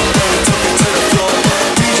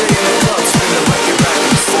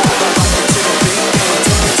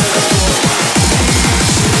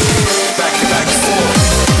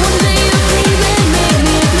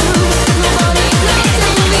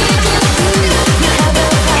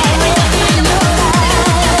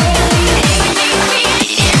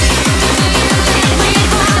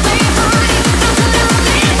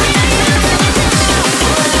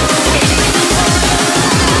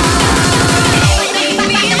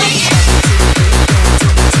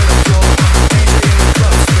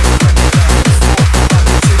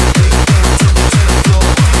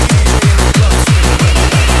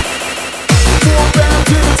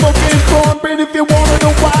 If you wanna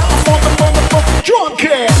know why I'm on the motherfucking drum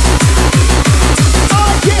kit.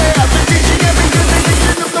 Oh yeah, the DJ every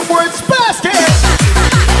of the word spastic.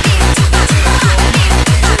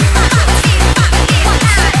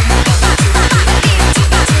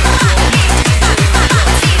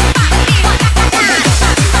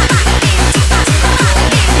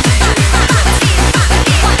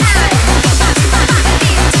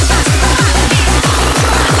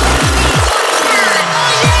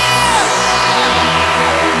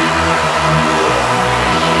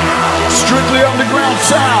 Strictly underground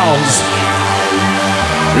sounds.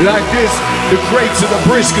 Like this, the crates of the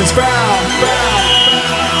Brisk is found.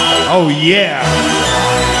 Oh yeah.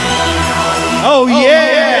 Oh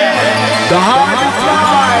yeah. The higher you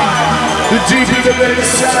fly, the deeper the bass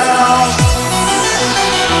sound.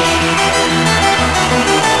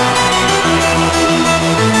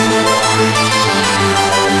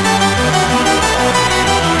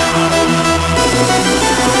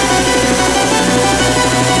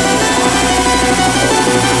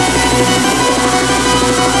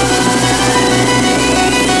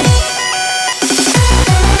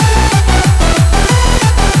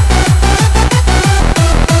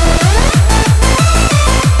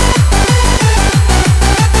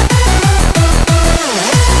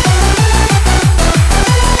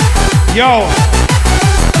 Yo,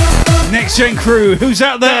 Next Gen crew, who's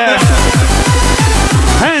out there?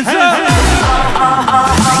 Hands up!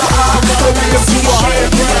 To a higher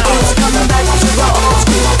ground, coming back to the old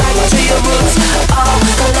school, back to your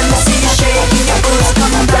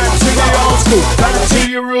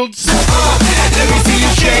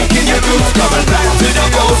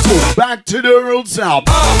to the old south.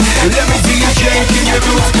 Let me see you shaking your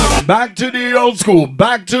boots. Back to the old school.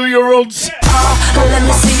 Back to your old. Let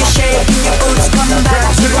me see you shaking your boots. Come back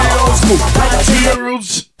to the old school. Back to your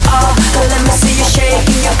roots. Let me see you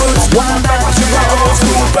shaking your boots. Come back to the old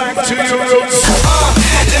school. Back to your roots.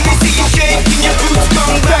 Let me see you shaking your boots.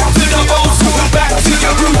 Come back to the old school. Back to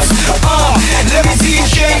your roots. Let me see you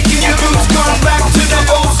shaking your boots. Come back to the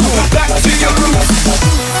old school. Back to your roots.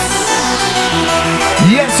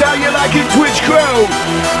 Yes, how you like it, Twitch Crow?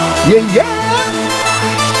 Yeah, yeah.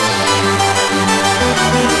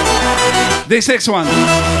 This next one.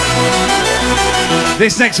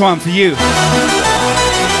 This next one for you.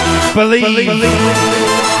 Believe.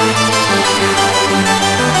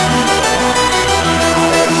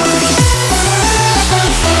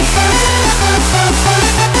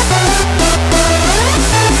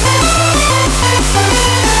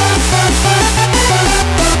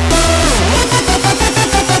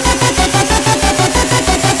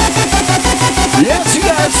 Yes,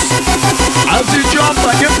 yes. As you jump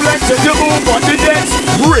and you flex and you move on the dance.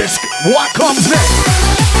 Brisk, what comes next?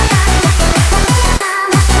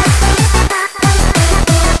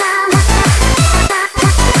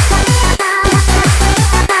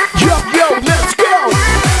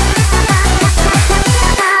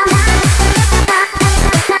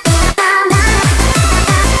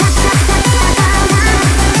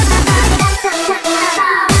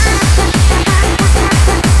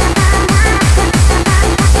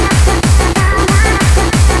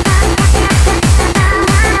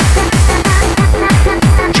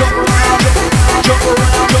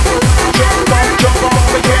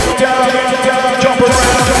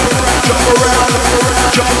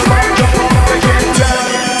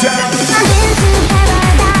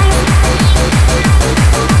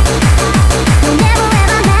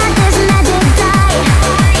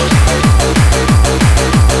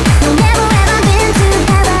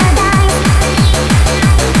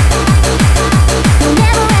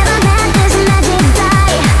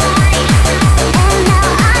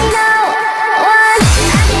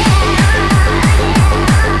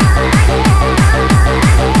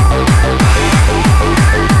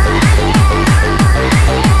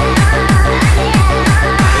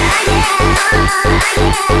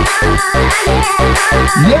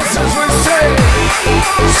 Yes, as we say,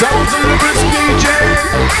 sounds of the Brisk DJ,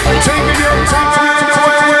 taking your time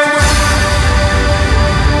away.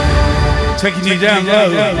 Taking you down low.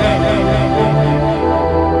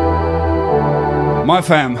 My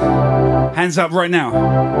fam, hands up right now.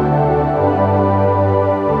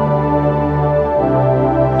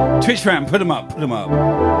 Twitch fam, put them up, put them up.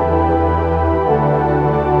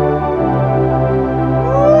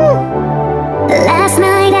 Last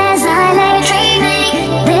night as I lay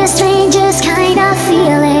dreaming, this strangest kind of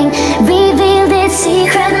feeling revealed its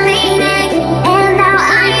secret meaning. And now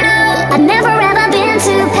I know I've never ever been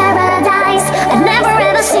to paradise. I've never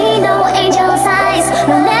ever seen no angel's eyes.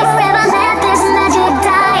 We'll never ever let this magic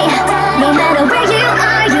die. No matter where you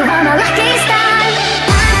are, you are my lucky star.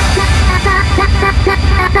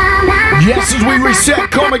 Yes, as we reset,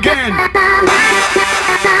 come again.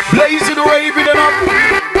 Blazing, raving it up.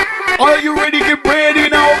 Are you ready? Get ready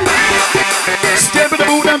now. Step in the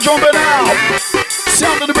boot and jump it out.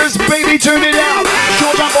 Sound of the Brisk, baby, turn it out.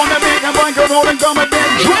 Short jump on the beat and blank on and come and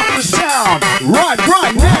then drop the sound. Right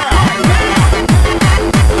now.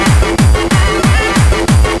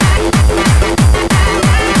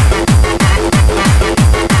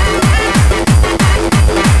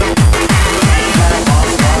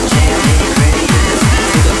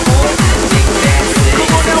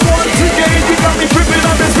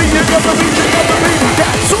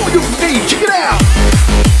 That's all you need. Check it out.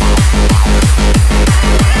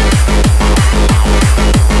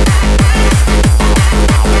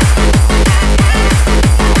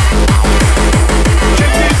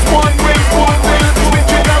 Check this one with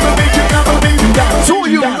switch it up and make it up and make it. That's all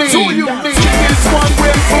you need. Check this one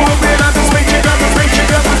with switch it up and make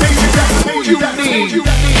it up and make it. That's all you need.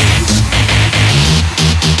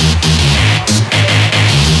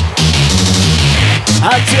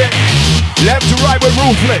 That's it. Left to right with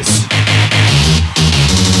Ruthless.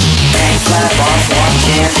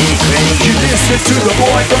 You listen to the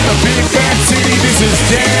boy from the big bad city. This is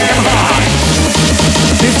damn hot.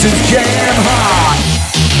 This is damn hot.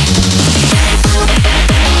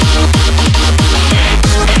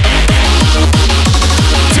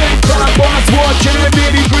 Take 5 bars, watching it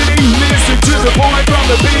nitty gritty. Listen to the boy from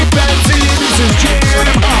the big bad city. This is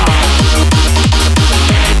damn hot.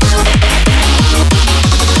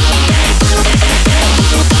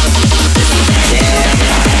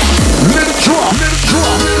 Little drop.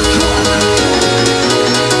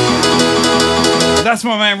 That's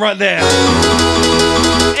my man right there.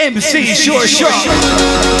 MC Short Shot.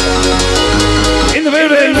 In the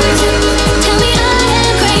building. Tell me I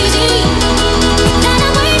am crazy, that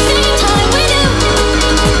I'm wasting time with you.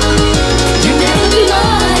 You'll never be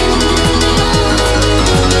mine.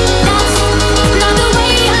 That's not the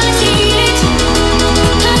way I see it.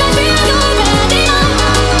 'Cause I feel you're wrapping up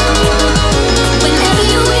whenever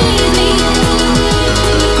you're with me.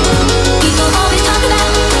 People always talk about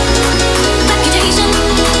reputation.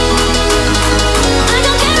 I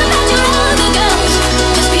don't care about your other girls.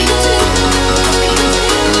 Just be good to me.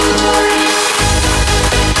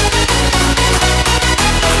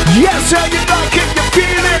 Yes, how you like it, you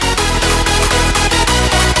feel it.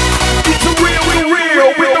 It's a real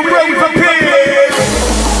with the rave appeal.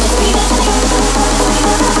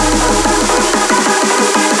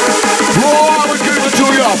 Oh, we're giving it to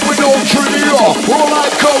ya, we don't treat ya. All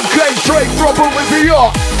like cocaine, straight from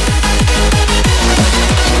Bolivia.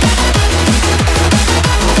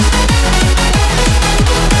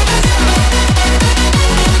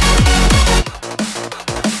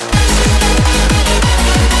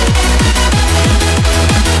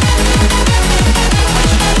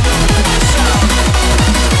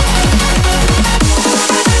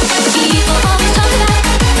 People always talk about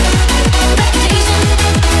reputation.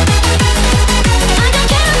 I don't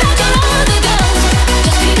care about your other girls.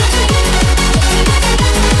 Just be good to me. I don't care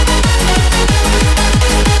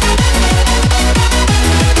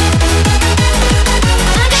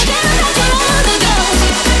about your other girls. Just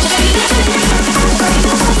be good to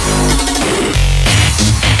me.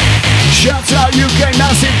 Shouts out UK,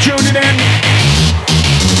 massive tuning in.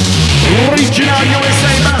 Reaching out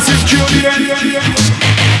USA, massive tuning in.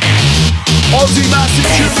 Aussie, massive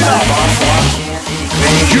tuning up.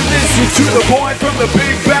 You listen to the boy from the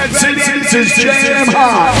big bad city. This is Jam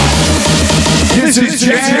Hot. This is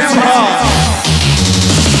Jam Hot.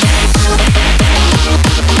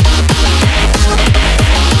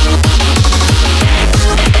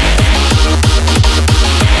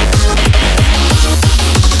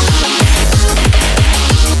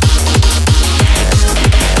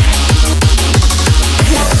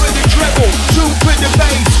 One for the treble, two for the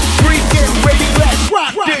bass. Three get ready, let's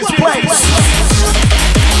rock this place.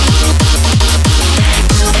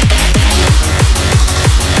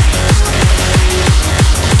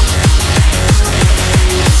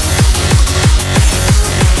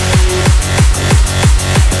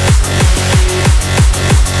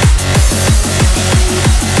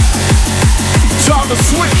 Time to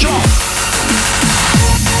switch off.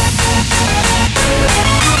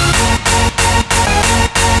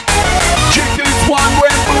 Chicken is one way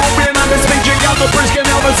moving on the stage. You got the Brisk and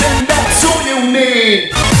Elvis, and that's all you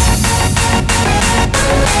need.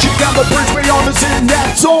 Check out the Brisk way on the scene,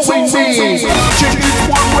 that's all we need. Chicken is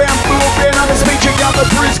one way moving on the stage. You got the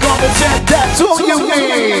Brisk on the set, that's all you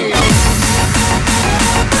need.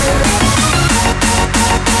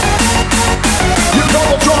 You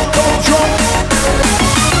come on drunk.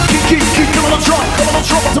 Keep coming on drunk,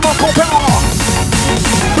 to my compound.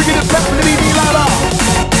 Bringing it back to the BB ladder.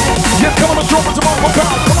 Yeah, come on drunk, to my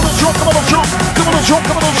compound. Come on drunk,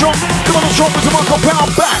 to my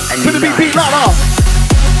compound. Back to the BB ladder.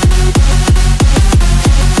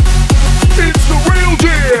 It's the real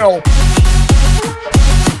deal.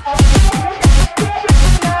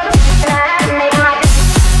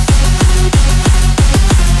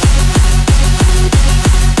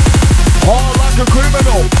 All like a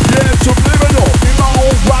criminal, yeah, subliminal. In my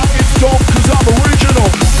own right, it's dope, cause I'm original.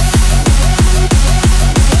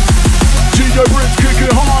 DJ Brisk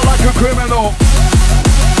kicking hard like a criminal.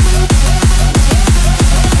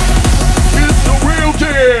 It's the real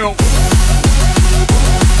deal.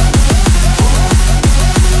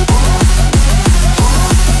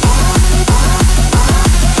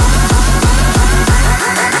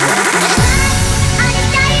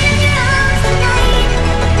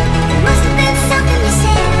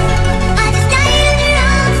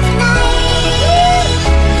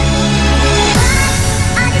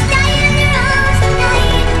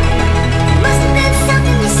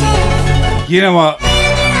 You know what?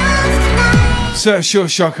 Sir Short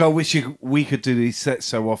Shock, I wish we could do these sets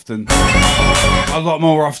so often. A lot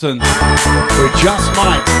more often. We just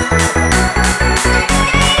might.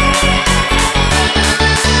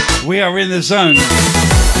 We are in the zone.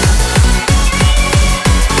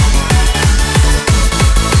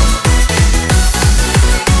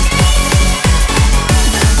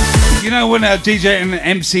 You know when a DJ and an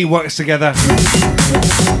MC works together?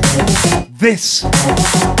 This.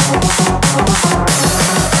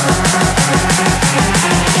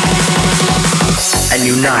 And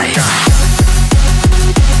unite.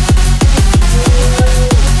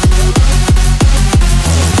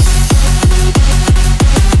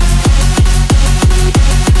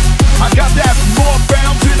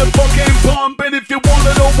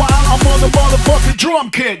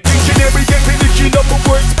 drum kit. Dictionary definition of the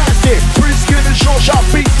word spastic. Brisk in the short sharp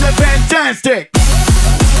beats are fantastic.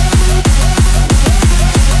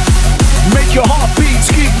 Make your heartbeat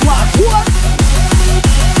keep like what?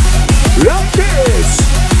 Like this.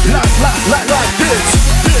 Like this.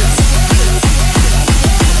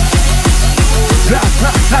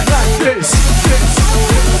 Like this.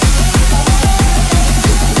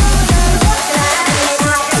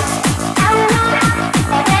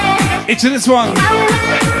 Into this one.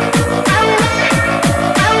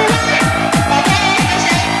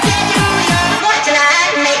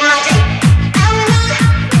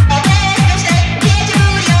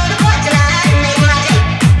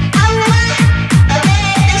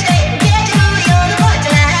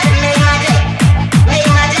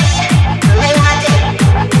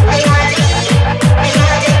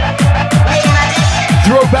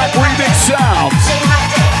 Throwback remix sounds.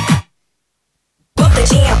 Pump the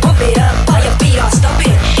jam, pump it up, while your feet are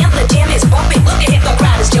stumping. And the jam is bumping, look at it, the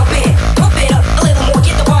crowd is jumping. Pump it up a little more,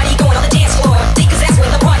 get the party going on the dance floor. See, cause that's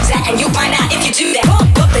where the party's at, and you'll find out if you do that.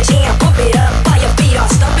 Pump the jam, pump it up, while your feet are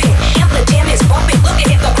stumping. And the jam is bumping, look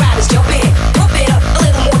at it, the crowd is jumping. Pump it up a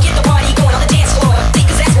little more, get the party going on the dance floor. See,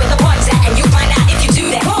 cause that's where the party's at, and you'll find out if you do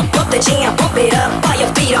that. Pump the jam, pump it up, while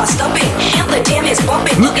your feet are stumping. And the jam is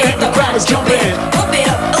bumping, look at it, the crowd is jumping. Pump it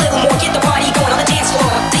up a little more, get the party going on the dance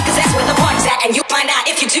floor. See, cause that's where the party's at, and you'll find out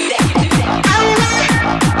if you do that.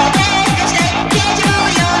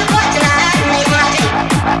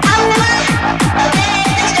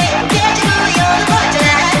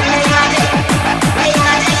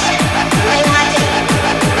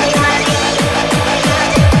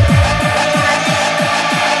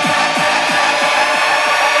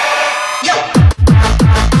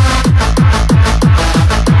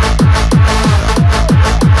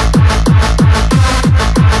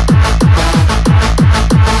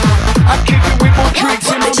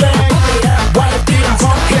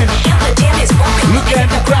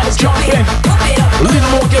 Jumping. A little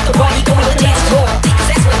more, get the body going on the dance floor. Cause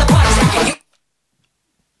that's where the party's at, and you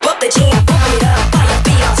pump the jam, pump it up, while your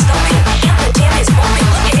feet are stumping. And the jam is bumping,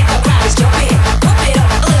 look at it, the crowd is jumping. Pump it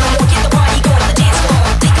up a little more, get the party going on the dance floor.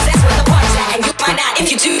 Cause that's where the party's at, and you find out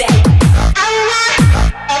if you do that.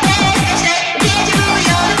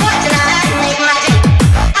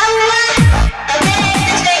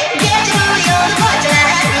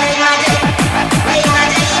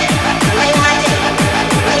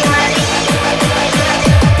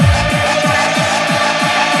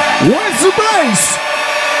 Where's the bass?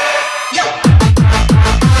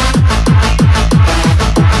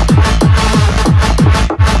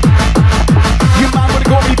 You might wanna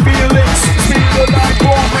go me feelings. Speed the light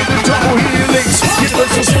born with the double helix. Get the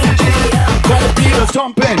sensation. While the beat is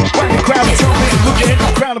thumping. While the crowd is jumping. Look at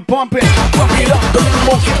the crowd is bumping. Pump it up a little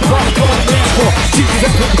more. Get the body going on the dance floor. See,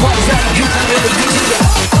 that's what the party's at. You can never do that.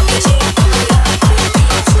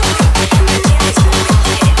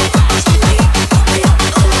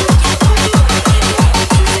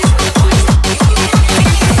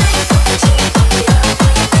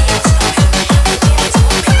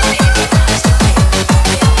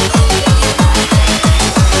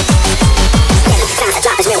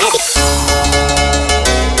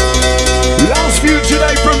 Last few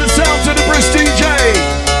today from the sounds of the Brisk DJ.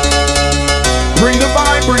 Bring the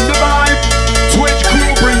vibe, bring the vibe. Twitch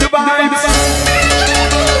crew, bring the vibe.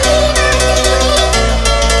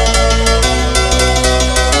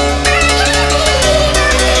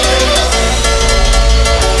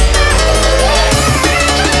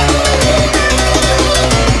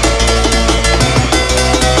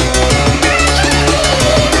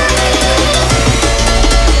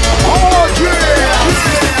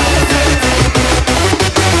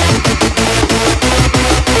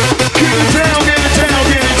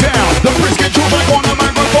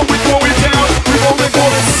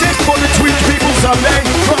 Sunday,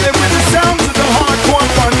 running with the sounds of the hardcore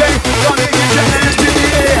Monday. Gonna get your hands in the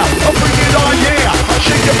air, I'll bring it on, yeah.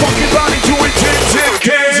 Shake your fucking body to intensive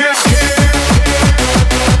care.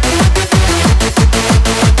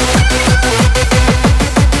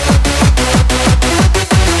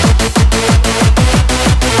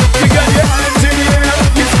 You got your hands in the air,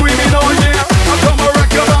 you're screaming, oh yeah. I'll come and rock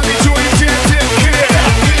your body to intensive care.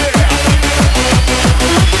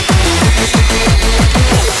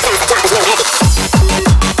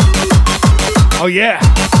 Oh yeah.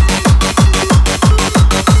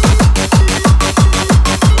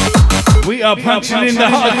 We are punching in the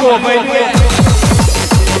hardcore, baby.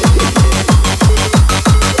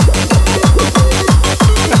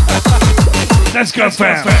 Let's go,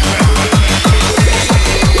 fam.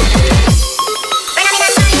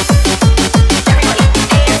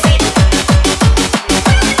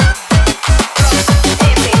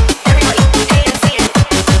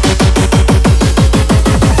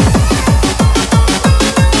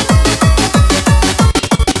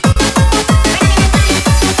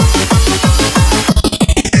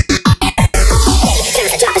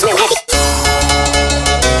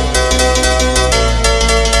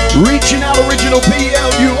 Reaching out, original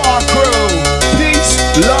PLUR crew. Peace,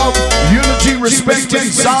 love, unity, respect,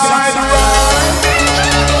 inside.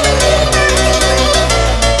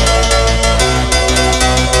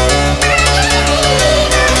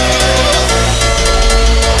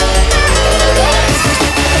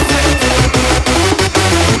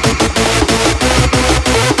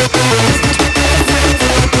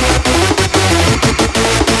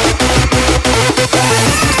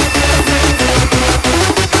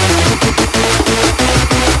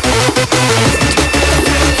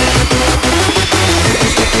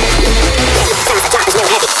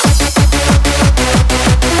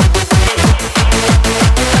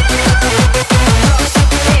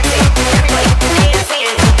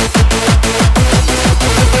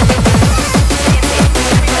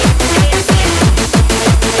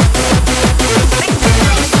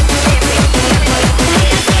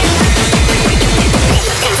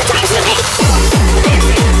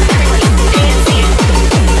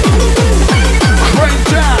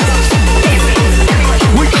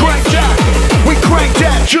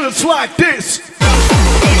 Just like this.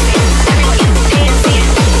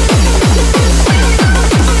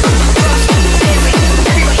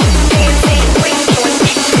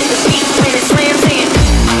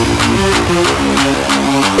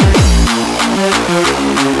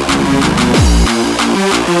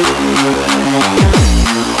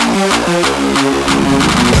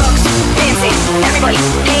 Everybody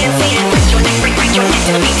dancing, break your neck, break your neck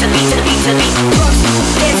to the beat, to the beat, to the beat, to the beat.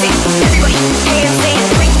 Dancing, everybody dancing,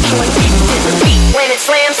 break your neck to the beat when it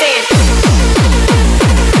slams in.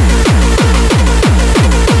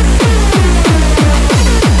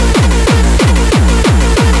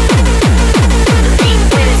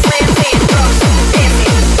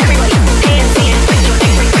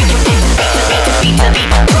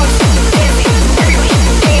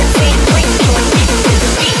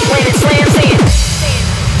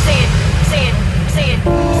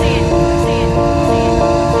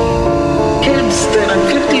 Kids that are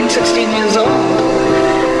 15, 16 years old,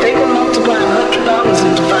 they will multiply $100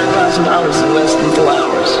 into $5,000 in less than 4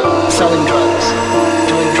 hours. Selling drugs,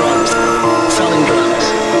 doing drugs, selling drugs,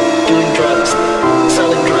 doing drugs,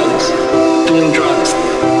 selling drugs, doing drugs,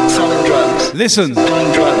 selling drugs. Listen.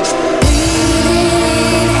 Doing drugs.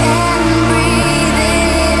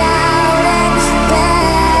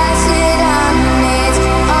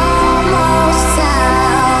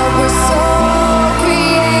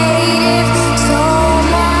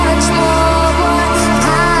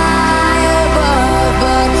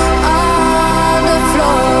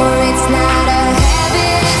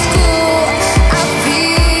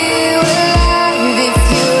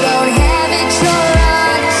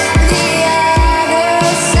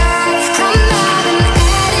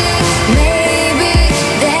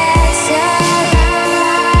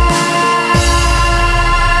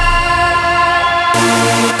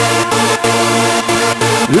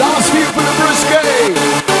 Last few for the Brisk.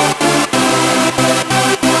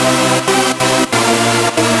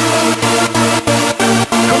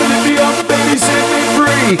 Come and lift me up, baby, set me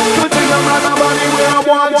free. Put it on my body where I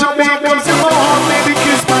want to be. Come to my heart, baby,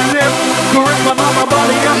 kiss my lip. Correct my mama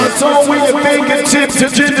body and my soul with your fingertips. To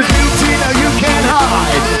gender beauty, now you can't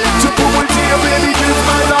hide. To put one to your baby, just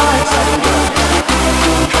my life.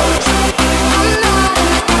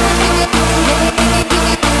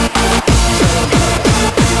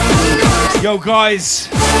 Yo, guys.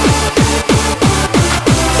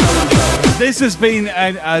 This has been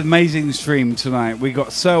an amazing stream tonight. We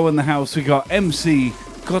got Searle in the house. We got MC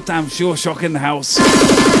Goddamn Sure Shock in the house. And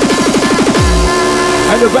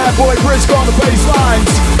the bad boy Brisk on the bass lines.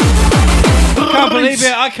 I can't believe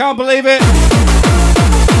it. I can't believe it.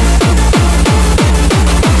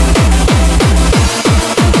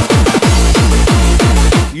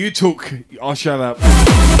 You talk. I'll shut up.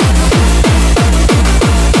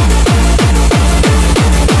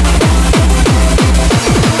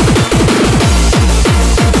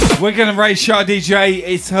 We're going to raise Shah DJ.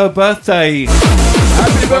 It's her birthday.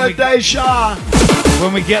 Happy birthday, Shah.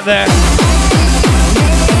 When we get there,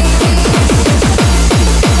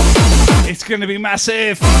 it's going to be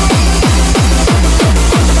massive.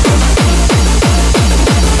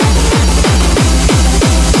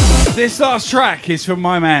 This last track is from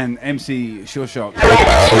my man, MC Sure Shock.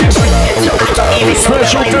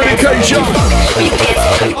 Special dedication.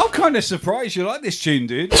 I'm kind of surprised you like this tune,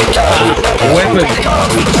 dude. Weapon.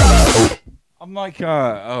 I'm like,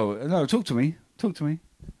 oh, no, talk to me. Talk to me.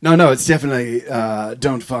 No, it's definitely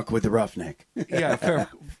Don't Fuck with the Roughneck. Yeah,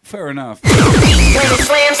 fair enough. When it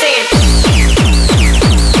slams in.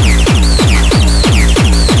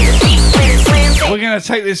 We're going to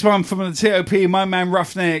take this one from the TOP, my man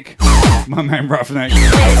Roughneck. My man Roughneck.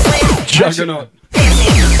 Juggernaut.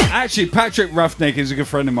 Actually, Patrick Roughneck is a good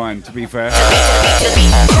friend of mine, to be fair.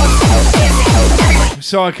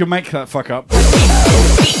 So I can make that fuck up.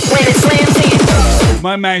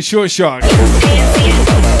 My man Short Shark.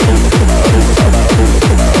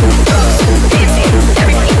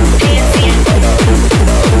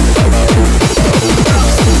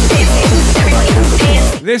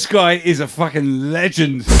 This guy is a fucking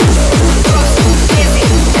legend.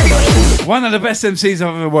 One of the best MCs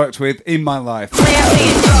I've ever worked with in my life.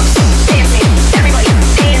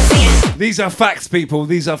 These are facts, people.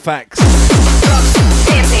 These are facts.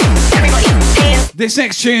 This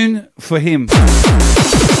next tune for him.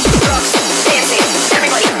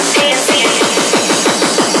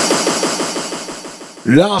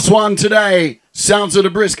 Last one today. Sounds of the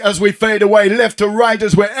Brisk as we fade away left to right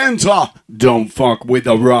as we enter. Don't fuck with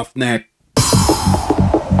the Roughneck.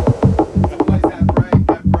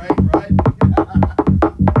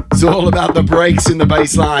 It's all about the breaks in the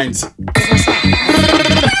bass lines.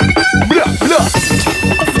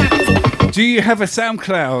 Do you have a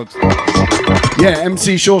SoundCloud? Yeah,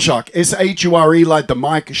 MC Sure Shock. SHURE like the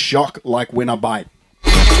mic, shock like when I bite.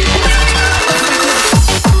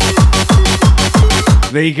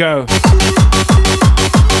 There you go.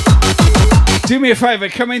 Do me a favour,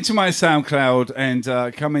 come into my SoundCloud and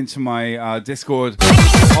come into my Discord.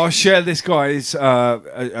 I'll share this guy's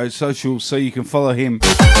socials so you can follow him.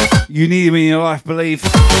 You need him in your life, believe.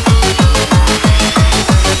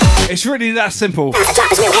 It's really that simple.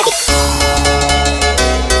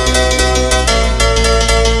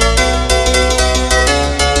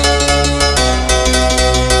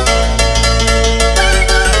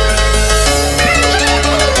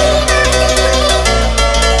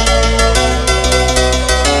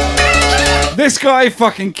 This guy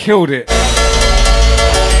fucking killed it.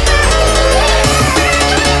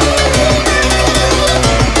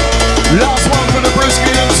 Last one for the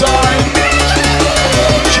Brisket inside.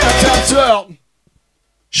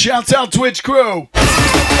 Shout out Twitch crew.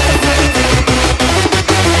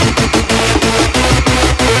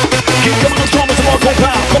 Keep coming on drummers of our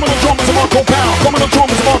compound. Coming on drummers of our compound. Coming on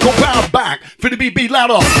drummers of our compound. Back for the beat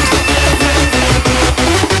louder.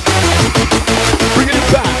 Bringing it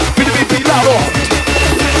back for the beat louder.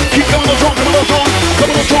 Keep coming on drum, coming on drum.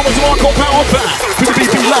 Coming on drummers of our compound. Back for the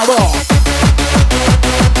beat louder.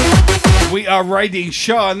 We are raiding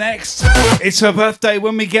Shah next. It's her birthday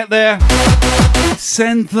when we get there.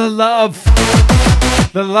 Send the love.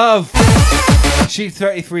 The love. She's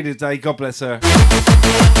 33 today. God bless her.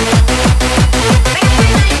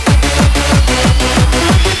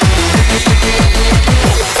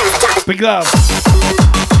 Big love.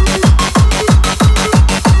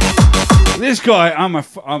 This guy,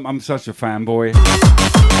 I'm such a fanboy.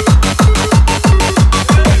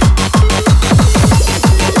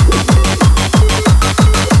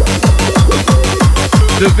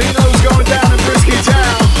 The vino's going down in Brisky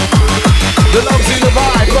Town. The love's in the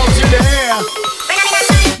vibe, love's in the air.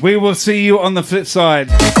 We will see you on the flip side.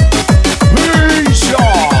 Peace,